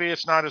 "Well, maybe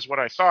it's not as what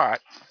I thought."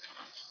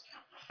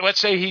 Let's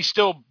say he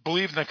still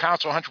believed in the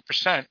council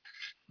 100%.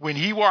 When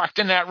he walked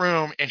in that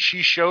room and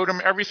she showed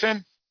him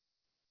everything,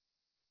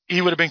 he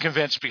would have been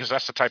convinced because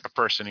that's the type of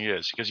person he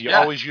is. Because he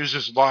always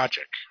uses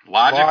logic.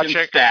 Logic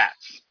and stats.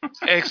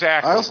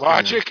 Exactly.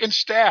 Logic and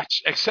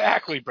stats.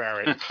 Exactly,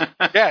 Barrett.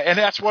 Yeah, and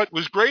that's what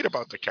was great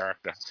about the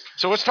character.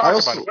 So let's talk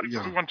about it. What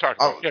do we want to talk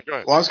about? Yeah, go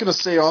ahead. Well, I was going to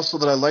say also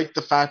that I like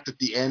the fact at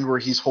the end where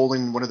he's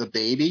holding one of the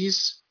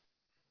babies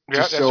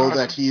to show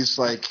that he's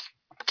like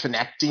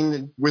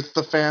connecting with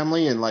the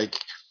family and like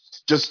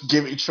just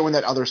showing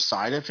that other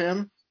side of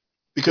him.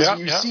 Because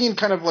you've seen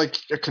kind of like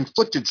a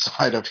conflicted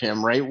side of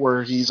him, right?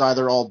 Where he's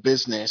either all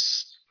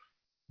business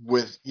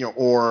with,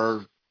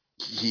 or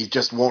he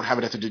just won't have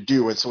anything to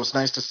do with. So it's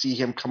nice to see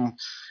him come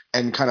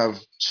and kind of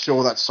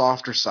show that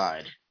softer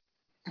side.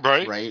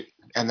 Right.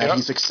 And that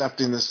he's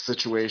accepting this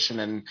situation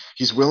and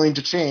he's willing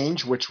to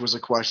change, which was a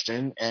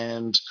question.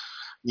 And,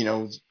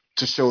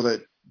 to show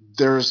that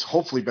there's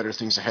hopefully better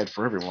things ahead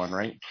for everyone,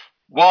 right?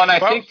 Well, and I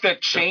think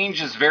that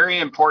change is very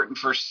important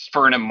for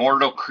an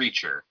immortal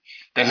creature.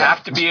 They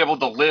have to be able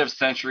to live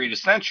century to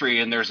century,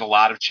 and there's a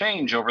lot of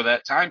change over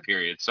that time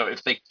period. So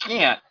if they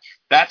can't,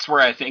 that's where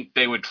I think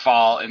they would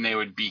fall and they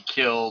would be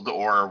killed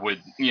or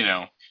would,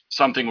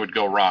 something would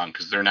go wrong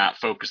because they're not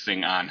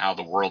focusing on how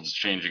the world is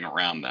changing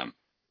around them.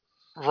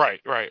 Right.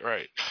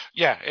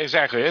 Yeah,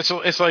 exactly.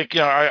 It's like,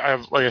 I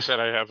have, like I said,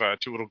 I have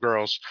 2 little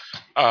girls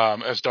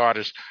as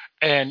daughters.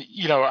 And,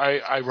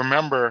 I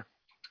remember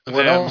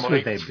what else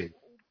would they be?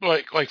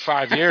 Like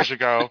 5 years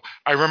ago,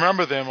 I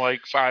remember them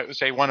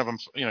say one of them,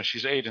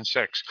 she's 8 and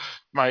 6.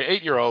 My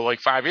 8-year-old, like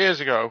 5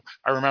 years ago,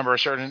 I remember a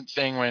certain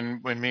thing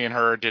when me and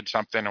her did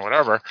something or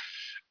whatever.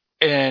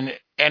 And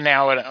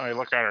now when I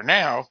look at her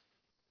now,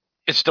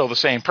 it's still the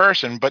same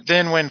person. But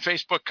then when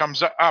Facebook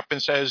comes up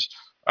and says,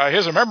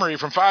 here's a memory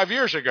from 5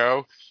 years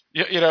ago,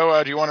 do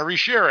you want to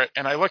reshare it?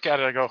 And I look at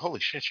it, I go,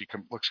 holy shit, she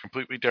looks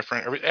completely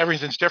different.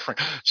 Everything's different.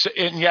 So,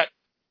 and yet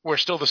we're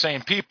still the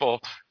same people,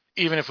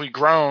 even if we've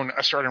grown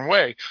a certain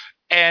way.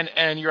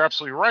 And you're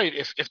absolutely right.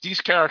 If these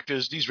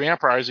characters, these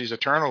vampires, these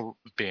eternal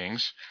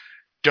beings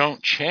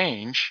don't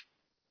change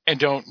and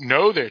don't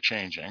know they're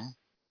changing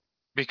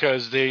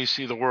because they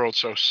see the world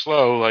so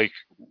slow like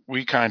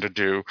we kind of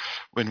do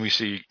when we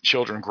see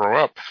children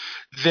grow up,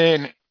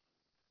 then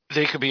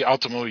they could be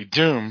ultimately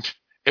doomed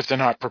if they're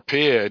not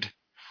prepared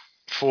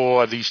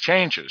for these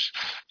changes.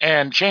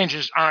 And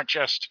changes aren't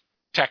just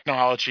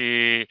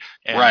technology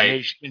and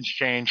nations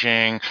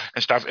changing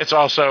and stuff. It's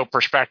also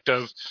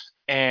perspective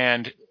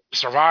and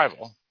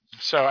survival.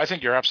 So I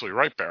think you're absolutely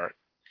right, Barrett.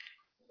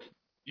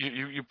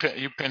 You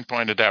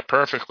pinpointed that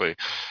perfectly.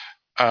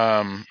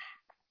 And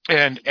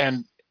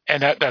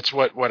that's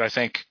what I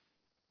think.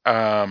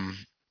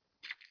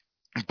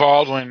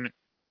 Baldwin,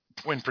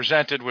 when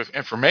presented with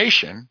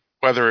information,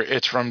 whether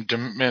it's from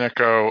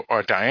Domenico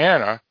or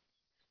Diana,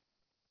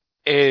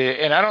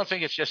 and I don't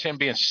think it's just him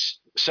being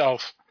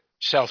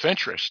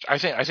self-interest. I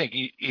think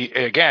he,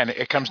 again,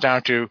 it comes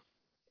down to,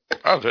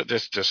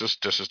 this is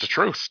the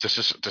truth. This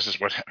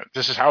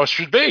is how it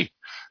should be.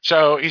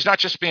 So he's not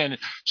just being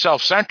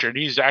self-centered.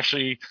 He's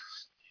actually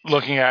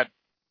looking at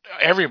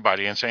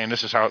everybody and saying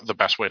this is how the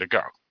best way to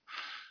go.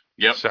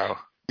 Yep. So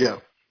yeah.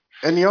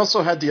 And he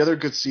also had the other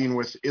good scene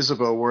with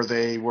Isabeau where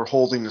they were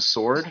holding the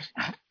sword.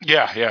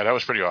 Yeah, that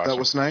was pretty awesome. That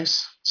was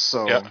nice.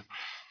 So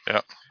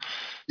yeah.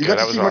 You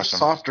got to see much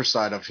softer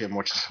side of him,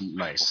 which is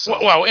nice. So.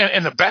 Well,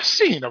 and the best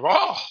scene of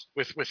all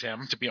with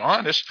him, to be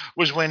honest,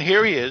 was when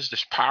here he is,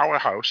 this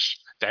powerhouse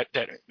that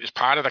is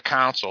part of the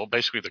council,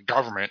 basically the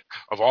government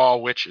of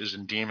all witches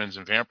and demons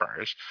and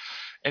vampires.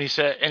 And he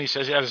says,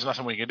 yeah, there's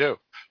nothing we can do.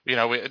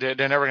 They're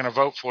never going to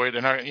vote for it.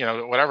 They're not,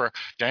 whatever.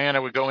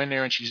 Diana would go in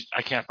there and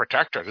I can't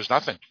protect her. There's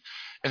nothing.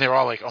 And they're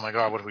all like, oh my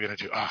God, what are we going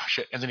to do? Oh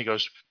shit. And then he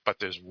goes, but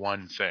there's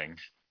one thing.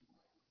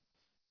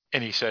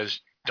 And he says,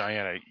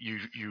 Diana,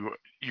 you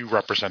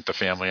represent the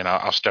family, and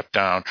I'll step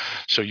down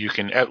so you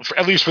can,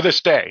 at least for this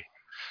day.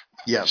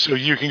 Yeah. So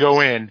you can go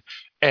in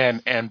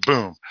and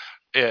boom,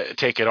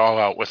 take it all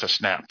out with a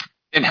snap.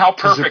 And how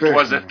perfect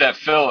was it that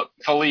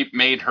Philippe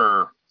made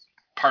her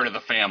part of the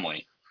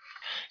family?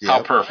 Yep.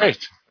 How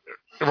perfect.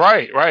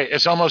 Right.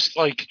 It's almost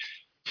like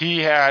he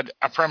had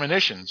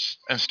premonitions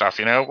and stuff,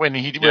 when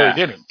he really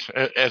didn't.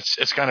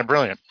 It's kind of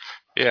brilliant.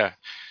 Yeah.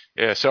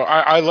 So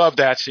I love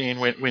that scene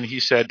when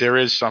he said there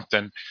is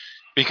something,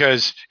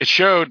 because it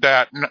showed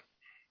that,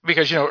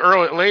 because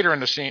later in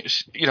the scene,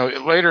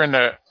 later in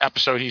the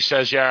episode, he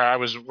says, yeah, I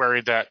was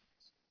worried that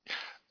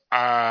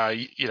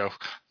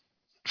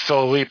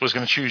Philippe was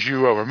going to choose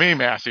you over me,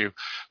 Matthew,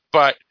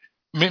 but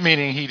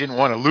meaning he didn't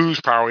want to lose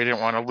power, he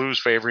didn't want to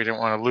lose favor, he didn't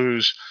want to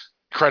lose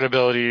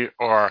credibility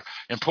or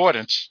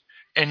importance.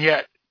 And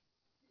yet,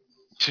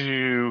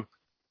 to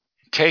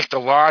take the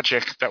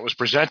logic that was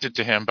presented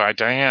to him by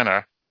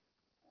Diana,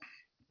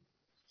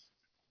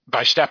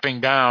 by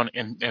stepping down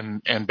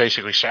and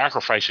basically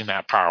sacrificing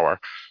that power,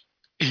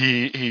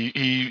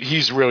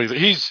 he's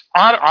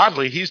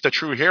oddly the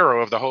true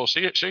hero of the whole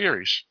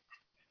series.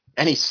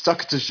 And he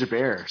stuck to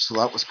Jabert, so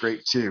that was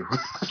great too.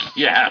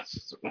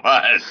 Yes, it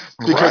was.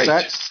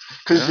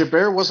 Because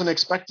Jabert wasn't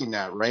expecting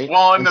that, right?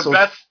 Well, and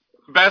the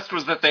best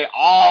was that they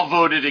all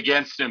voted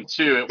against him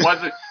too. It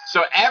wasn't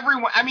so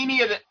everyone. I mean,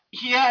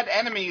 he had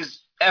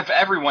enemies of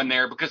everyone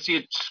there because he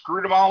had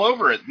screwed them all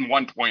over at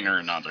one point or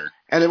another.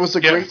 And it was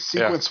a great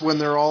sequence when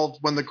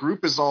the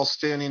group is all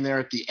standing there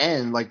at the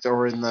end, like they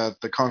were in the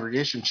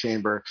congregation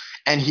chamber,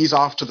 and he's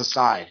off to the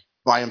side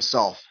by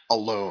himself,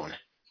 alone.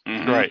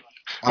 Mm-hmm. Right.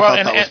 I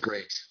thought that was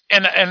great.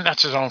 And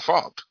that's his own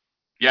fault.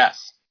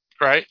 Yes.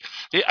 Right.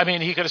 I mean,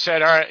 he could have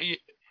said, all right,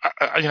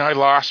 I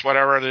lost,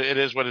 whatever, it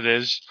is what it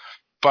is.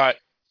 But,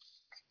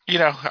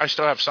 I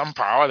still have some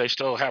power. They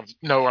still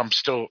I'm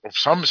still of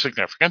some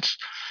significance.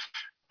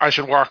 I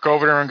should walk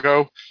over there and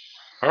go,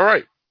 all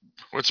right,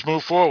 let's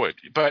move forward.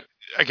 But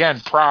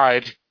again,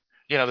 pride,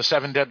 the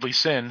 7 deadly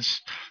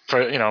sins, for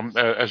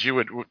as you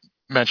would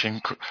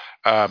mention,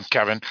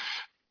 Kevin,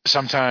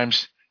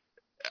 sometimes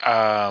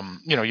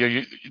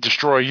you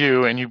destroy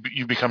you and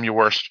you become your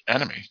worst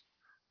enemy,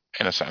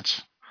 in a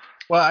sense.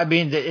 Well, I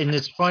mean, and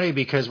it's funny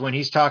because when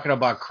he's talking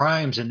about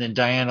crimes, and then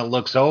Diana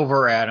looks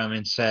over at him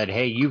and said,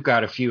 "Hey, you've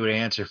got a few to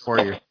answer for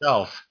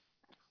yourself."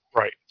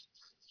 Right.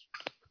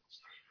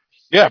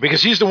 Yeah,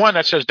 because he's the one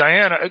that says,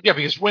 Diana. Yeah,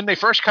 because when they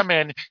first come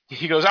in,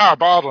 he goes,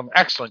 Baldwin,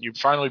 excellent. You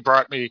finally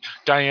brought me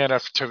Diana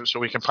so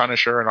we can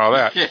punish her and all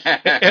that.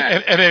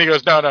 and then he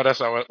goes, no,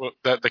 that's not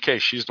the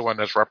case. She's the one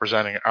that's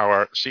representing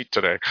our seat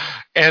today.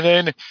 And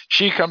then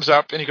she comes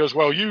up and he goes,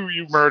 well,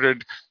 you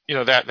murdered,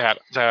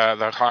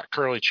 the hot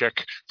curly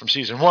chick from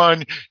season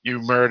 1. You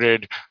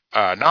murdered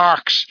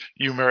Knox.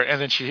 And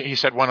then he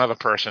said one other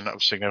person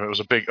of significance. It was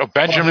a big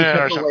Benjamin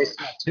or something.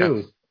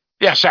 Too.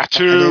 Yeah,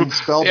 Satu.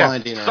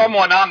 Spellbinding her.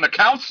 Someone on the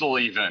council,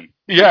 even.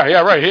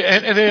 Yeah, right.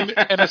 And then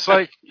it's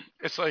like,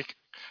 I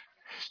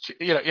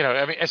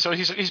mean, and so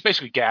he's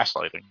basically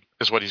gaslighting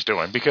is what he's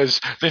doing, because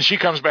then she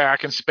comes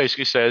back and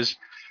basically says,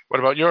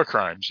 "What about your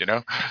crimes?"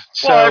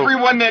 So, well,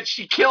 everyone that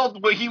she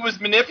killed, he was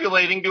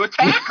manipulating to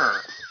attack her.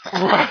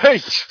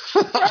 Right.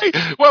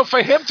 Well,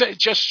 for him to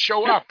just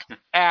show up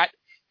at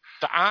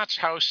the aunt's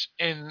house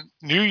in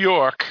New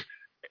York.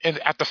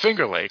 At the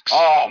Finger Lakes,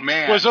 oh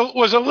man,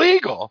 was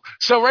illegal.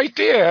 So right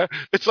there,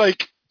 it's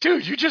like,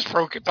 dude, you just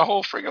broke the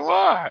whole friggin'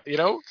 law. I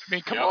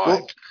mean, come on.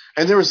 Well,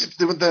 and there was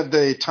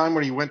the time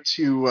when he went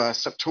to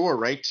Septor,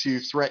 right, to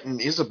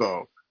threaten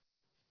Isabeau,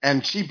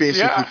 and she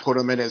basically put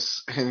him in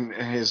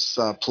his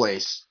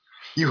place.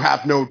 You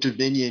have no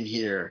dominion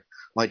here.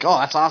 Like, oh,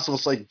 that's awesome.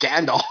 It's like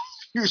Gandalf.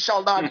 You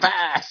shall not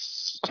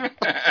pass.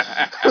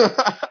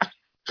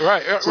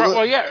 Right.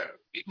 Well, yeah.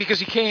 Because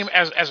he came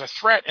as a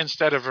threat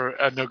instead of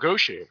a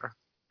negotiator,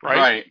 right?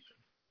 Right.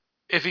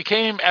 If he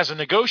came as a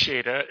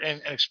negotiator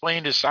and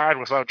explained his side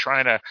without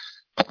trying to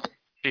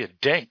be a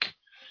dink,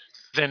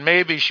 then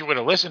maybe she would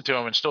have listened to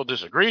him and still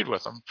disagreed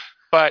with him.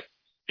 But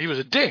he was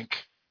a dink.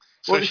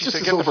 So well, it's just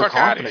his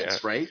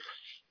overconfidence, right?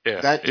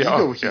 Yeah. That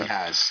ego he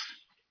has.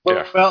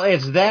 Well,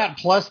 it's that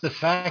plus the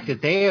fact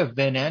that they have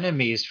been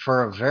enemies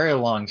for a very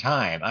long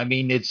time. I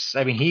mean,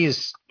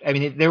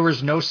 there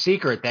was no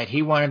secret that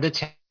he wanted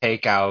to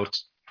take out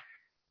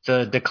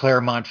the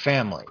Clairmont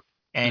family,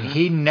 and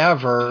he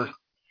never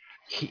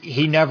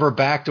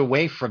backed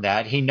away from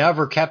that. He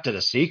never kept it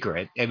a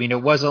secret. I mean,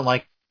 it wasn't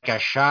like a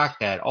shock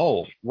that,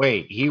 oh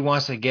wait, he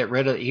wants to get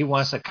rid of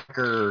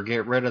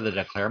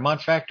the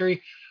Clairmont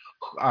factory.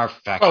 Our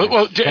factory.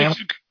 Well,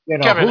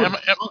 Kevin,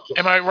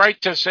 am I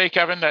right to say,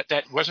 Kevin,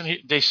 that wasn't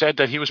he? They said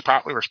that he was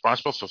partly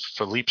responsible for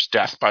Philippe's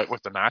death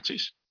with the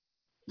Nazis.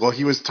 Well,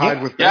 he was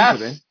tied with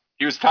Benjamin. Yes.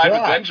 He was tied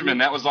with Benjamin.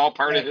 That was all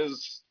part of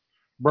his.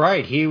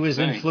 Right, he was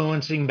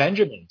influencing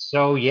Benjamin.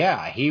 So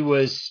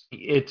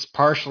it's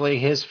partially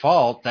his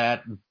fault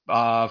that.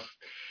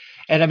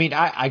 And I mean,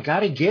 I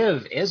got to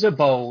give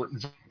Isabeau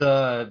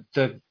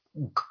the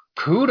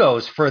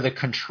kudos for the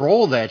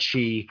control that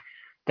she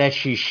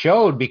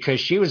showed, because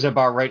she was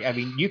about right. I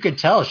mean, you could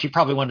tell she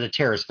probably wanted to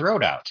tear his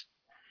throat out.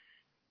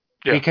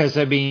 Yeah. Because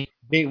I mean,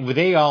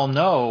 they all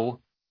know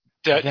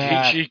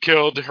that she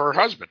killed her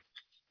husband.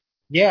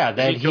 Yeah,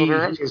 that he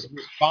was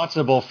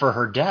responsible for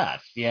her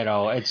death.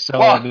 It's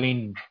so. I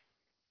mean,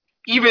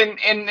 even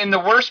and the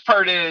worst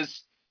part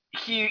is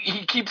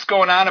he keeps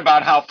going on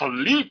about how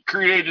Philippe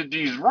created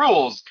these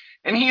rules,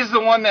 and he's the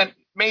one that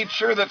made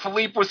sure that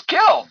Philippe was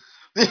killed.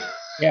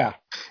 Yeah.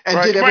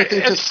 And did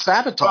everything to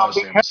sabotage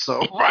him. So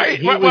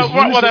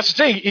well, that's the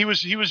thing. He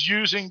was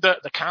using the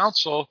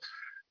council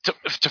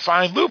to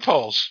find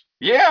loopholes.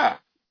 Yeah.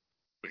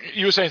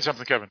 You were saying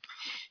something, Kevin.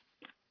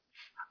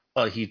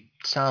 Well, he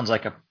sounds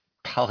like a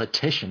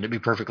politician, to be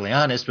perfectly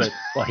honest, but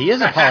he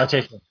is a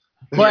politician.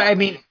 But I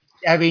mean,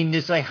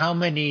 it's like, how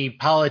many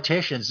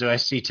politicians do I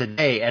see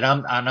today? And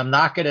I'm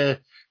not going to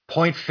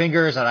point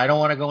fingers, and I don't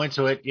want to go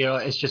into it.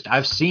 It's just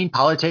I've seen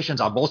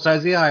politicians on both sides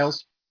of the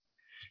aisles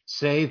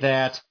say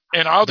that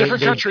in all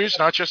different countries,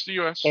 not just the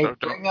U.S. They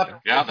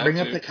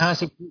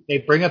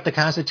bring up the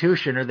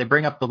Constitution, or they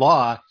bring up the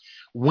law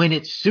when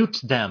it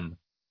suits them.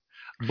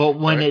 But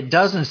when it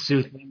doesn't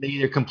suit them, they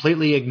either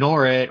completely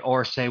ignore it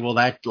or say, well,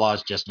 that law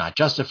is just not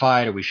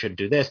justified, or we should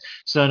do this.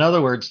 So in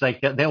other words, like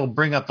they will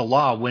bring up the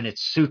law when it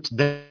suits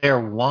their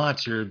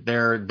wants or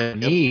their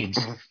needs.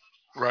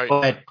 Right.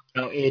 But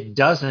it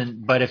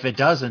doesn't. But if it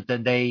doesn't,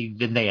 then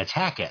they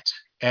attack it.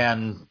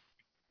 And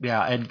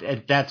yeah,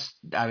 and that's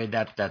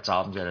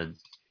all I'm going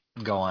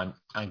to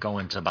go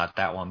into about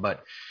that one.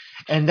 But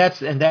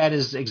that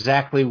is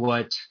exactly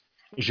what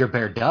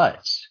Gerbert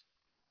does.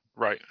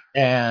 Right.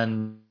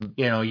 And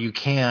you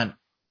can't.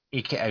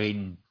 I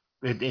mean,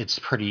 it's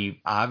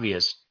pretty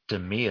obvious to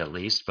me, at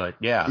least. But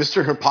yeah,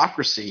 Mr.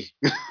 Hypocrisy.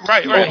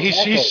 Right. He's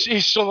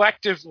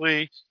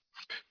selectively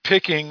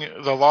picking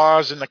the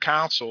laws in the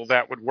council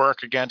that would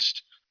work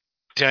against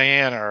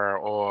Diana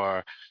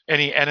or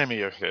any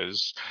enemy of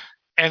his,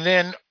 and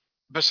then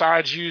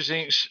besides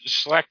using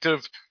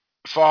selective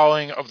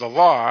following of the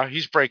law,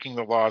 he's breaking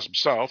the laws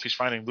himself. He's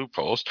finding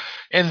loopholes,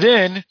 and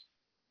then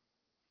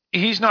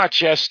he's not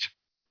just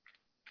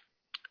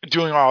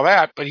doing all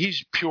that, but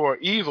he's pure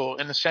evil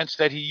in the sense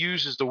that he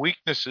uses the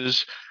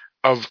weaknesses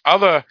of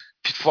other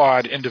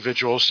flawed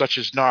individuals such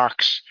as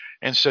Knox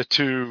and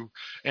Satu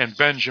and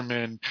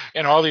Benjamin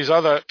and all these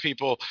other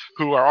people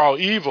who are all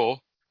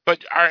evil,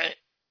 but are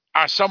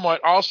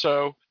somewhat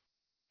also,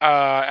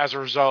 as a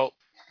result,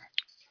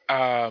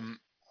 kind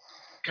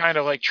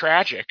of like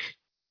tragic,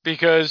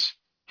 because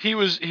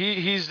he's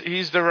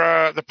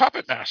the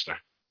puppet master.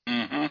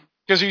 Mm-hmm.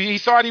 Because he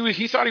thought he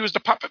was the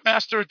puppet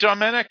master of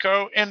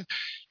Domenico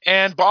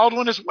and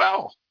Baldwin as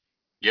well.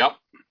 Yep.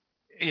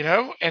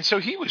 And so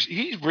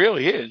he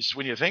really is,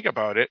 when you think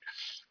about it,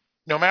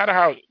 no matter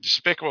how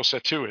despicable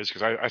Satu is,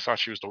 because I thought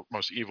she was the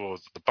most evil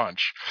of the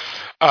bunch,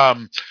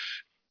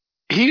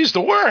 he's the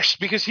worst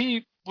because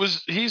he's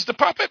the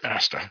puppet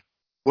master.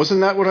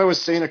 Wasn't that what I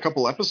was saying a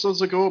couple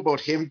episodes ago about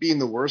him being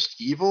the worst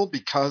evil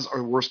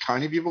or worst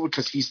kind of evil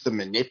because he's the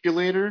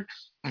manipulator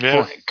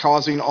for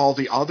causing all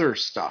the other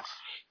stuff?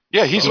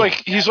 Yeah, he's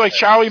like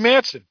Charlie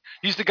Manson.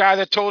 He's the guy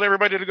that told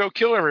everybody to go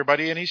kill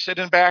everybody, and he's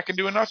sitting back and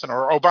doing nothing.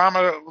 Or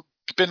Obama,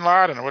 Bin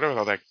Laden, or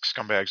whatever that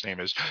scumbag's name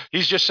is.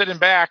 He's just sitting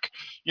back,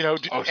 Osama.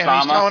 and he's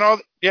telling all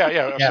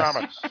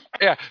Osama.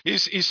 Yeah,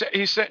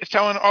 he's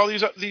telling all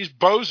these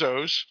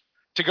bozos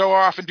to go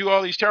off and do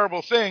all these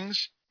terrible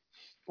things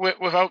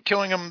without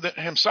killing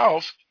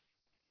himself,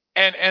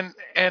 and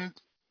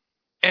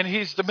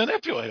he's the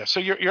manipulator.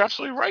 So you're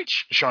absolutely right,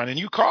 Sean, and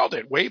you called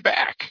it way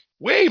back.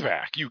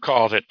 You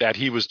called it that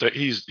he's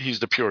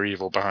the pure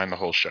evil behind the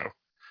whole show.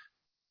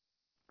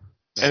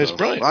 And it's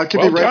brilliant. I could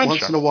be right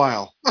once in a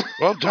while.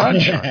 Well done,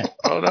 Sean.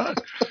 Well done.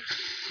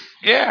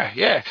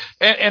 Yeah.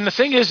 And the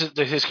thing is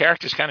that his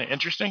character is kind of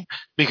interesting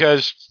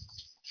because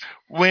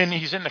when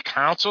he's in the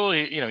council,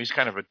 he's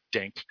kind of a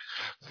dink,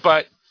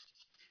 but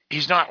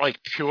he's not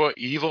like pure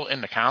evil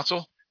in the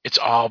council. It's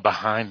all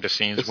behind the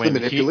scenes. It's the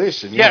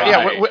manipulation.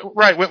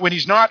 Right. When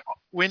he's not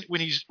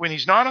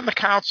on the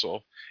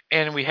council,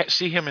 and we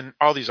see him in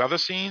all these other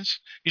scenes,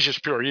 he's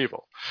just pure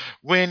evil.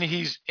 When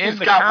he's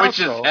got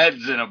witches'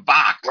 heads in a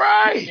box,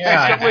 right?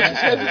 Yeah, he's got witches'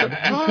 heads in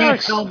a you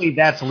can't tell me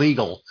that's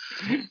legal,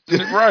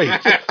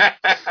 right?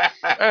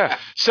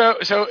 So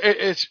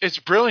it's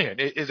brilliant.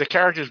 The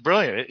character is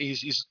brilliant.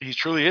 He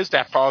truly is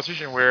that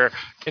politician. Where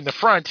in the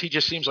front he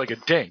just seems like a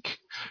dink,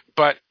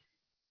 but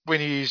when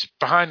he's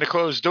behind the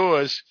closed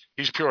doors,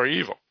 he's pure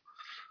evil.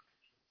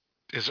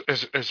 It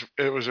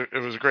was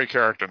a great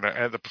character,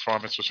 and the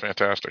performance was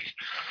fantastic.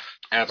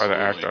 Absolutely. By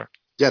the actor.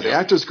 Yeah, the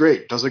actor's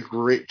great. Does a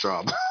great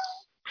job.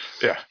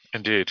 Yeah,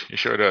 indeed, he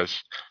sure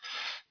does.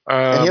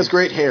 And he has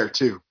great hair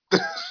too.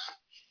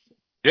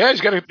 Yeah,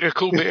 he's got a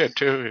cool beard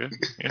too.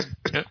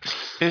 Yeah.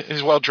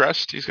 He's well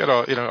dressed. He's got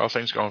all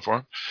things going for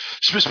him.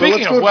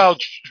 Speaking of well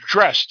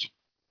dressed,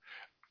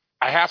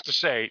 I have to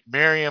say,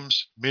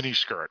 Miriam's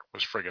miniskirt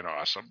was friggin'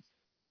 awesome.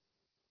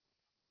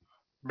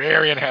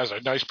 Marion has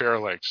a nice pair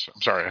of legs. I'm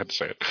sorry, I had to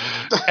say it.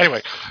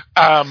 Anyway,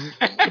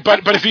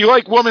 but if you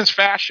like women's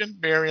fashion,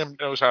 Miriam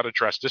knows how to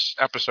dress. This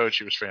episode,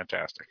 she was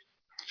fantastic.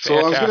 So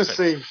I was going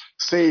to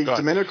say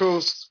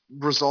Domenico's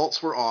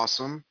results were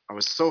awesome. I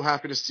was so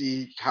happy to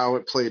see how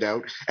it played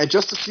out. And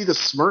just to see the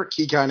smirk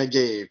he kind of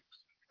gave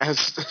as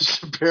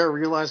Chabert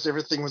realized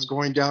everything was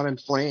going down in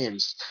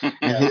flames.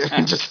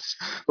 And just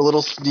the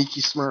little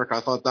sneaky smirk. I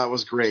thought that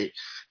was great.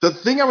 The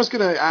thing I was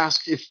going to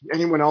ask if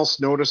anyone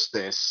else noticed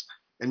this,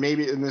 and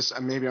maybe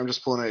I'm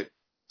just pulling it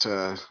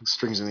to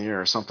strings in the air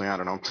or something. I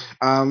don't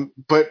know.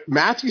 But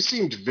Matthew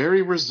seemed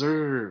very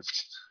reserved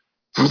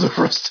for the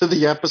rest of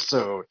the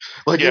episode.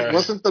 It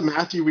wasn't the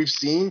Matthew we've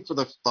seen for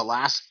the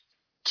last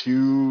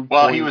two.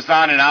 Well, he was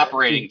on an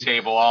operating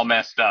table all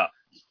messed up.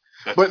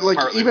 But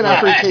even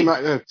after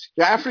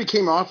he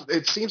came off,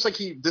 it seems like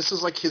this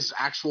is like his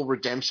actual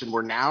redemption,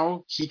 where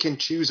now he can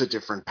choose a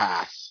different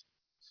path.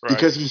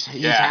 because he's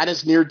had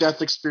his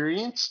near-death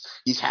experience.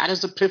 He's had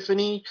his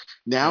epiphany.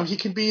 Now he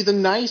can be the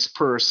nice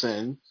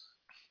person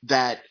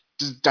that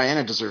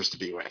Diana deserves to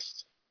be with.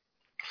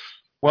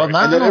 Well,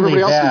 not and then only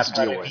everybody else that, needs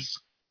to deal with.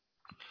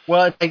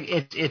 Well,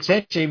 it's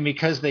interesting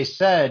because they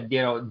said,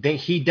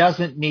 he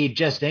doesn't need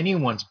just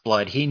anyone's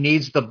blood. He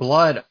needs the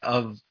blood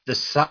of the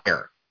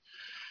sire,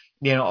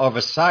 of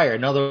a sire.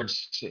 In other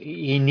words,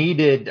 he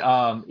needed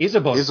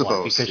Isabeau's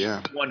blood because she's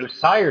the one who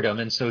sired him,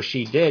 and so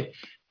she did.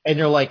 And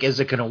they're like, is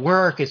it going to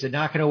work? Is it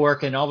not going to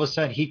work? And all of a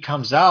sudden he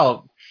comes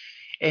out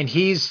and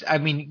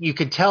you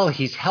can tell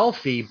he's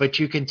healthy, but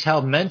you can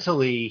tell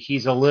mentally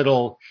he's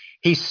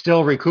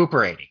still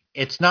recuperating.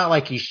 It's not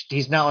like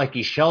he's not like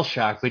he's shell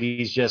shocked, but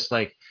he's just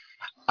like,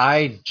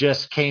 I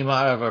just came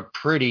out of a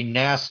pretty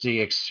nasty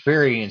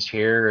experience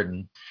here,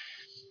 and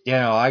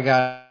I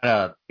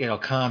gotta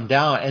calm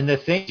down. And the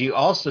thing, you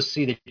also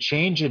see the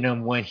change in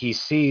him when he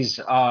sees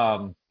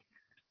dang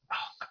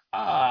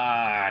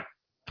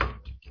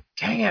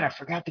it, I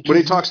forgot the. When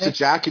he talks to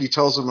Jack and he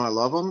tells him I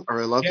love him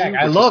or I love you.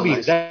 I love you.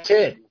 Nice. That's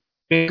it.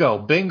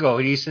 Bingo.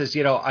 And he says,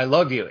 I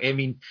love you. I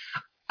mean,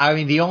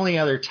 the only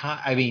other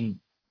time,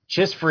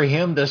 just for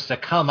him just to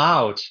come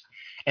out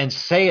and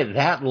say it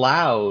that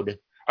loud.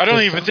 I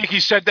don't even think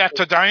he said that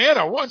to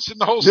Diana once in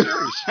the whole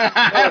series.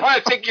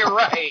 I think you're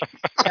right.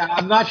 Yeah,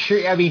 I'm not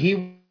sure.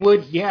 He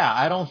would. Yeah,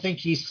 I don't think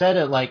he said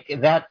it like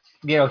that.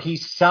 He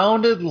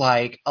sounded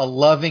like a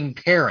loving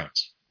parent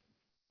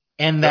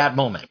in that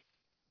moment.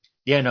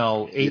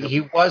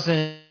 He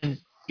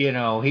wasn't.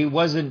 He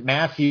wasn't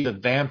Matthew the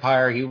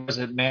vampire. He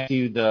wasn't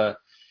Matthew the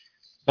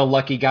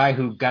lucky guy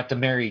who got to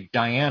marry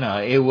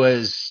Diana.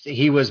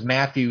 He was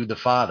Matthew the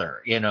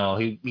father.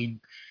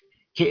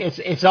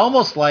 It's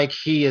almost like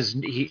he is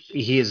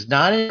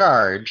not in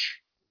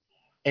charge,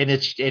 and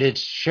it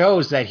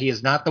shows that he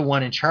is not the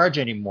one in charge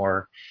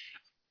anymore.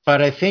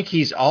 But I think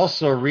he's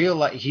also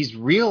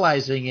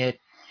realizing it,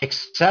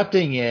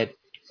 accepting it,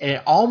 and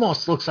it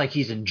almost looks like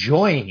he's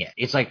enjoying it.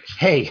 It's like,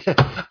 hey,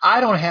 I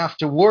don't have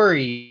to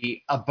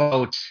worry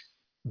about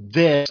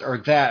this or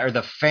that or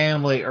the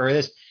family or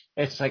this.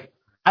 It's like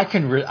I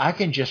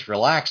can just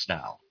relax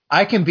now.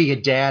 I can be a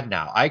dad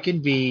now. I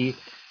can be,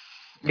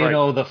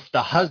 the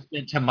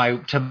husband to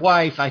my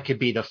wife. I could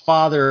be the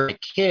father of my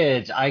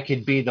kids. I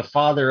could be the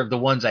father of the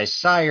ones I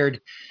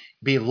sired,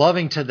 be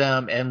loving to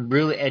them,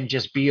 and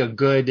just be a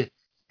good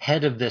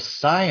head of this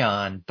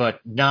scion, but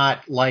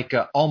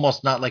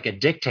almost not like a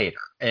dictator.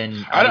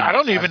 And I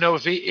don't even know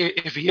if he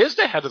is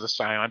the head of the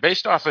scion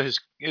based off of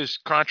his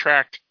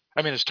contract.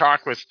 His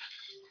talk with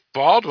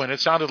Baldwin. It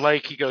sounded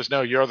like he goes,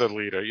 "No, you're the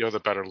leader. You're the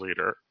better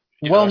leader."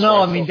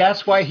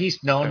 That's why he's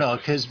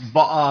because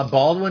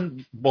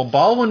Baldwin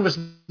was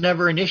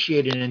never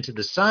initiated into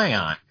the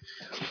scion.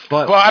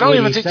 But I don't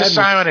even think the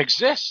scion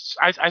exists.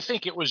 I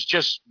think it was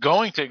just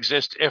going to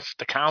exist if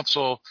the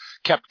council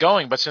kept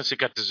going, but since it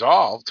got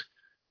dissolved.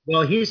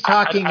 Well, he's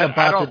talking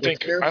about the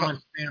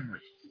Clairmont family.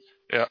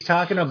 Yeah. He's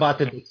talking about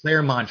the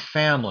Clairmont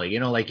family,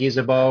 like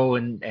Isabeau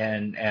and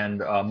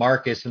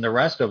Marcus and the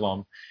rest of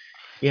them.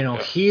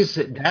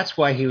 That's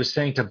why he was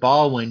saying to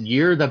Baldwin,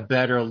 you're the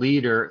better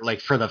leader,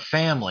 like for the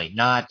family,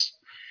 not,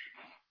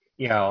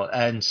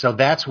 and so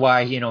that's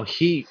why,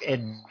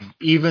 and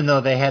even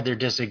though they had their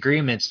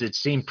disagreements, it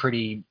seemed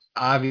pretty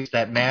obvious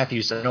that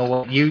Matthew said, no,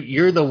 well,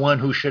 you're the one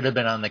who should have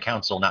been on the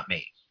council, not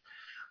me.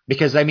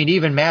 Because,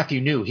 even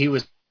Matthew knew he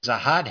was a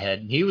hothead,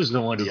 and he was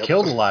the one who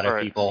killed a lot of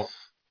people.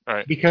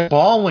 Right. Because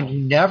Baldwin,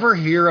 you never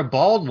hear of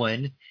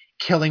Baldwin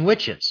killing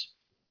witches.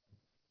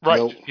 Right.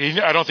 Nope.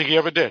 I don't think he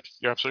ever did.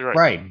 You're absolutely right.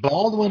 Right.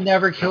 Baldwin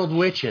never killed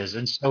witches,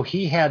 and so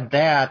he had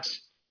that.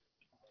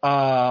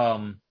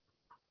 I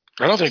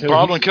don't think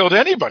Baldwin killed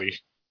anybody,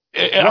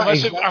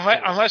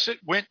 unless it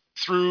went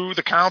through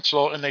the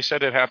council and they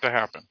said it had to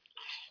happen.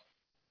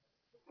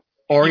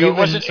 Or even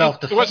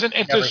it wasn't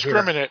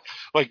indiscriminate.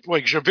 Like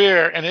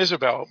Jabir and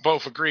Isabel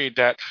both agreed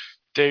that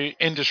they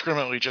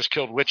indiscriminately just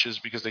killed witches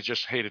because they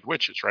just hated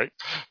witches, right?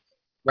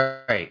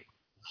 Right.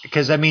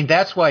 Because,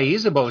 that's why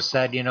Isabeau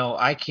said,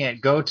 I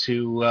can't go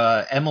to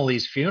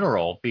Emily's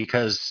funeral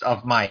because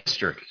of my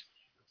history.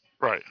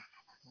 Right.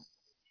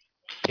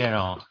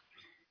 Yeah,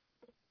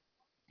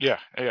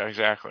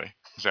 exactly.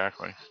 So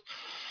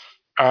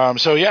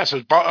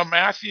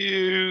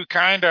Matthew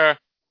kind of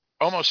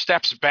almost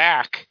steps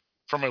back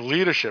from a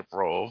leadership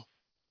role.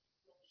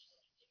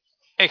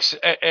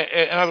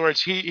 In other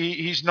words,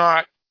 he's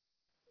not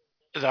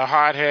the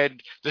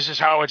hothead, this is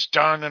how it's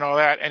done and all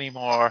that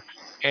anymore.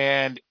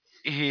 And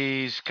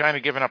he's kind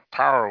of given up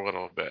power a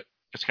little bit.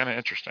 It's kind of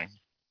interesting.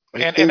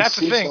 And that's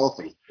the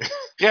thing.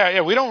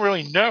 Yeah, we don't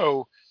really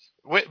know.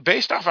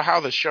 Based off of how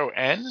the show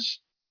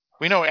ends,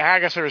 we know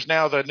Agatha is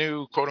now the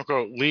new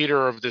quote-unquote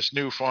leader of this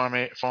new farm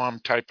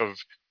type of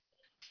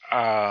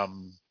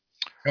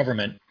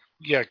government.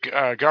 Yeah,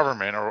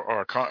 government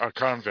or a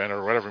convent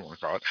or whatever you want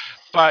to call it.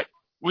 But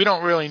we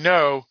don't really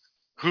know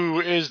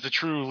who is the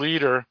true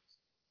leader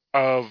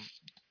of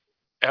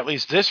at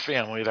least this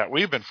family that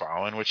we've been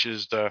following, which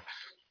is the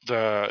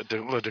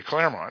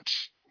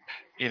Clairmonts.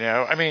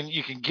 I mean,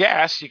 you can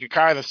guess. You can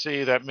kind of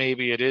see that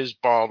maybe it is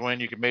Baldwin.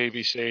 You can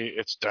maybe say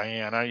it's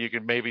Diana. You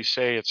can maybe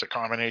say it's a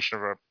combination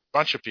of a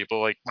bunch of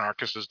people. Like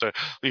Marcus is the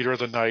leader of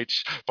the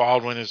Knights.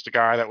 Baldwin is the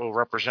guy that will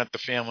represent the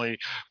family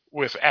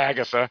with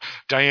Agatha.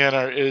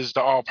 Diana is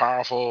the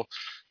all-powerful,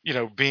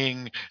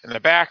 being in the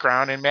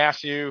background. And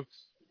Matthew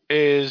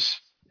is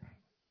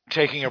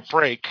taking a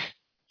break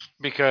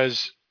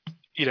because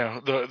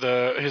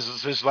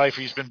his life,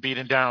 he's been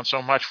beaten down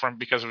so much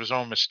because of his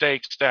own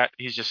mistakes that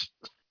he's just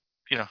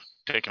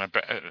taking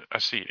a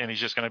seat, and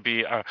he's just going to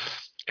be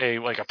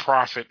a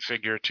prophet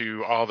figure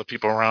to all the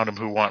people around him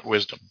who want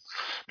wisdom.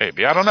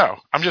 Maybe, I don't know.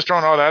 I'm just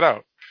throwing all that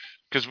out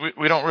because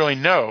we don't really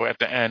know at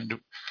the end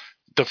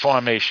the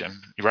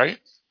formation, right?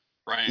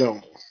 Right.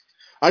 No,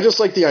 I just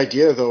like the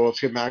idea though of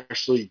him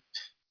actually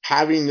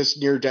having this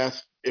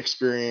near-death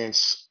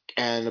experience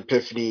and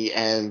epiphany,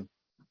 and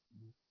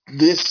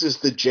this is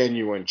the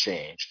genuine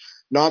change.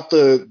 Not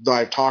the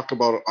I talk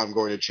about I'm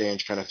going to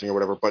change kind of thing or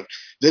whatever, but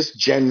this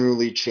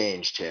genuinely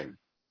changed him.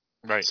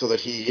 Right. So that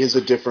he is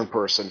a different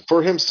person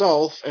for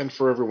himself and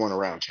for everyone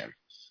around him.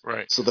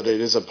 Right. So that it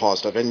is a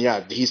positive. And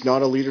yeah, he's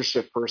not a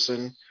leadership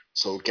person.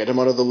 So get him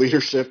out of the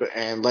leadership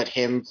and let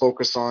him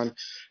focus on,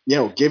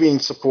 giving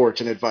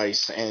support and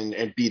advice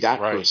and be that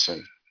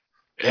person.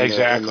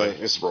 Exactly. In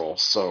his role.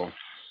 So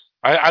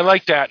I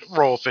like that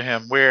role for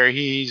him where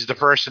he's the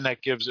person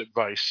that gives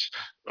advice.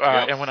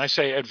 And when I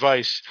say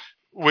advice,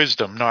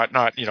 wisdom, not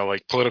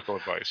like political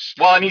advice.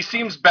 Well, and he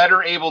seems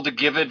better able to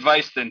give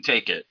advice than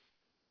take it.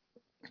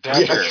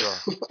 That's for sure.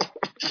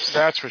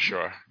 That's for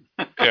sure.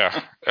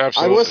 Yeah,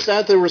 absolutely. I was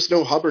sad there was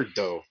no Hubbard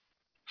though.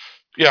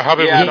 Yeah,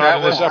 Hubbard was not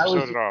in this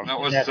episode at all. That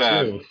was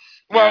sad.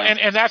 Well,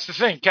 and that's the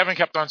thing. Kevin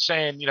kept on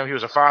saying, he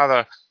was a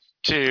father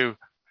to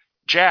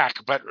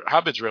Jack, but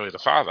Hubbard's really the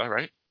father,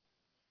 right?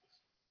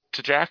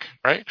 To Jack,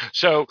 right?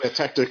 So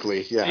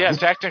technically, yeah. Yeah,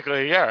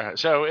 technically, yeah.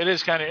 So it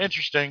is kind of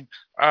interesting.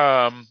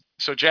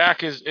 So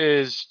Jack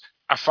is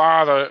a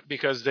father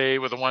because they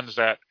were the ones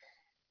that.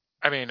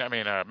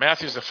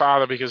 Matthew's the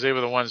father because they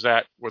were the ones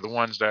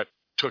that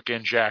took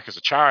in Jack as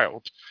a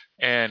child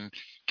and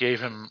gave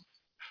him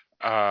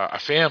a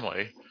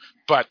family.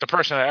 But the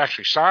person that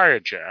actually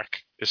sired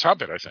Jack is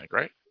Hubbard, I think,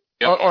 right?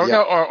 Yep.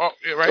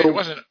 Right? It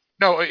wasn't.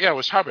 No, yeah, it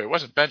was Hubbard. It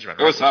wasn't Benjamin.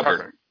 It was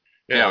Hubbard.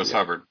 Yeah, it was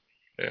Hubbard.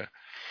 Yeah.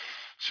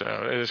 So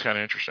it is kind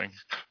of interesting.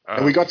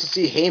 And we got to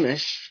see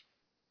Hamish.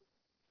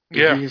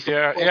 Yeah.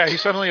 He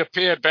suddenly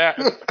appeared back.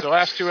 The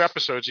last 2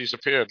 episodes, he's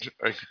appeared,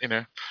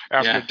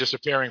 after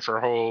disappearing for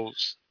a whole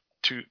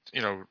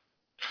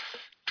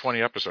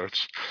 20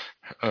 episodes.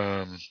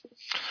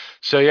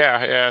 So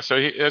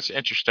that's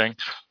interesting.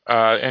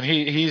 And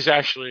he's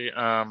actually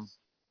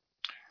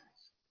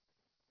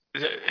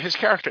his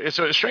character. It's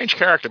a strange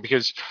character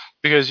because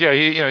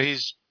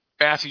he's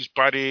Matthew's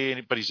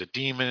buddy, but he's a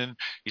demon.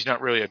 He's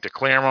not really a de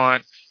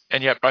Clairmont,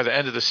 and yet by the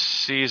end of the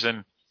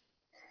season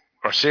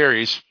or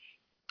series,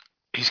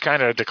 he's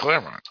kind of a de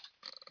Clairmont,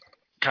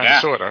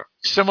 sort of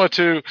similar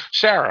to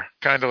Sarah,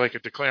 kind of like a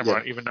de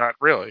Clairmont, even not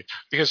really,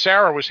 because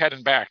Sarah was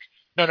heading back.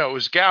 No, it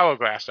was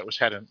Gallowglass that was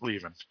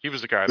leaving. He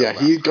was the guy.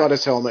 He got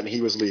his helmet and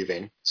he was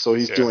leaving, so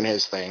he's doing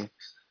his thing.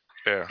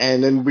 Yeah,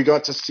 and then we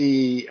got to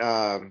see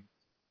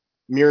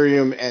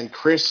Miriam and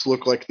Chris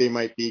look like they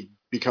might be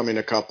becoming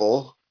a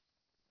couple.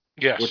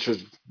 Yes, which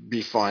would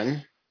be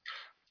fun.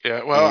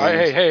 Yeah. Well,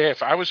 hey,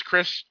 if I was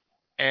Chris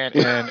and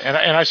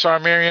I saw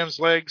Miriam's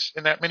legs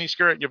in that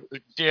miniskirt, you're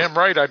damn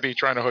right I'd be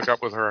trying to hook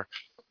up with her.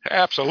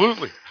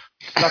 Absolutely,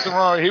 nothing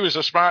wrong. He was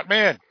a smart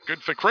man.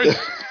 Good for Chris.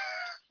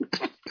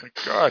 My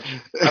God,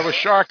 I was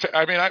shocked.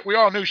 We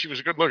all knew she was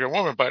a good-looking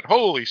woman, but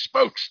holy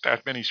smokes,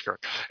 that miniskirt.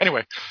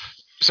 Anyway,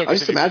 so I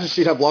just imagine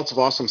she'd have lots of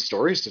awesome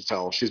stories to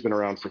tell. She's been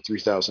around for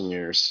 3,000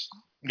 years.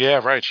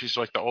 Yeah, right. She's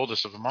like the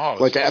oldest of them all.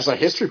 Like as a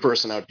history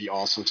person, that would be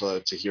awesome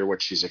to hear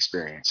what she's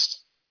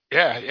experienced.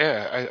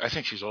 Yeah. I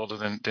think she's older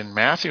than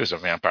Matthew as a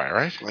vampire,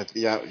 right?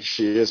 Yeah,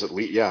 she is at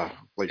least. Yeah.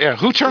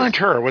 Who turned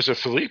her? Was it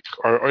Philippe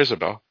or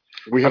Isabel?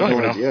 We have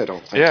no idea. I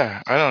don't think.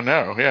 Yeah, I don't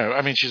know.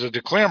 Yeah, she's a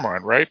de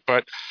Clairmont, right?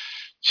 But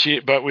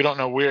we don't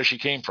know where she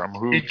came from.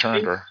 Who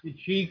turned her? Did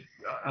she?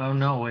 Oh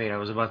no! Wait, I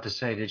was about to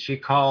say. Did she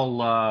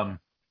call?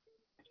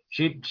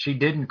 She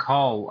didn't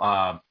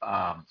call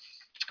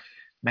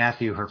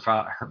Matthew her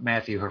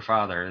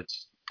father.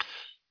 It's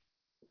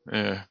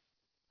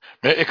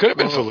it could have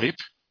been Philippe.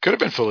 Could have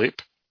been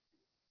Philippe.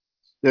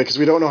 Yeah, because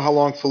we don't know how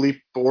long Philippe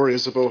or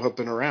Isabeau have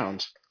been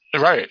around.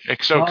 Right.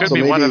 So it could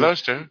be one of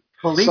those two.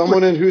 Philippe,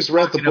 someone who's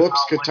read the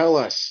books could tell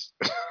us.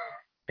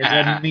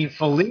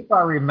 Philippe,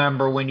 I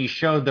remember when he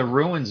showed the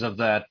ruins of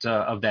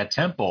that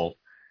temple,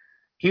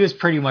 he was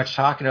pretty much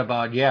talking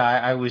about,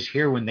 I was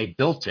here when they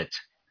built it.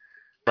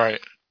 Right.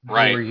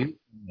 Right. Were using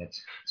it.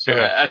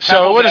 A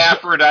temple to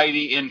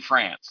Aphrodite in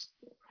France.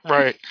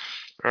 Right.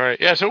 Right.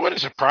 Yeah. So what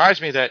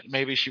surprised me that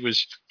maybe she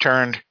was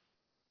turned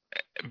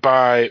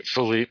by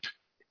Philippe.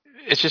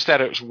 It's just that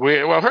it was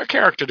weird. Well, her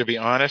character, to be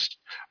honest,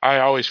 I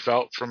always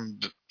felt from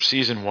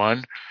season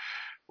 1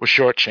 was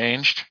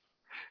shortchanged.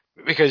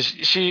 because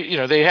she,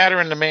 they had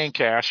her in the main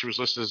cast. She was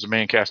listed as the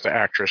main cast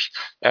actress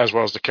as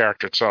well as the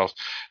character itself,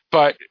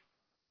 but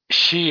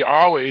she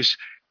always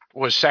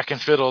was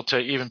second fiddle to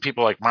even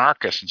people like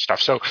Marcus and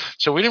stuff. So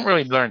we didn't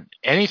really learn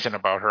anything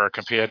about her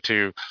compared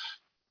to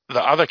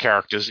the other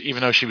characters,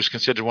 even though she was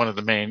considered one of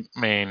the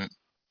main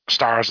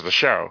stars of the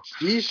show.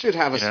 He should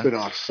have a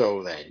spin-off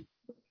show then.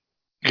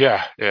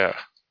 Yeah,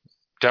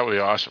 that would be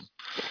awesome.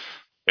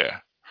 Yeah,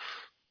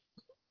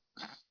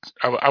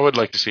 I would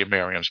like to see a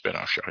Miriam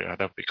spin-off show. Yeah,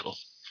 that'd be cool.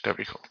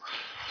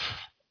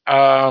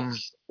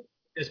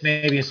 Just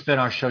maybe a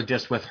spin-off show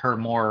just with her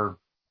more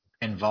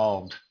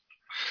involved.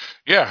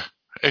 Yeah,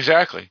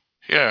 exactly.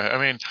 Yeah, I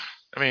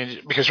mean,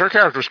 because her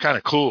character was kind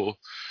of cool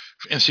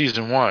in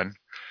season 1,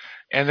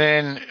 and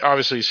then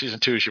obviously season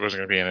 2 she wasn't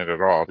going to be in it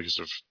at all because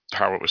of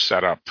how it was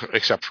set up.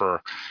 Except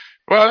for,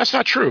 well, that's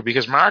not true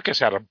because Marcus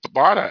had a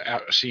lot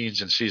of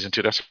scenes in season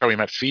 2. That's how we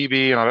met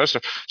Phoebe and all that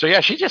stuff. So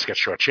yeah, she just got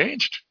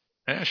shortchanged.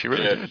 Yeah, she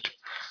really did.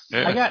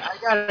 Yeah. I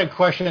got a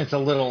question that's a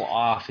little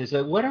off. Is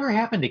that whatever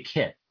happened to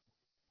Kit?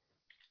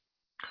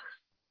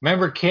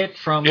 Remember Kit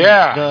from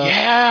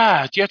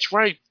Yeah, that's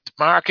right.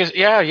 Marcus.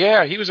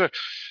 Yeah. He was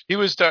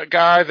the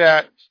guy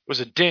that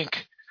was a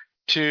dink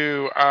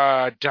to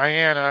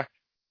Diana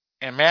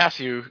and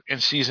Matthew in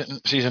season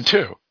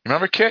 2.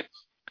 Remember Kit?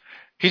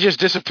 He just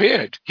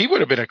disappeared. He would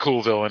have been a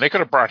cool villain. They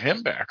could have brought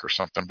him back or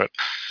something. But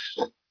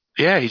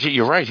yeah,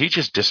 you're right. He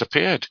just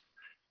disappeared.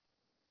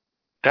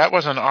 That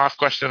wasn't an off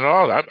question at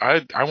all.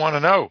 I want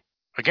to know.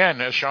 Again,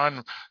 as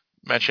Sean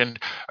mentioned,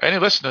 any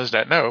listeners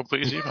that know,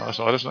 please email us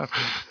and let us know.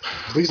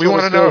 We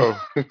want to know.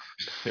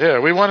 Yeah,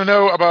 we want to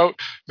know about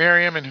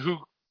Miriam and who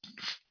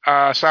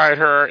sired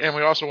her, and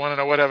we also want to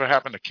know whatever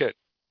happened to Kit.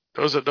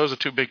 Those are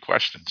two big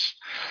questions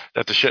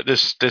that this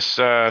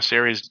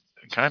series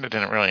kind of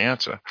didn't really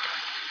answer.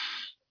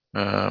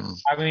 I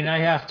mean, I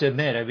have to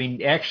admit. I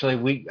mean,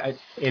 actually,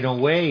 in a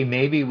way,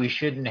 maybe we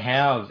shouldn't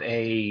have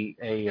a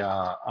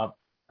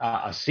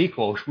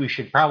sequel. We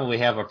should probably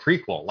have a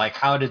prequel. Like,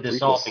 how did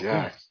this all begin?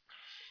 Yeah.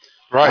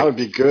 Right. That would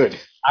be good.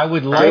 I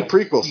would like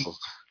prequels.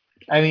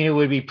 I mean, it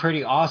would be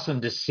pretty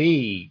awesome to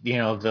see,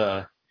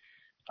 the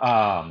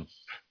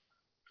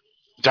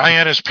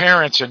Diana's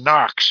parents in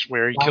Knox,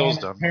 where he kills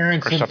them,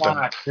 parents or in something,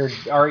 Knox,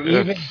 or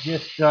even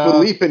just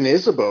Philippe and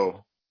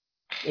Isabeau.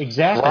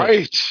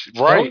 Exactly.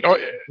 Right.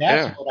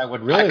 That's what I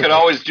would really. I could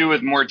always do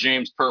with more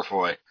James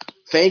Purfoy.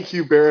 Thank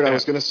you, Barrett. I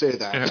was going to say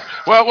that. Yeah.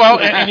 Well,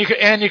 and you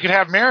could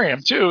have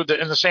Miriam too,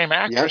 in the same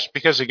actress,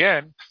 because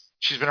again,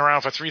 she's been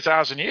around for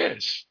 3,000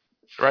 years,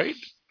 right?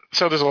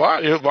 So there's a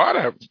lot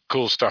of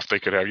cool stuff they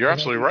could have. You're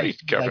absolutely right,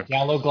 Kevin. Like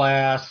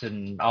Gallowglass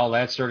and all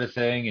that sort of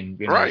thing, and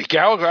right.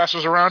 Gallowglass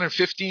was around in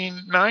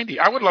 1590.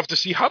 I would love to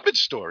see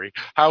Hubbard's story,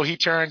 how he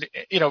turned,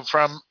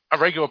 from a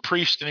regular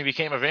priest and he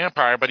became a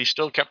vampire, but he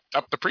still kept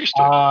up the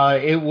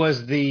priesthood. It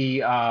was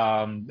the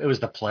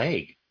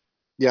plague.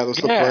 Yeah, it was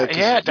the plague.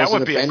 Yeah, that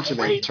would be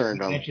Benjamin great.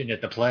 turned on. Mentioned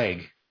at the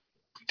plague.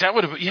 That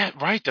would have,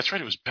 right. That's right.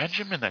 It was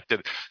Benjamin that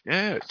did it.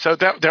 Yeah. So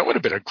that would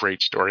have been a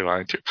great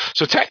storyline too.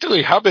 So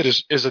technically, Hubbard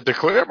is a de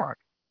Clairmont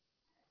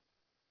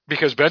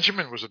because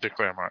Benjamin was a de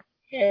Clairmont.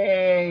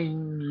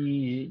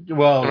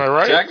 Well, am I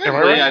right?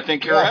 Technically, I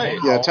think you're right.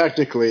 Yeah,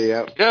 technically,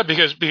 yeah. Yeah,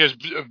 because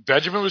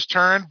Benjamin was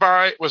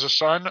a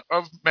son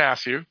of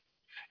Matthew,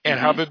 and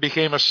Hubbard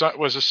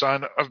was a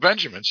son of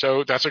Benjamin.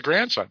 So that's a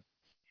grandson.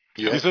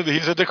 Yeah.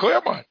 He's a de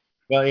Clairmont.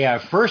 Well, yeah.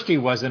 At first he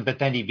wasn't, but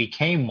then he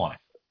became one.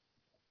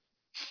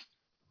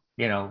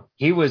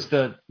 He was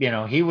the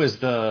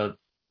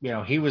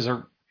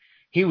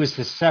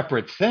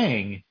separate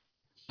thing.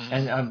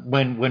 And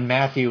when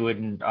Matthew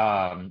and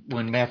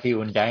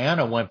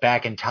Diana went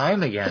back in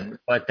time again,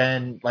 but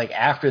then like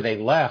after they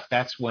left,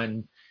 that's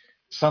when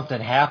something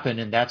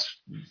happened, and that's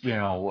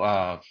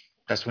when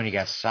he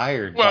got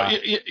sired. Well,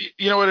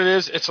 you know what it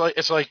is?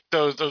 It's like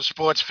those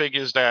sports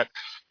figures that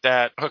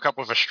hook up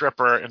with a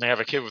stripper and they have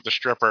a kid with the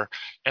stripper,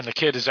 and the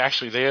kid is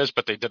actually theirs,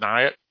 but they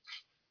deny it.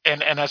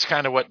 And that's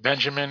kind of what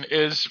Benjamin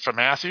is for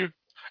Matthew.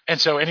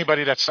 And so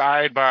anybody that's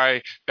sired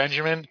by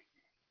Benjamin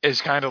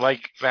is kind of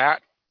like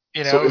that,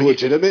 So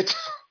illegitimate?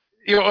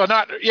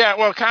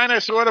 Kind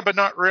of, sort of, but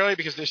not really,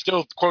 because they're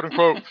still quote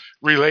unquote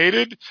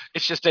related.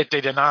 It's just that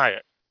they deny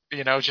it.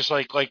 Just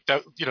like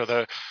the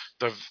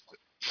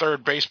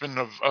third baseman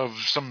of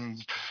some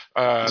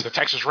the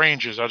Texas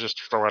Rangers. I'll just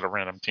throw out a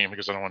random team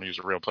because I don't want to use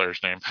a real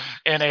player's name.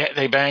 And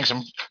they bang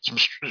some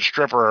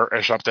stripper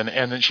or something,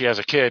 and then she has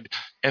a kid,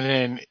 and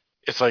then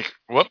it's like,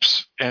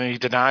 whoops, and he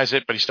denies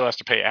it, but he still has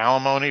to pay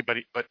alimony, but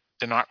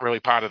they're not really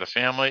part of the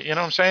family. You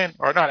know what I'm saying?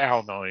 Or not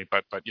alimony,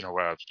 but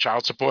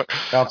child support.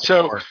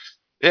 So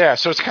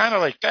it's kind of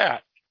like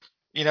that,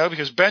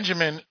 because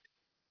Benjamin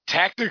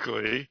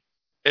technically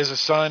is a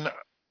son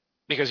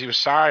because he was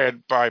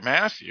sired by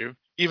Matthew,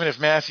 even if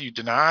Matthew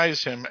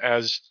denies him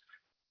as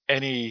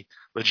any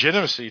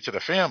legitimacy to the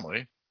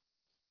family.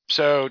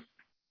 So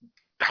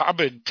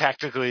Hubbard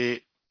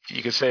technically,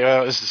 you could say,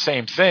 it's the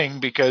same thing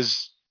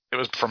because it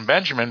was from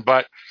Benjamin,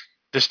 but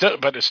it's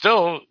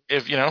still,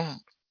 if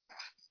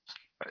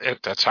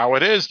that's how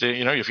it is.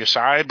 If you're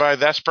sided by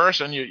this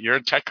person, you're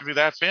technically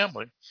that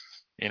family.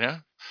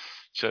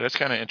 So that's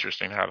kind of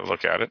interesting how to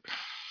look at it.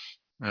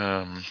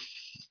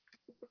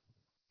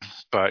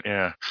 But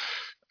yeah.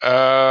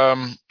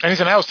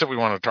 Anything else that we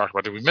want to talk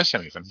about? Did we miss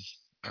anything?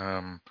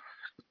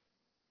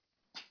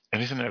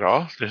 Anything at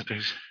all?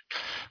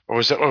 Or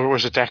was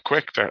it that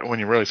quick that when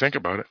you really think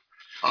about it?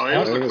 Oh,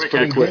 it was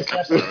pretty quick.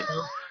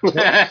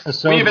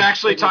 episode. We even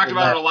actually talked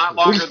about it a lot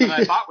longer than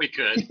I thought we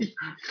could.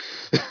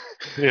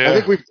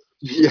 Yeah.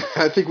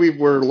 I think we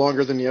were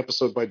longer than the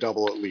episode by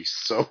double at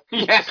least. So.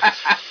 Yeah.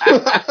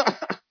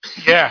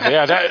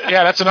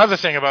 That's another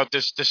thing about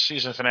this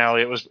season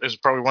finale. It was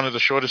probably one of the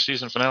shortest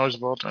season finales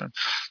of all time.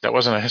 That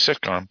wasn't a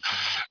sitcom.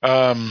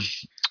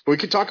 We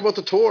could talk about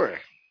the tour.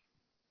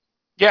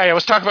 Yeah.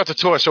 Let's talk about the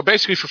tour. So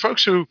basically, for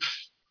folks who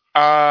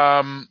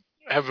have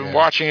been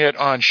watching it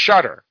on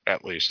Shudder,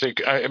 at least,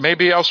 it may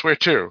be elsewhere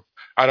too.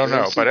 I don't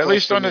know, but at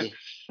least on the.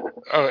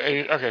 Oh,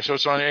 okay. So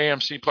it's on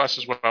AMC Plus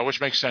as well,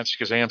 which makes sense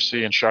because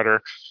AMC and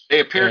Shudder. They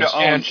appear to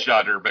own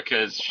Shudder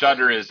because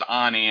Shudder is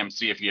on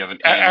AMC if you have an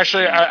AMC.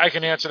 Actually, I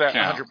can answer that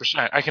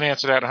 100%. I can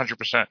answer that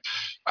 100%.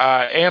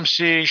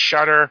 AMC,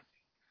 Shudder,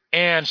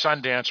 and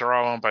Sundance are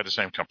all owned by the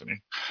same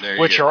company,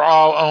 which are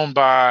all owned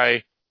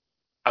by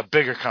a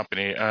bigger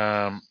company.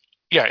 AMC.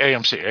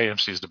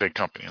 AMC is the big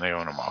company, and they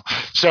own them all.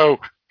 So,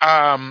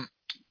 on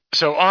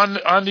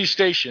these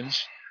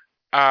stations,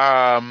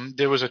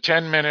 there was a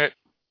 10-minute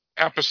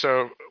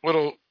episode,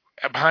 little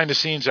behind the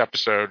scenes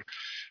episode,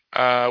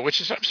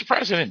 which is, I'm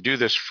surprised they didn't do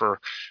this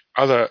for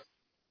other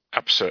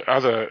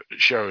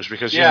shows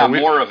because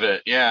more of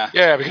it,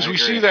 because we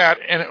see that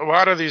in a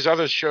lot of these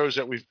other shows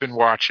that we've been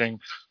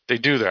watching, they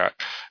do that,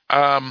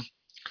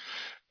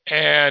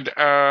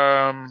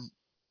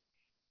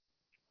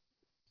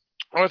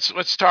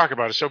 Let's talk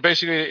about it. So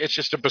basically, it's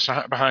just a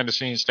behind the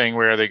scenes thing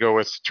where they go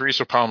with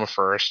Teresa Palmer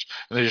first,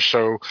 and they just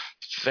show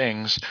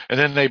things, and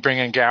then they bring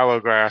in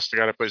Gallowglass. The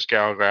guy that plays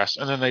Gallowglass,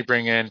 and then they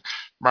bring in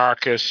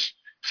Marcus,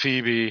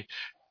 Phoebe,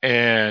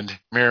 and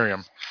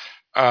Miriam.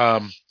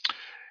 One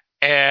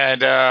of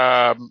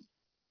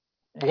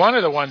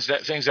the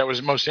things that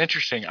was most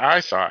interesting, I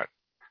thought,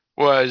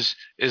 is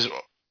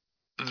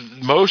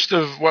most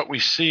of what we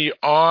see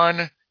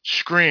on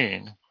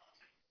screen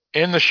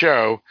in the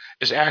show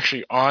is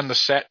actually on the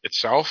set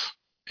itself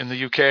in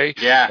the UK.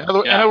 Yeah. In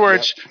other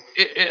words,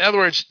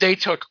 they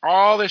took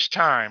all this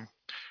time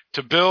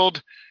to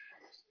build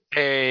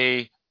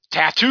a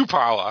tattoo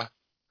parlor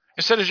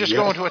instead of just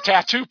going to a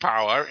tattoo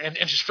parlor and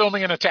just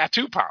filming in a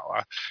tattoo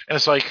parlor. And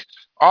it's like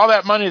all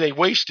that money they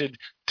wasted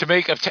to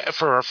make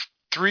for a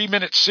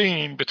 3-minute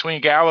scene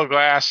between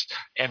Gallowglass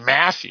and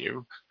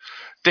Matthew.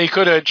 They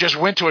could have just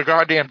went to a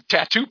goddamn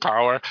tattoo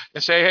parlor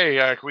and say, "Hey,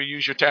 can we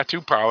use your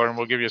tattoo parlor and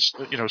we'll give you,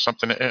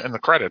 something in the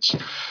credits?"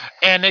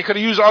 And they could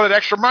have used all that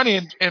extra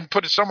money and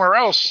put it somewhere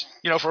else,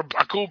 for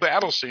a cool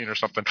battle scene or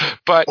something.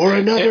 Or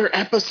another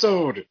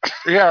episode.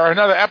 Yeah, or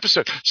another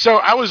episode. So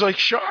I was like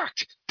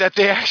shocked that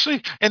they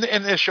actually and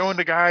they're showing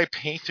the guy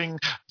painting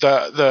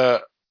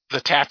the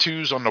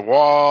tattoos on the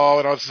wall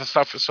and all this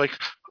stuff. It's like,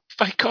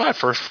 my God,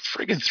 for a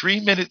friggin'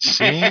 3-minute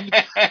scene,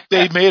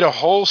 they made a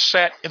whole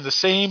set in the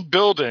same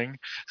building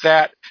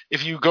that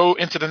if you go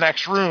into the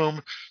next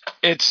room,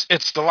 it's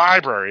the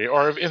library,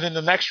 and in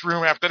the next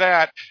room after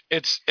that,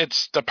 it's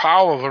the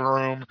Powell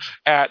room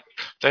at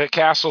the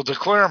Castle de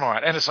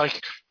Clairmont. And it's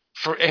like,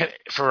 for a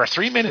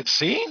 3-minute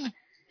scene,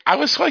 I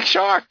was like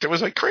shocked. It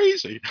was like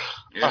crazy.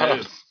 It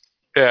is.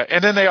 Yeah,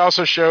 and then they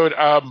also showed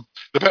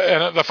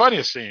the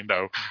funniest scene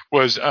though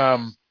was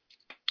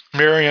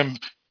Miriam.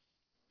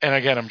 And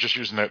again, I'm just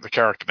using the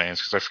character names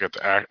because I forget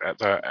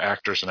the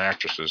actors and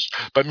actresses.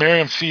 But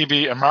Miriam,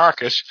 Phoebe, and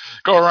Marcus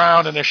go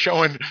around and they're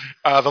showing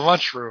the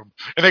lunchroom.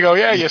 And they go,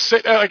 you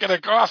sit like at a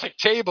Gothic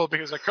table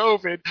because of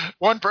COVID.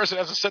 One person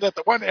has to sit at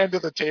the one end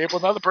of the table.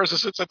 Another person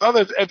sits at the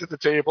other end of the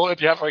table. And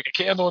you have like a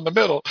candle in the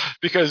middle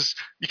because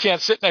you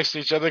can't sit next to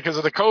each other because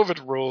of the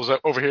COVID rules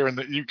over here in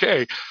the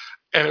UK.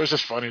 And it was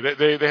just funny.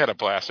 They had a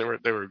blast. They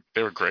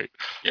were great.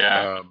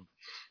 Yeah.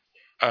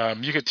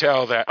 You could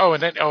tell that. Oh,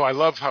 and then I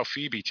love how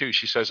Phoebe too.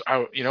 She says,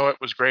 "Oh,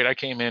 it was great. I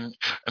came in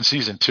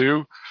season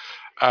 2,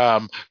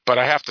 but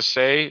I have to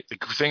say the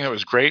thing that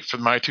was great for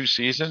my 2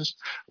 seasons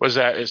was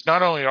that it's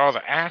not only all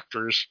the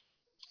actors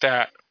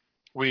that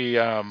we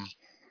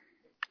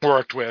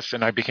worked with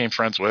and I became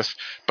friends with,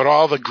 but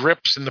all the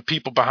grips and the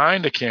people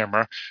behind the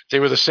camera.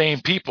 They were the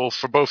same people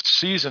for both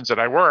seasons that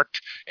I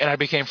worked, and I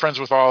became friends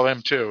with all of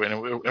them too, and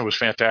it was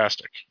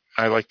fantastic.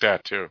 I like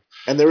that too.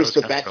 And there was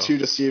the bet too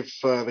to see if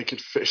they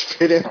could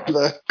fit in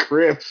the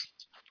crib.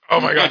 Oh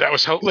my God, that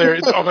was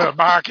hilarious. Oh,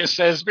 Marcus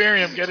says,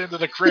 "Miriam, get into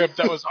the crib."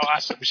 That was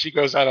awesome. She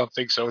goes, "I don't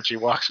think so," and she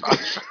walks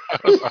off.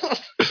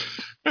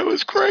 It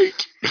was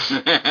great.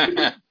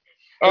 It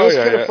was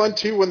kind of fun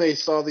too when they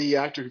saw the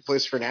actor who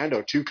plays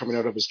Fernando too coming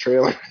out of his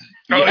trailer.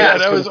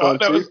 That was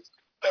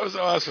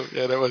awesome.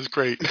 Yeah, that was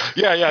great.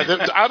 Yeah.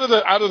 Out of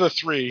the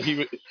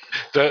 3,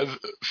 the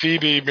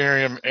Phoebe,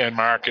 Miriam, and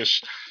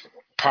Marcus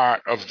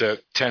part of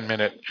the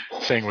 10-minute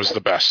thing was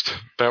the best.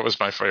 That was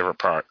my favorite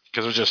part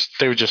because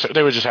they were just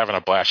having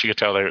a blast. You could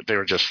tell they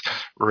were just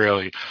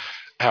really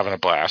having a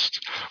blast.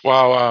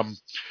 While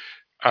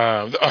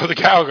the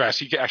Gallagher,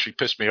 he actually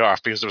pissed me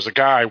off because there was a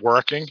guy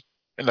working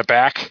in the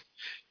back.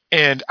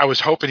 And I was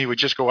hoping he would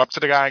just go up to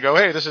the guy and go,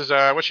 "Hey, this is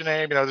what's your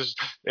name?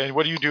 And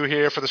what do you do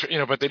here for this?"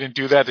 But they didn't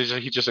do that.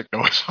 He just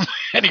ignores him,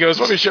 and he goes,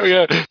 "Let me show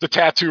you the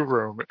tattoo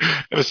room."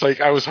 And it's like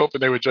I was hoping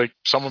they would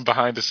someone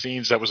behind the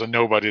scenes that was a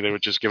nobody. They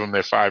would just give him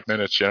their 5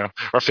 minutes,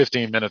 or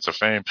 15 minutes of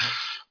fame.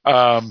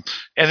 And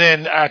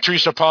then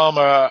Teresa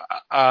Palmer,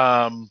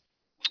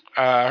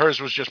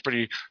 hers was just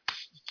pretty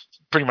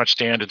much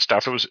standard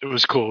stuff. It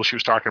was cool. She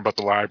was talking about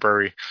the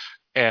library.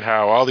 And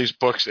how all these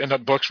books, and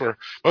most of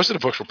the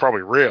books were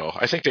probably real.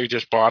 I think they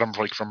just bought them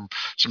from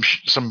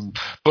some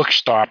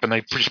bookstop, and they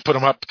just put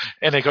them up,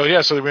 and they go,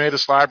 "Yeah, so we made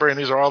this library, and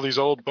these are all these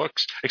old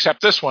books,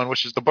 except this one,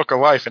 which is the Book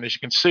of Life." And as you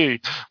can see,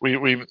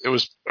 it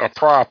was a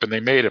prop, and they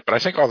made it, but I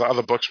think all the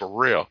other books were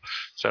real.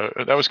 So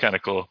that was kind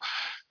of cool.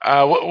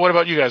 What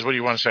about you guys? What do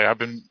you want to say? I've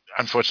been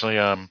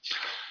unfortunately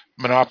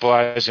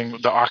monopolizing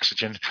the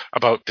oxygen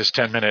about this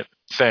 10-minute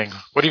thing.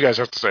 What do you guys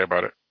have to say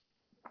about it?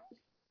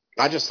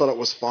 I just thought it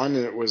was fun,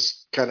 and it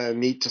was kind of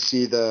neat to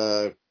see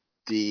the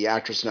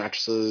actors and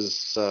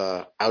actresses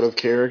out of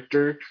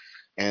character.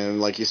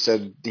 And like you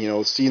said,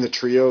 seeing the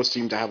trio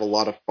seemed to have a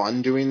lot of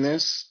fun doing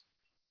this,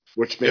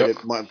 which made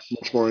it much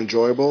more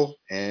enjoyable.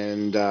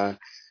 And kind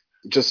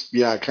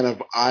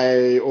of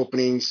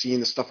eye-opening seeing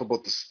the stuff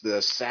about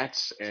the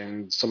sets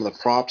and some of the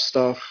prop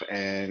stuff,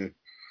 and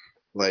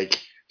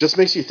just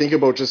makes you think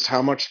about just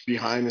how much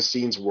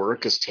behind-the-scenes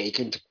work is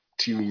taken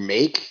to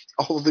make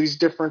all of these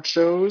different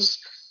shows.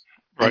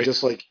 Right. And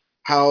just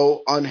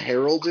how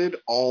unheralded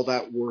all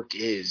that work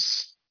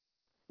is.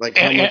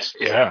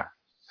 Yeah.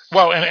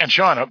 Well, and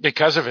Sean,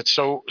 because of it's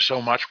so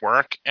much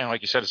work, and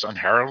like you said, it's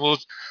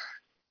unheralded,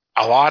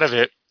 a lot of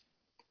it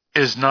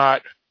is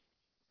not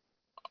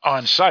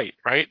on site,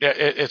 right?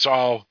 It's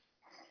all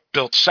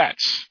built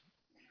sets.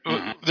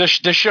 Mm-hmm.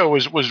 This show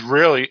was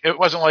really, it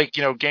wasn't like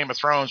Game of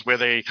Thrones where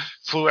they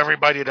flew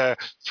everybody to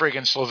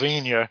friggin'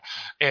 Slovenia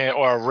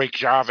or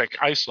Reykjavik,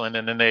 Iceland,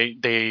 and then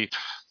they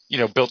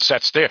built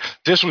sets there.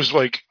 This was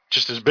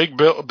just this big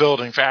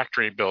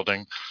factory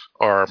building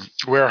or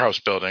warehouse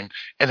building,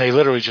 and they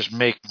literally just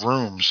make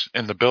rooms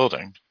in the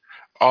building.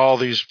 All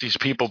these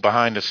people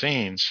behind the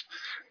scenes,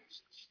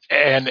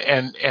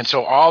 and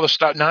so all the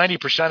stuff,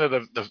 90% of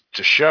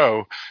the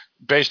show,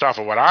 based off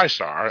of what I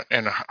saw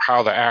and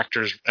how the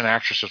actors and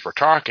actresses were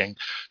talking,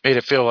 made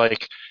it feel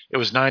like it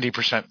was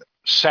 90%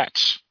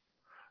 sets.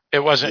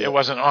 It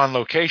wasn't on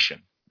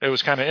location. It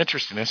was kind of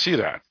interesting to see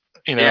that.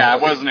 Yeah, I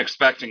wasn't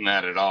expecting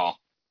that at all.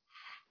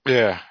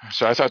 Yeah,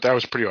 so I thought that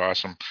was pretty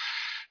awesome.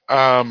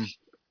 Now,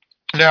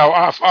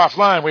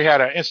 offline, we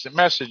had an instant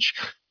message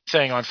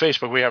thing on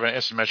Facebook. We have an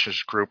instant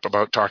message group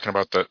about talking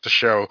about the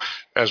show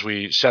as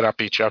we set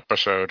up each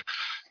episode,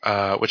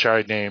 which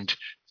I named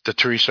the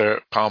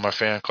Teresa Palmer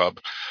Fan Club.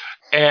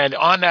 And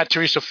on that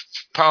Teresa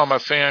Palmer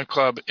Fan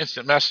Club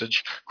instant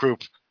message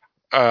group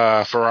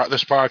for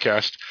this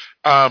podcast,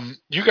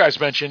 you guys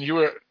mentioned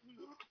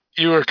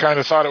you were kind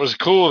of thought it was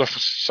cool to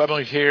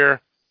suddenly hear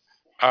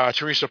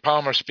Teresa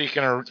Palmer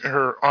speaking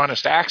her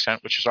honest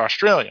accent, which is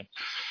Australian.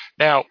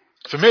 Now,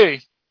 for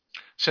me,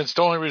 since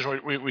the only reason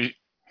we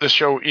this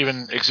show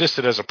even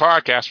existed as a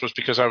podcast was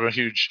because I'm a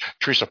huge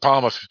Teresa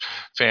Palmer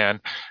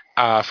fan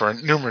for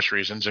numerous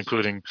reasons,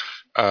 including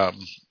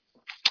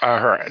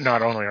her,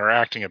 not only her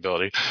acting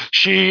ability.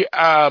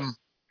 I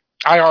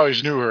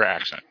always knew her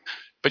accent,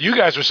 but you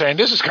guys were saying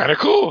this is kind of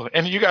cool,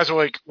 and you guys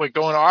were like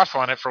going off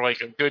on it for a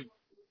good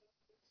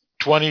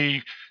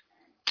 20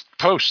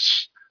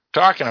 posts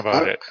talking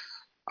about it.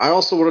 I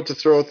also wanted to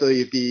throw out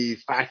the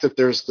fact that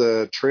there's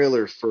the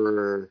trailer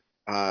for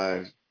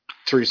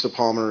Teresa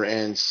Palmer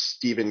and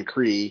Stephen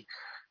Cree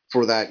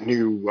for that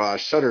new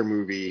Shudder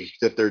movie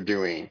that they're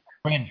doing.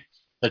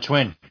 The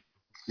twin.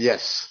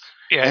 Yes.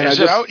 Yeah, and is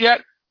it out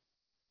yet?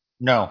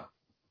 No.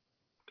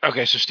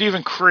 Okay, so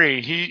Stephen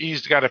Cree,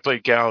 he's got to play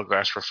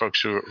Gallagher for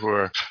folks who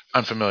are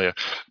unfamiliar.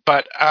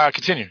 But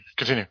continue.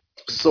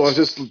 So I was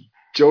just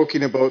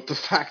joking about the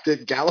fact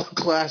that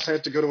Gallagher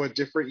had to go to a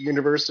different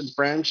universe and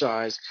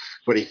franchise,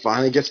 but he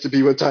finally gets to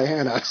be with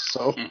Diana,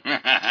 so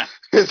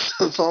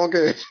it's all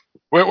good.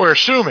 We're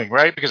assuming,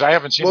 right? Because I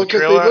haven't seen the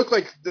trailer. Well, because they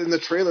look like, in the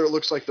trailer, it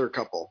looks like they're a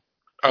couple.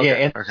 Okay, yeah,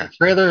 in the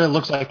trailer, it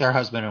looks like they're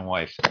husband and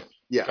wife.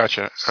 Yeah.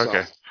 Gotcha.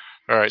 Okay.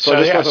 All right. So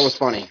I just thought that was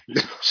funny.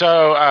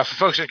 So for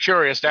folks that are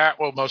curious, that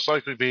will most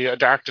likely be a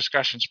Dark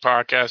Discussions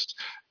podcast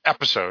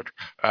episode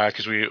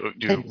because we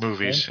do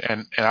movies,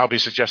 and I'll be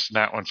suggesting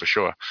that one for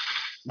sure.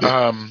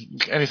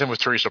 Anything with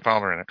Teresa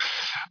Palmer in it.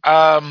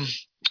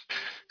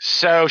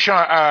 So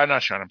Sean,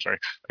 not Sean, I'm sorry,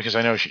 because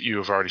I know you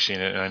have already seen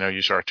it, and I know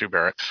you saw it too,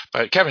 Barrett.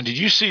 But Kevin, did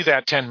you see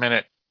that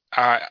 10-minute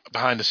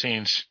behind the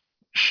scenes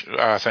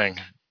thing?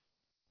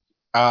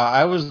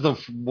 I was the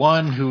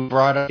one who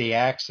brought up the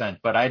accent,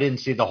 but I didn't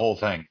see the whole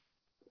thing.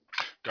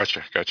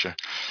 Gotcha.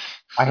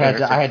 I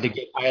had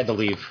to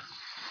leave.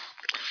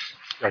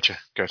 Gotcha.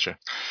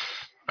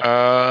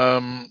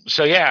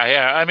 So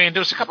yeah. I mean,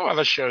 there's a couple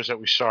other shows that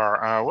we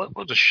saw. What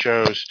were the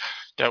shows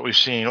that we've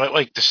seen?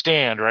 Like The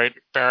Stand, right,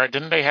 Barrett?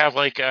 Didn't they have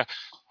like a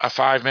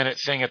 5-minute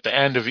thing at the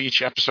end of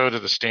each episode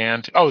of The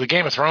Stand? Oh, the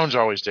Game of Thrones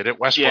always did it.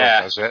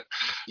 Westworld does it.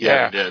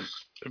 Yeah, they did.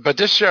 But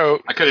this show,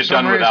 I could have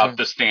done without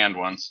The Stand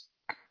once.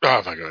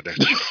 Oh my god, that's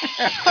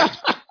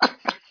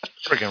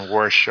freaking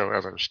worst show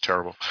ever. It was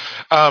terrible.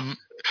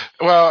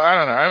 Well, I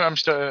don't know. I'm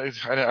still.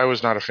 I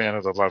was not a fan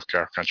of the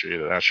Lovecraft Country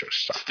either. That show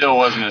sucked. Still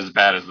wasn't as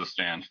bad as The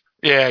Stand.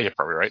 Yeah, you're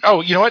probably right.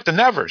 Oh, you know what? The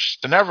Nevers.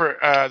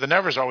 The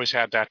Nevers always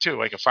had that too,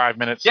 like a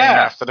 5-minute thing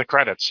after the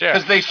credits. Yeah,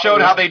 because they showed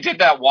how they did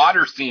that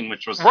water scene,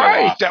 which was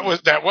right. Awesome.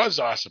 That was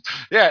awesome.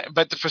 Yeah,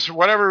 but for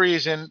whatever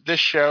reason, this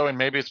show, and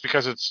maybe it's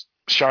because it's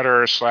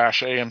Shudder /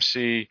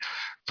 AMC,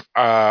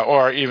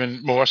 or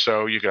even more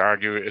so, you could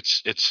argue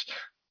it's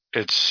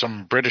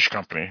some British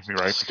company,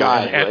 right?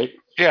 Sky, right?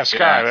 Yeah,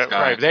 Sky,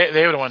 right.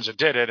 They were the ones that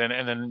did it,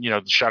 and then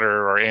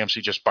Shudder or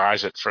AMC just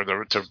buys it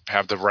to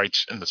have the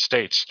rights in the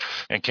States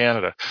and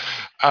Canada.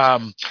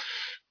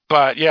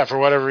 But yeah, for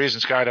whatever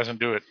reason, Sky doesn't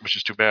do it, which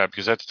is too bad,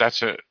 because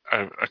that's a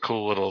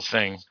cool little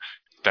thing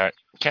that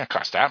can't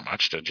cost that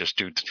much to just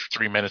do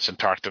 3 minutes and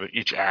talk to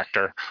each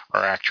actor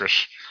or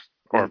actress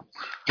or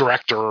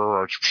director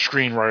or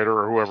screenwriter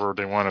or whoever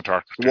they want to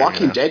talk to.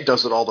 Walking Dead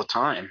does it all the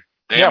time.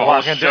 They have a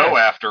whole show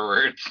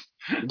afterwards.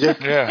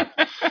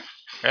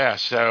 Yeah.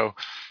 So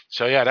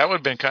yeah, that would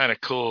have been kind of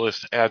cool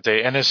if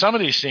they. And then some of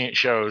these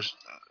shows,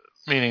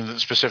 meaning the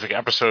specific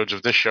episodes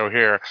of this show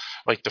here,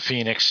 like the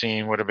Phoenix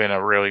scene, would have been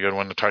a really good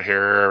one to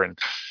hear.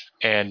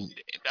 And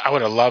I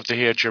would have loved to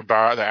hear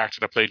Jabbar, the actor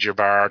that played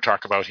Jabbar,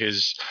 talk about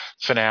his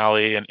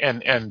finale and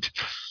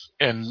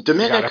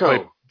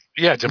Domenico.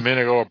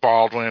 Domenico or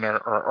Baldwin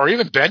or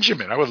even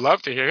Benjamin. I would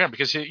love to hear him,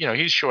 because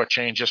he's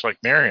shortchanged just like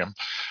Miriam.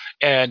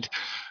 And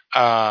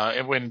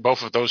when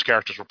both of those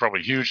characters were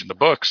probably huge in the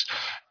books,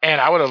 and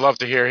I would have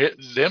loved to hear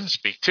them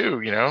speak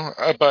too,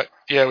 but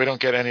yeah, we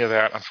don't get any of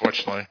that,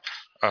 unfortunately.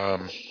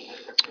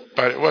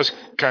 But it was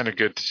kind of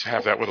good to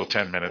have that little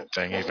 10-minute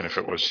thing, even if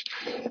it was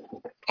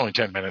only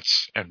 10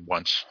 minutes and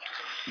once.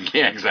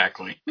 Yeah,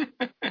 exactly.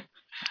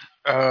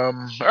 All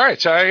right,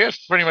 so I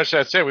guess pretty much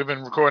that's it. We've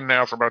been recording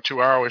now for about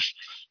 2 hours.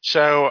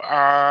 So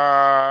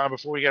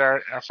before we get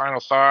our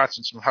final thoughts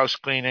and some house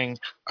cleaning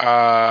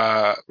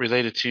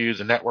related to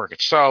the network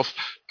itself,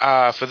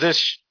 for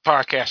this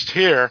podcast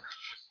here,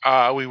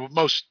 we will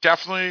most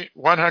definitely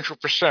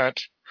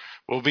 100%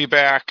 will be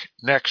back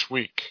next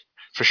week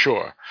for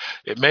sure.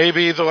 It may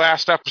be the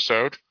last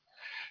episode.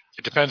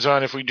 It depends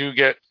on if we do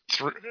get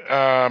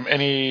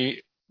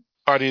anybody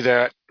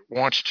that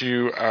wants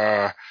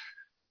to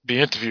be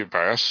interviewed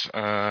by us.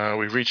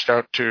 We reached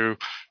out to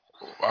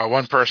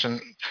one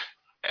person,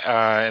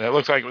 and it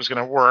looked like it was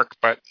going to work,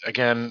 but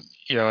again,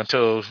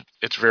 until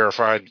it's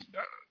verified,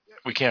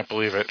 we can't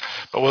believe it.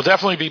 But we'll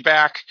definitely be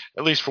back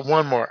at least for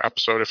one more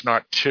episode, if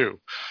not two,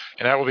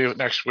 and that will be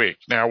next week.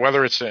 Now,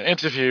 whether it's an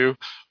interview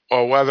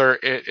or whether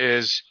it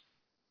is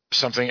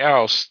something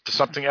else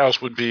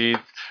would be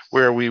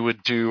where we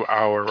would do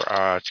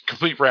our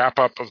complete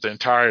wrap-up of the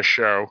entire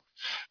show.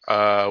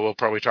 We'll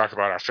probably talk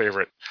about our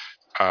favorite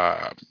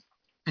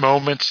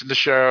moments in the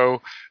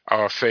show,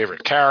 our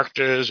favorite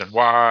characters and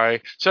why.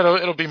 So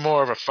it'll be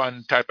more of a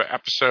fun type of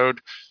episode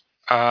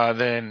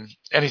than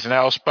anything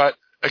else. But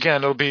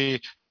again, it'll be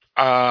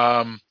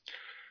off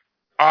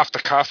the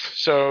cuff,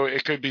 so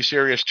it could be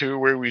serious too,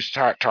 where we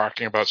start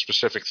talking about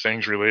specific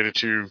things related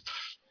to,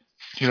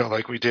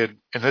 like we did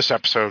in this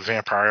episode,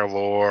 vampire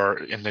lore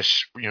in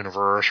this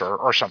universe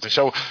or something.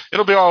 So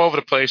it'll be all over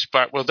the place,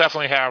 but we'll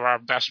definitely have our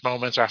best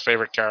moments, our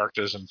favorite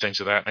characters, and things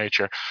of that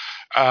nature.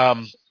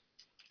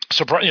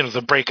 So,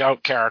 the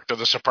breakout character,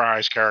 the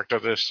surprise character,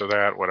 this or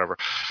that, whatever.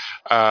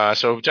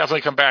 So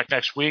definitely come back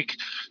next week.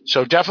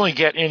 So definitely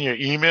get in your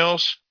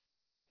emails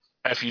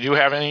if you do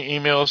have any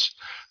emails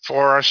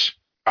for us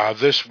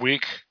this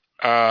week,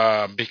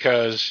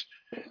 because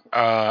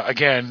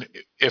again,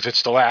 if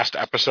it's the last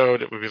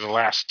episode, it would be the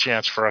last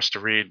chance for us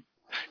to read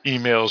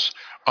emails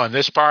on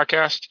this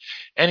podcast.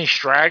 Any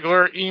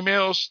straggler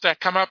emails that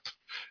come up,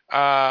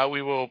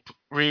 we will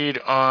read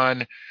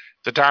on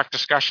the Dark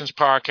Discussions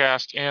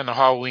podcast and the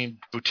Halloween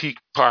Boutique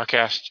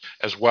podcast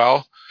as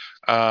well.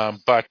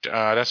 But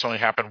that's only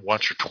happened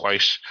once or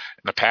twice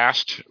in the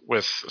past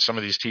with some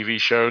of these TV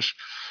shows.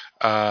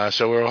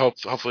 So we'll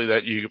hopefully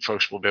that you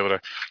folks will be able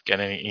to get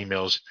any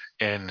emails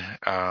in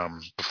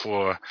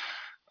before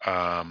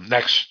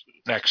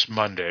next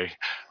Monday,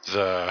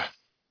 the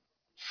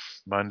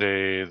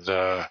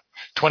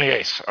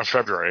 28th of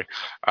February.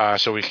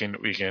 So we can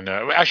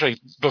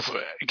actually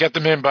get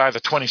them in by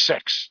the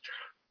 26th.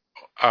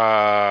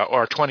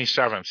 Or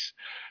 27th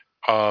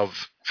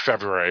of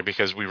February,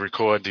 because we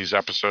record these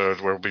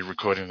episodes. We'll be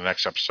recording the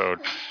next episode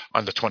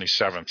on the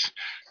 27th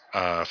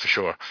for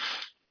sure.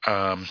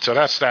 So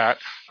that's that.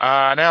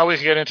 Now we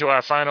can get into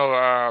our final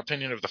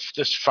opinion of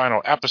this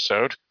final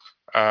episode.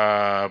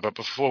 But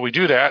before we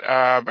do that,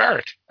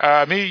 Barrett,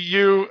 me,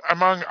 you,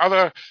 among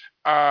other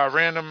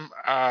random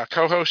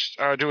co-hosts,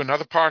 do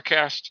another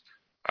podcast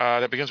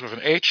that begins with an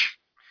H.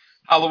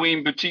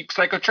 Halloween Boutique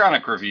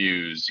Psychotronic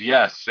reviews.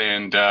 Yes,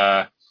 and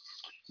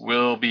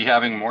we'll be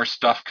having more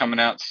stuff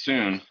coming out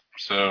soon,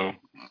 so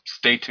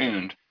stay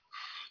tuned.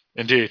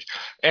 Indeed.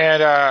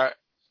 And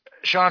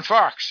Sean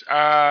Fox,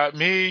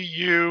 me,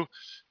 you,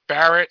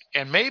 Barrett,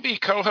 and maybe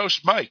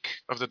co-host Mike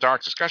of the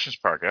Dark Discussions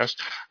podcast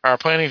are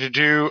planning to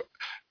do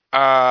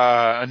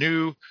a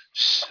new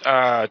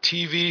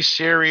TV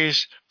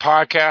series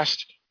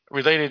podcast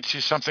related to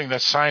something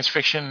that's science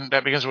fiction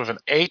that begins with an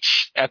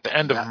H at the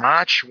end of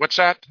March. What's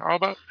that all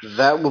about?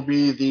 That will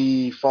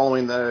be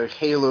following the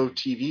Halo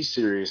TV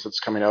series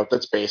that's coming out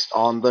that's based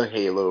on the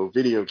Halo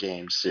video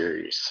game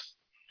series.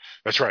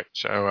 That's right.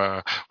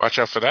 So watch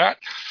out for that.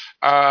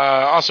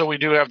 Also, we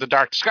do have the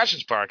Dark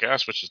Discussions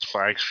podcast, which is the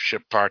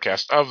flagship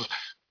podcast of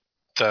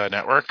the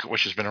network,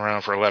 which has been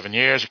around for 11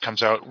 years. It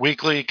comes out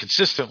weekly,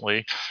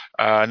 consistently,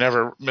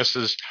 never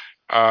misses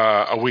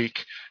a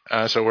week.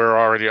 So we're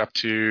already up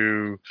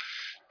to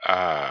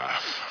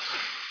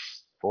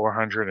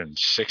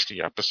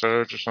 460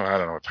 episodes or something. I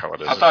don't know what the hell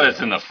it is. I thought it's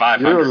in the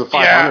 500s. You're in the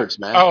 500s,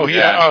 man. Oh,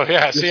 yeah. Oh,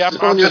 yeah. See,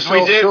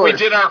 we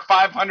did our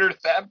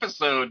 500th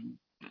episode.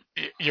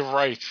 You're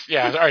right.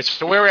 Yeah. All right.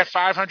 So we're at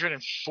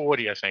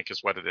 540, I think, is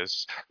what it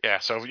is. Yeah.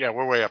 So yeah,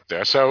 we're way up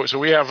there. So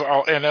we have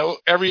and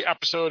every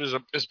episode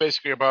is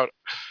basically about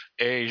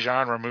a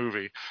genre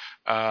movie.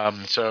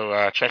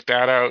 So check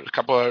that out. A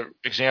couple of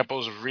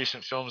examples of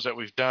recent films that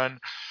we've done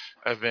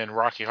have been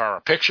Rocky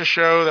Horror Picture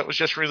Show that was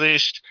just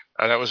released.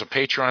 That was a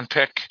Patreon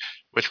pick,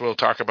 which we'll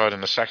talk about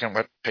in a second.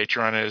 What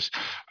Patreon is.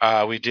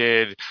 We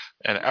did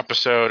an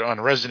episode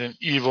on Resident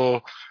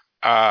Evil.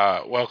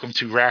 Welcome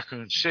to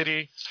Raccoon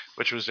City,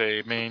 which was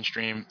a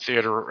mainstream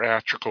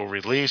theatrical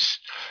release.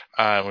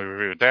 We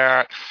reviewed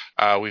that.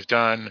 We've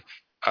done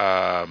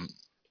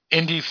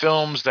indie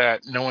films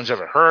that no one's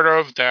ever heard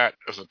of that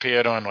have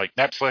appeared on like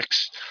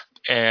Netflix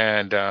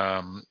and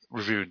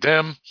reviewed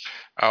them.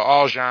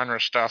 All genre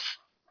stuff,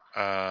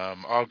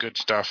 all good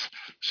stuff.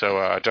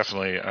 So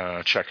definitely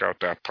check out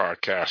that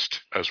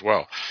podcast as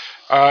well.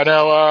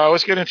 Now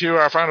let's get into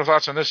our final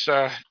thoughts on this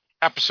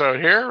episode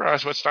here.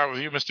 So let's start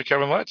with you, Mr.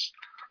 Kevin Letts.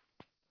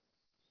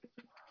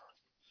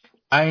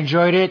 I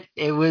enjoyed it.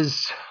 It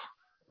was,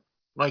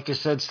 like I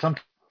said, some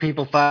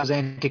people thought it was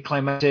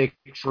anticlimactic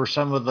for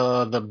some of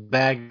the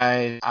bad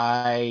guys.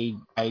 I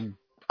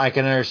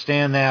can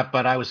understand that,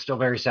 but I was still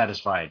very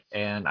satisfied,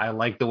 and I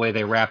liked the way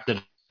they wrapped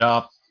it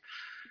up.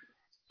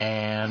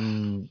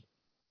 And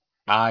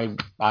I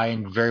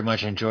very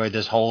much enjoyed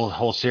this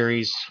whole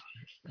series,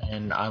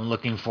 and I'm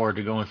looking forward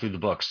to going through the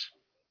books.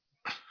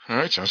 All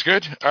right, sounds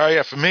good.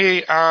 Yeah, for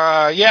me,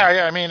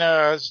 I mean,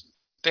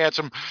 they had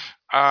some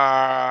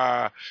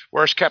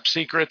worst kept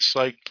secrets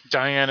like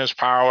Diana's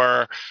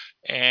power,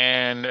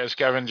 and as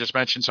Kevin just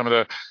mentioned, some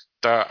of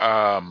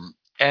the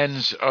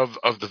ends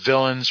of the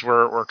villains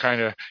were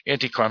kind of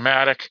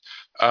anticlimactic.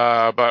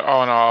 But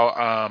all in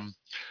all,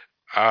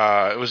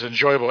 it was an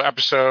enjoyable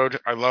episode.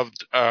 I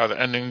loved the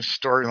ending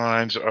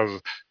storylines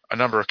of a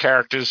number of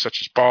characters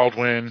such as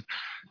Baldwin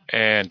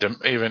and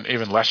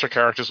even lesser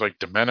characters like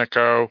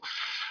Domenico.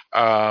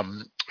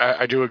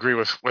 I do agree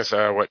with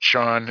what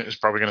Sean is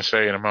probably going to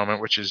say in a moment,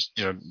 which is,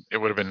 it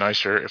would have been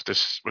nicer if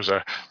this was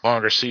a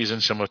longer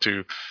season similar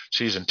to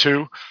season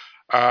 2.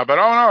 But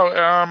all in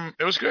all,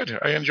 it was good.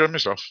 I enjoyed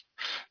myself.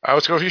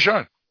 Let's go with you,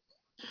 Sean.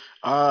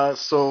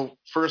 So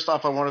first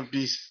off, I want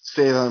to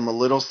say that I'm a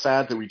little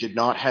sad that we did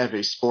not have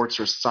a sports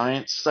or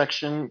science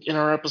section in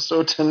our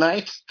episode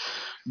tonight.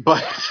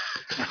 But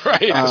right,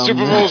 the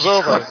Super Bowl's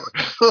over.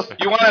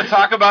 You want to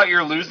talk about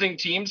your losing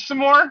teams some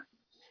more?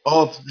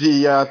 Oh,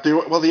 the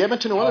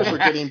Edmonton Oilers are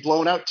getting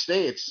blown out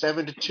today. It's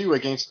 7-2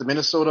 against the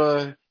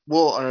Minnesota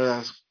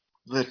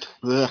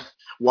the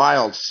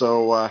Wild.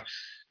 So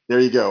there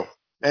you go.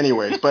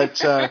 Anyways,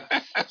 but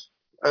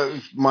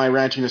my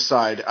ranting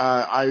aside,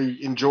 I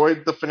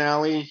enjoyed the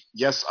finale.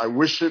 Yes, I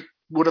wish it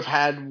would have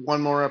had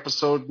one more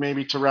episode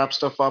maybe to wrap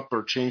stuff up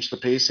or change the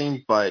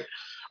pacing, but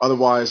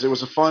otherwise it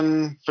was a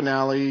fun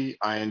finale.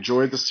 I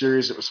enjoyed the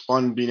series. It was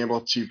fun being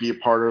able to be a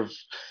part of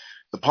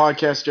the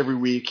podcast every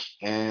week,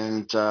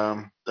 and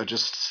it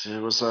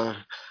was a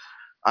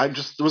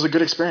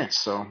good experience.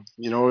 So,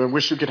 I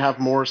wish we could have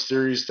more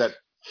series that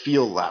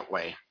feel that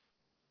way.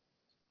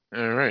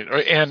 All right,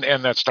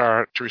 and that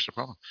star Teresa.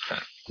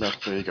 No,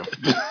 there you go.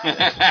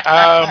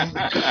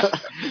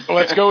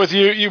 Let's go with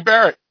you,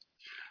 Barrett.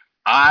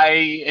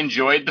 I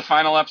enjoyed the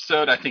final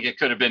episode. I think it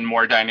could have been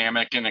more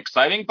dynamic and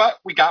exciting, but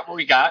we got what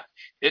we got.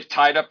 It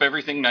tied up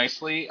everything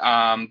nicely.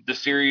 The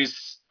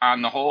series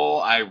on the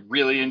whole, I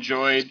really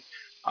enjoyed.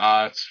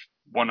 It's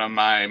one of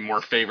my more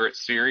favorite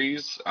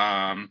series.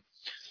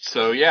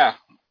 So yeah,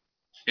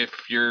 if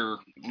you're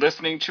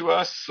listening to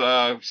us,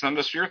 send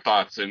us your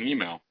thoughts in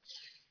email.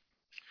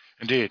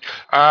 Indeed.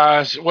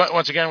 So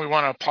once again, we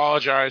want to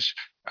apologize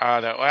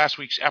that last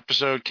week's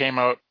episode came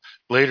out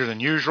later than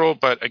usual.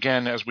 But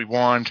again, as we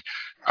warned,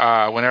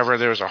 whenever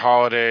there's a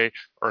holiday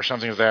or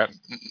something of that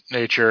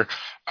nature,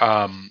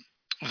 the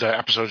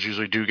episodes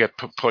usually do get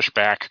pushed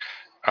back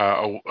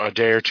a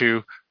day or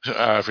two.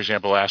 For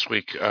example, last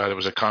week there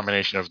was a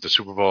combination of the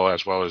Super Bowl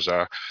as well as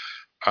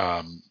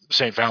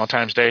St.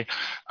 Valentine's Day.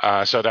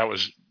 So that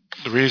was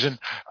the reason.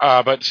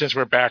 But since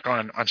we're back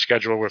on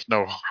schedule with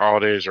no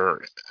holidays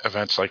or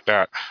events like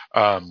that,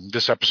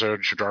 this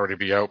episode should already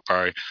be out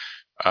by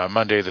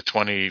Monday the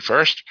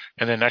 21st.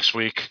 And then next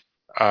week,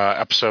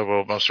 episode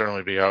will most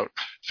certainly be out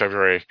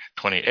February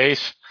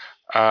 28th.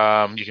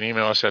 You can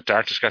email us at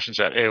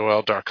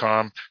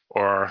darkdiscussions@aol.com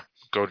or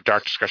go to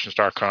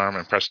darkdiscussions.com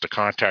and press the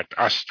contact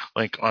us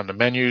link on the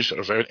menus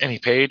of any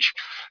page,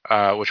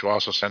 which will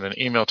also send an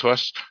email to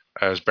us.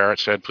 As Barrett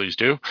said, please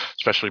do,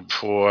 especially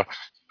before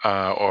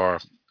or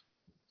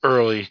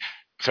early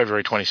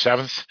February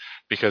 27th,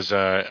 because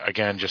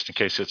again, just in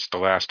case it's the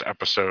last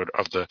episode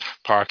of the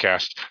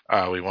podcast,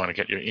 we want to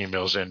get your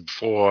emails in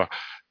before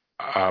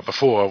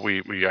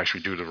we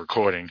actually do the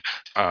recording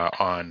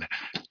on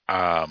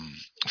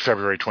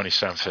February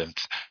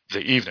 27th, the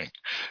evening.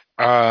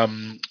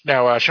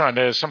 Now, Sean,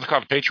 there's something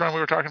called the Patreon we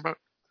were talking about?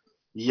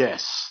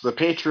 Yes, the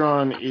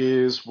Patreon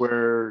is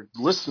where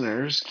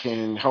listeners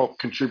can help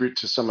contribute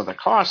to some of the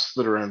costs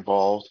that are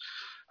involved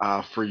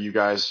for you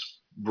guys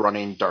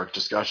running Dark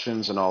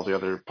Discussions and all the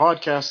other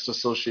podcasts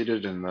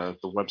associated and the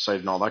website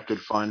and all that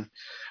good fun.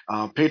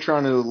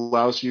 Patreon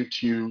allows you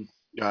to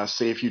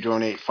say if you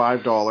donate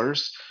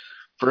 $5,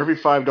 for every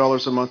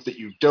 $5 a month that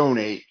you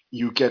donate,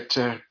 you get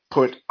to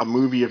put a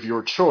movie of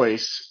your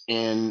choice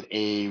in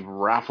a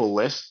raffle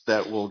list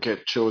that will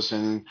get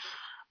chosen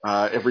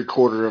every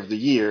quarter of the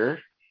year.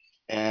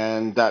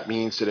 And that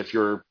means that if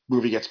your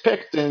movie gets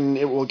picked, then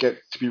it will get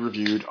to be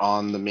reviewed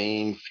on the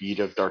main feed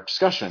of Dark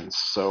Discussions.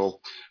 So,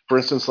 for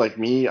instance, like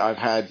me, I've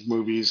had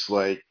movies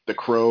like The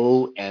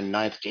Crow and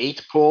Ninth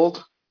Gate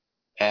pulled,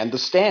 and The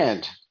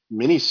Stand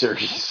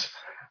miniseries.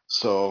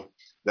 So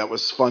that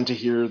was fun to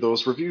hear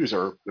those reviews,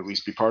 or at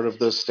least be part of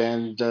the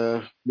Stand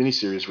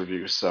miniseries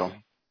reviews. So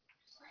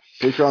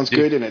Patreon's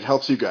good, and it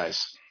helps you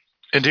guys.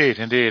 Indeed.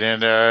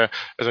 And as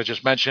I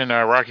just mentioned,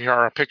 Rocky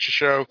Horror Picture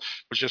Show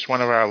was just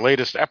one of our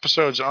latest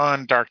episodes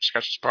on Dark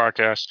Discussions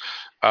podcast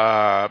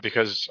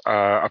because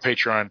a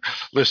Patreon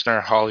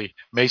listener, Holly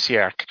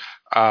Masiak,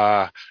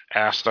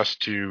 asked us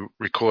to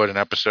record an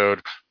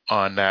episode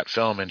on that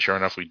film, and sure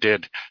enough, we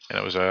did, and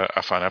it was a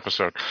fun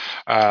episode.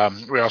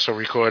 We also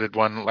recorded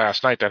one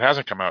last night that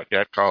hasn't come out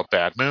yet called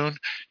Bad Moon,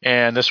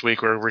 and this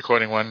week we're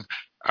recording one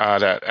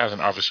that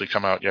hasn't obviously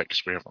come out yet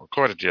because we haven't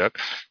recorded yet,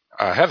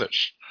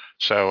 Heathers.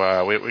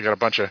 So we got a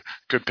bunch of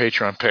good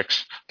Patreon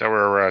picks that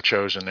were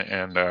chosen,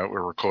 and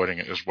we're recording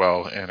it as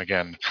well. And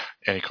again,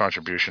 any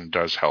contribution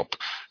does help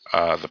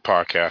the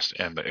podcast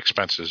and the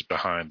expenses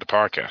behind the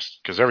podcast,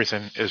 because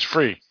everything is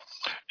free,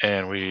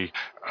 and we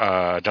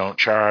don't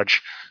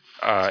charge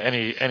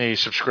any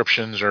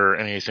subscriptions or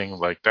anything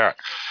like that.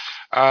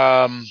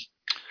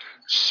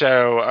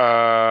 So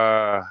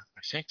I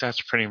think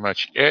that's pretty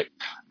much it.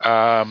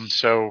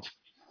 So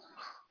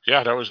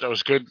yeah, that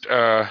was good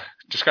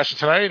discussion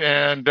tonight,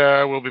 and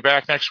we'll be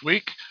back next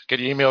week. Get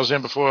your emails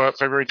in before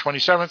February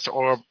 27th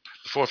or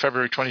before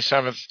February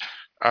 27th,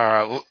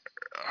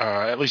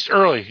 at least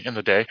early in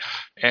the day.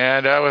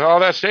 And with all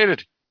that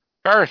stated,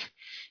 Barrett,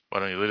 why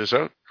don't you lead us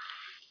out?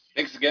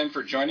 Thanks again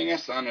for joining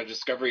us on a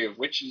discovery of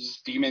witches,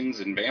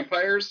 demons, and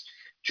vampires.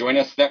 Join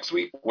us next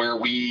week where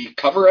we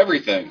cover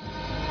everything.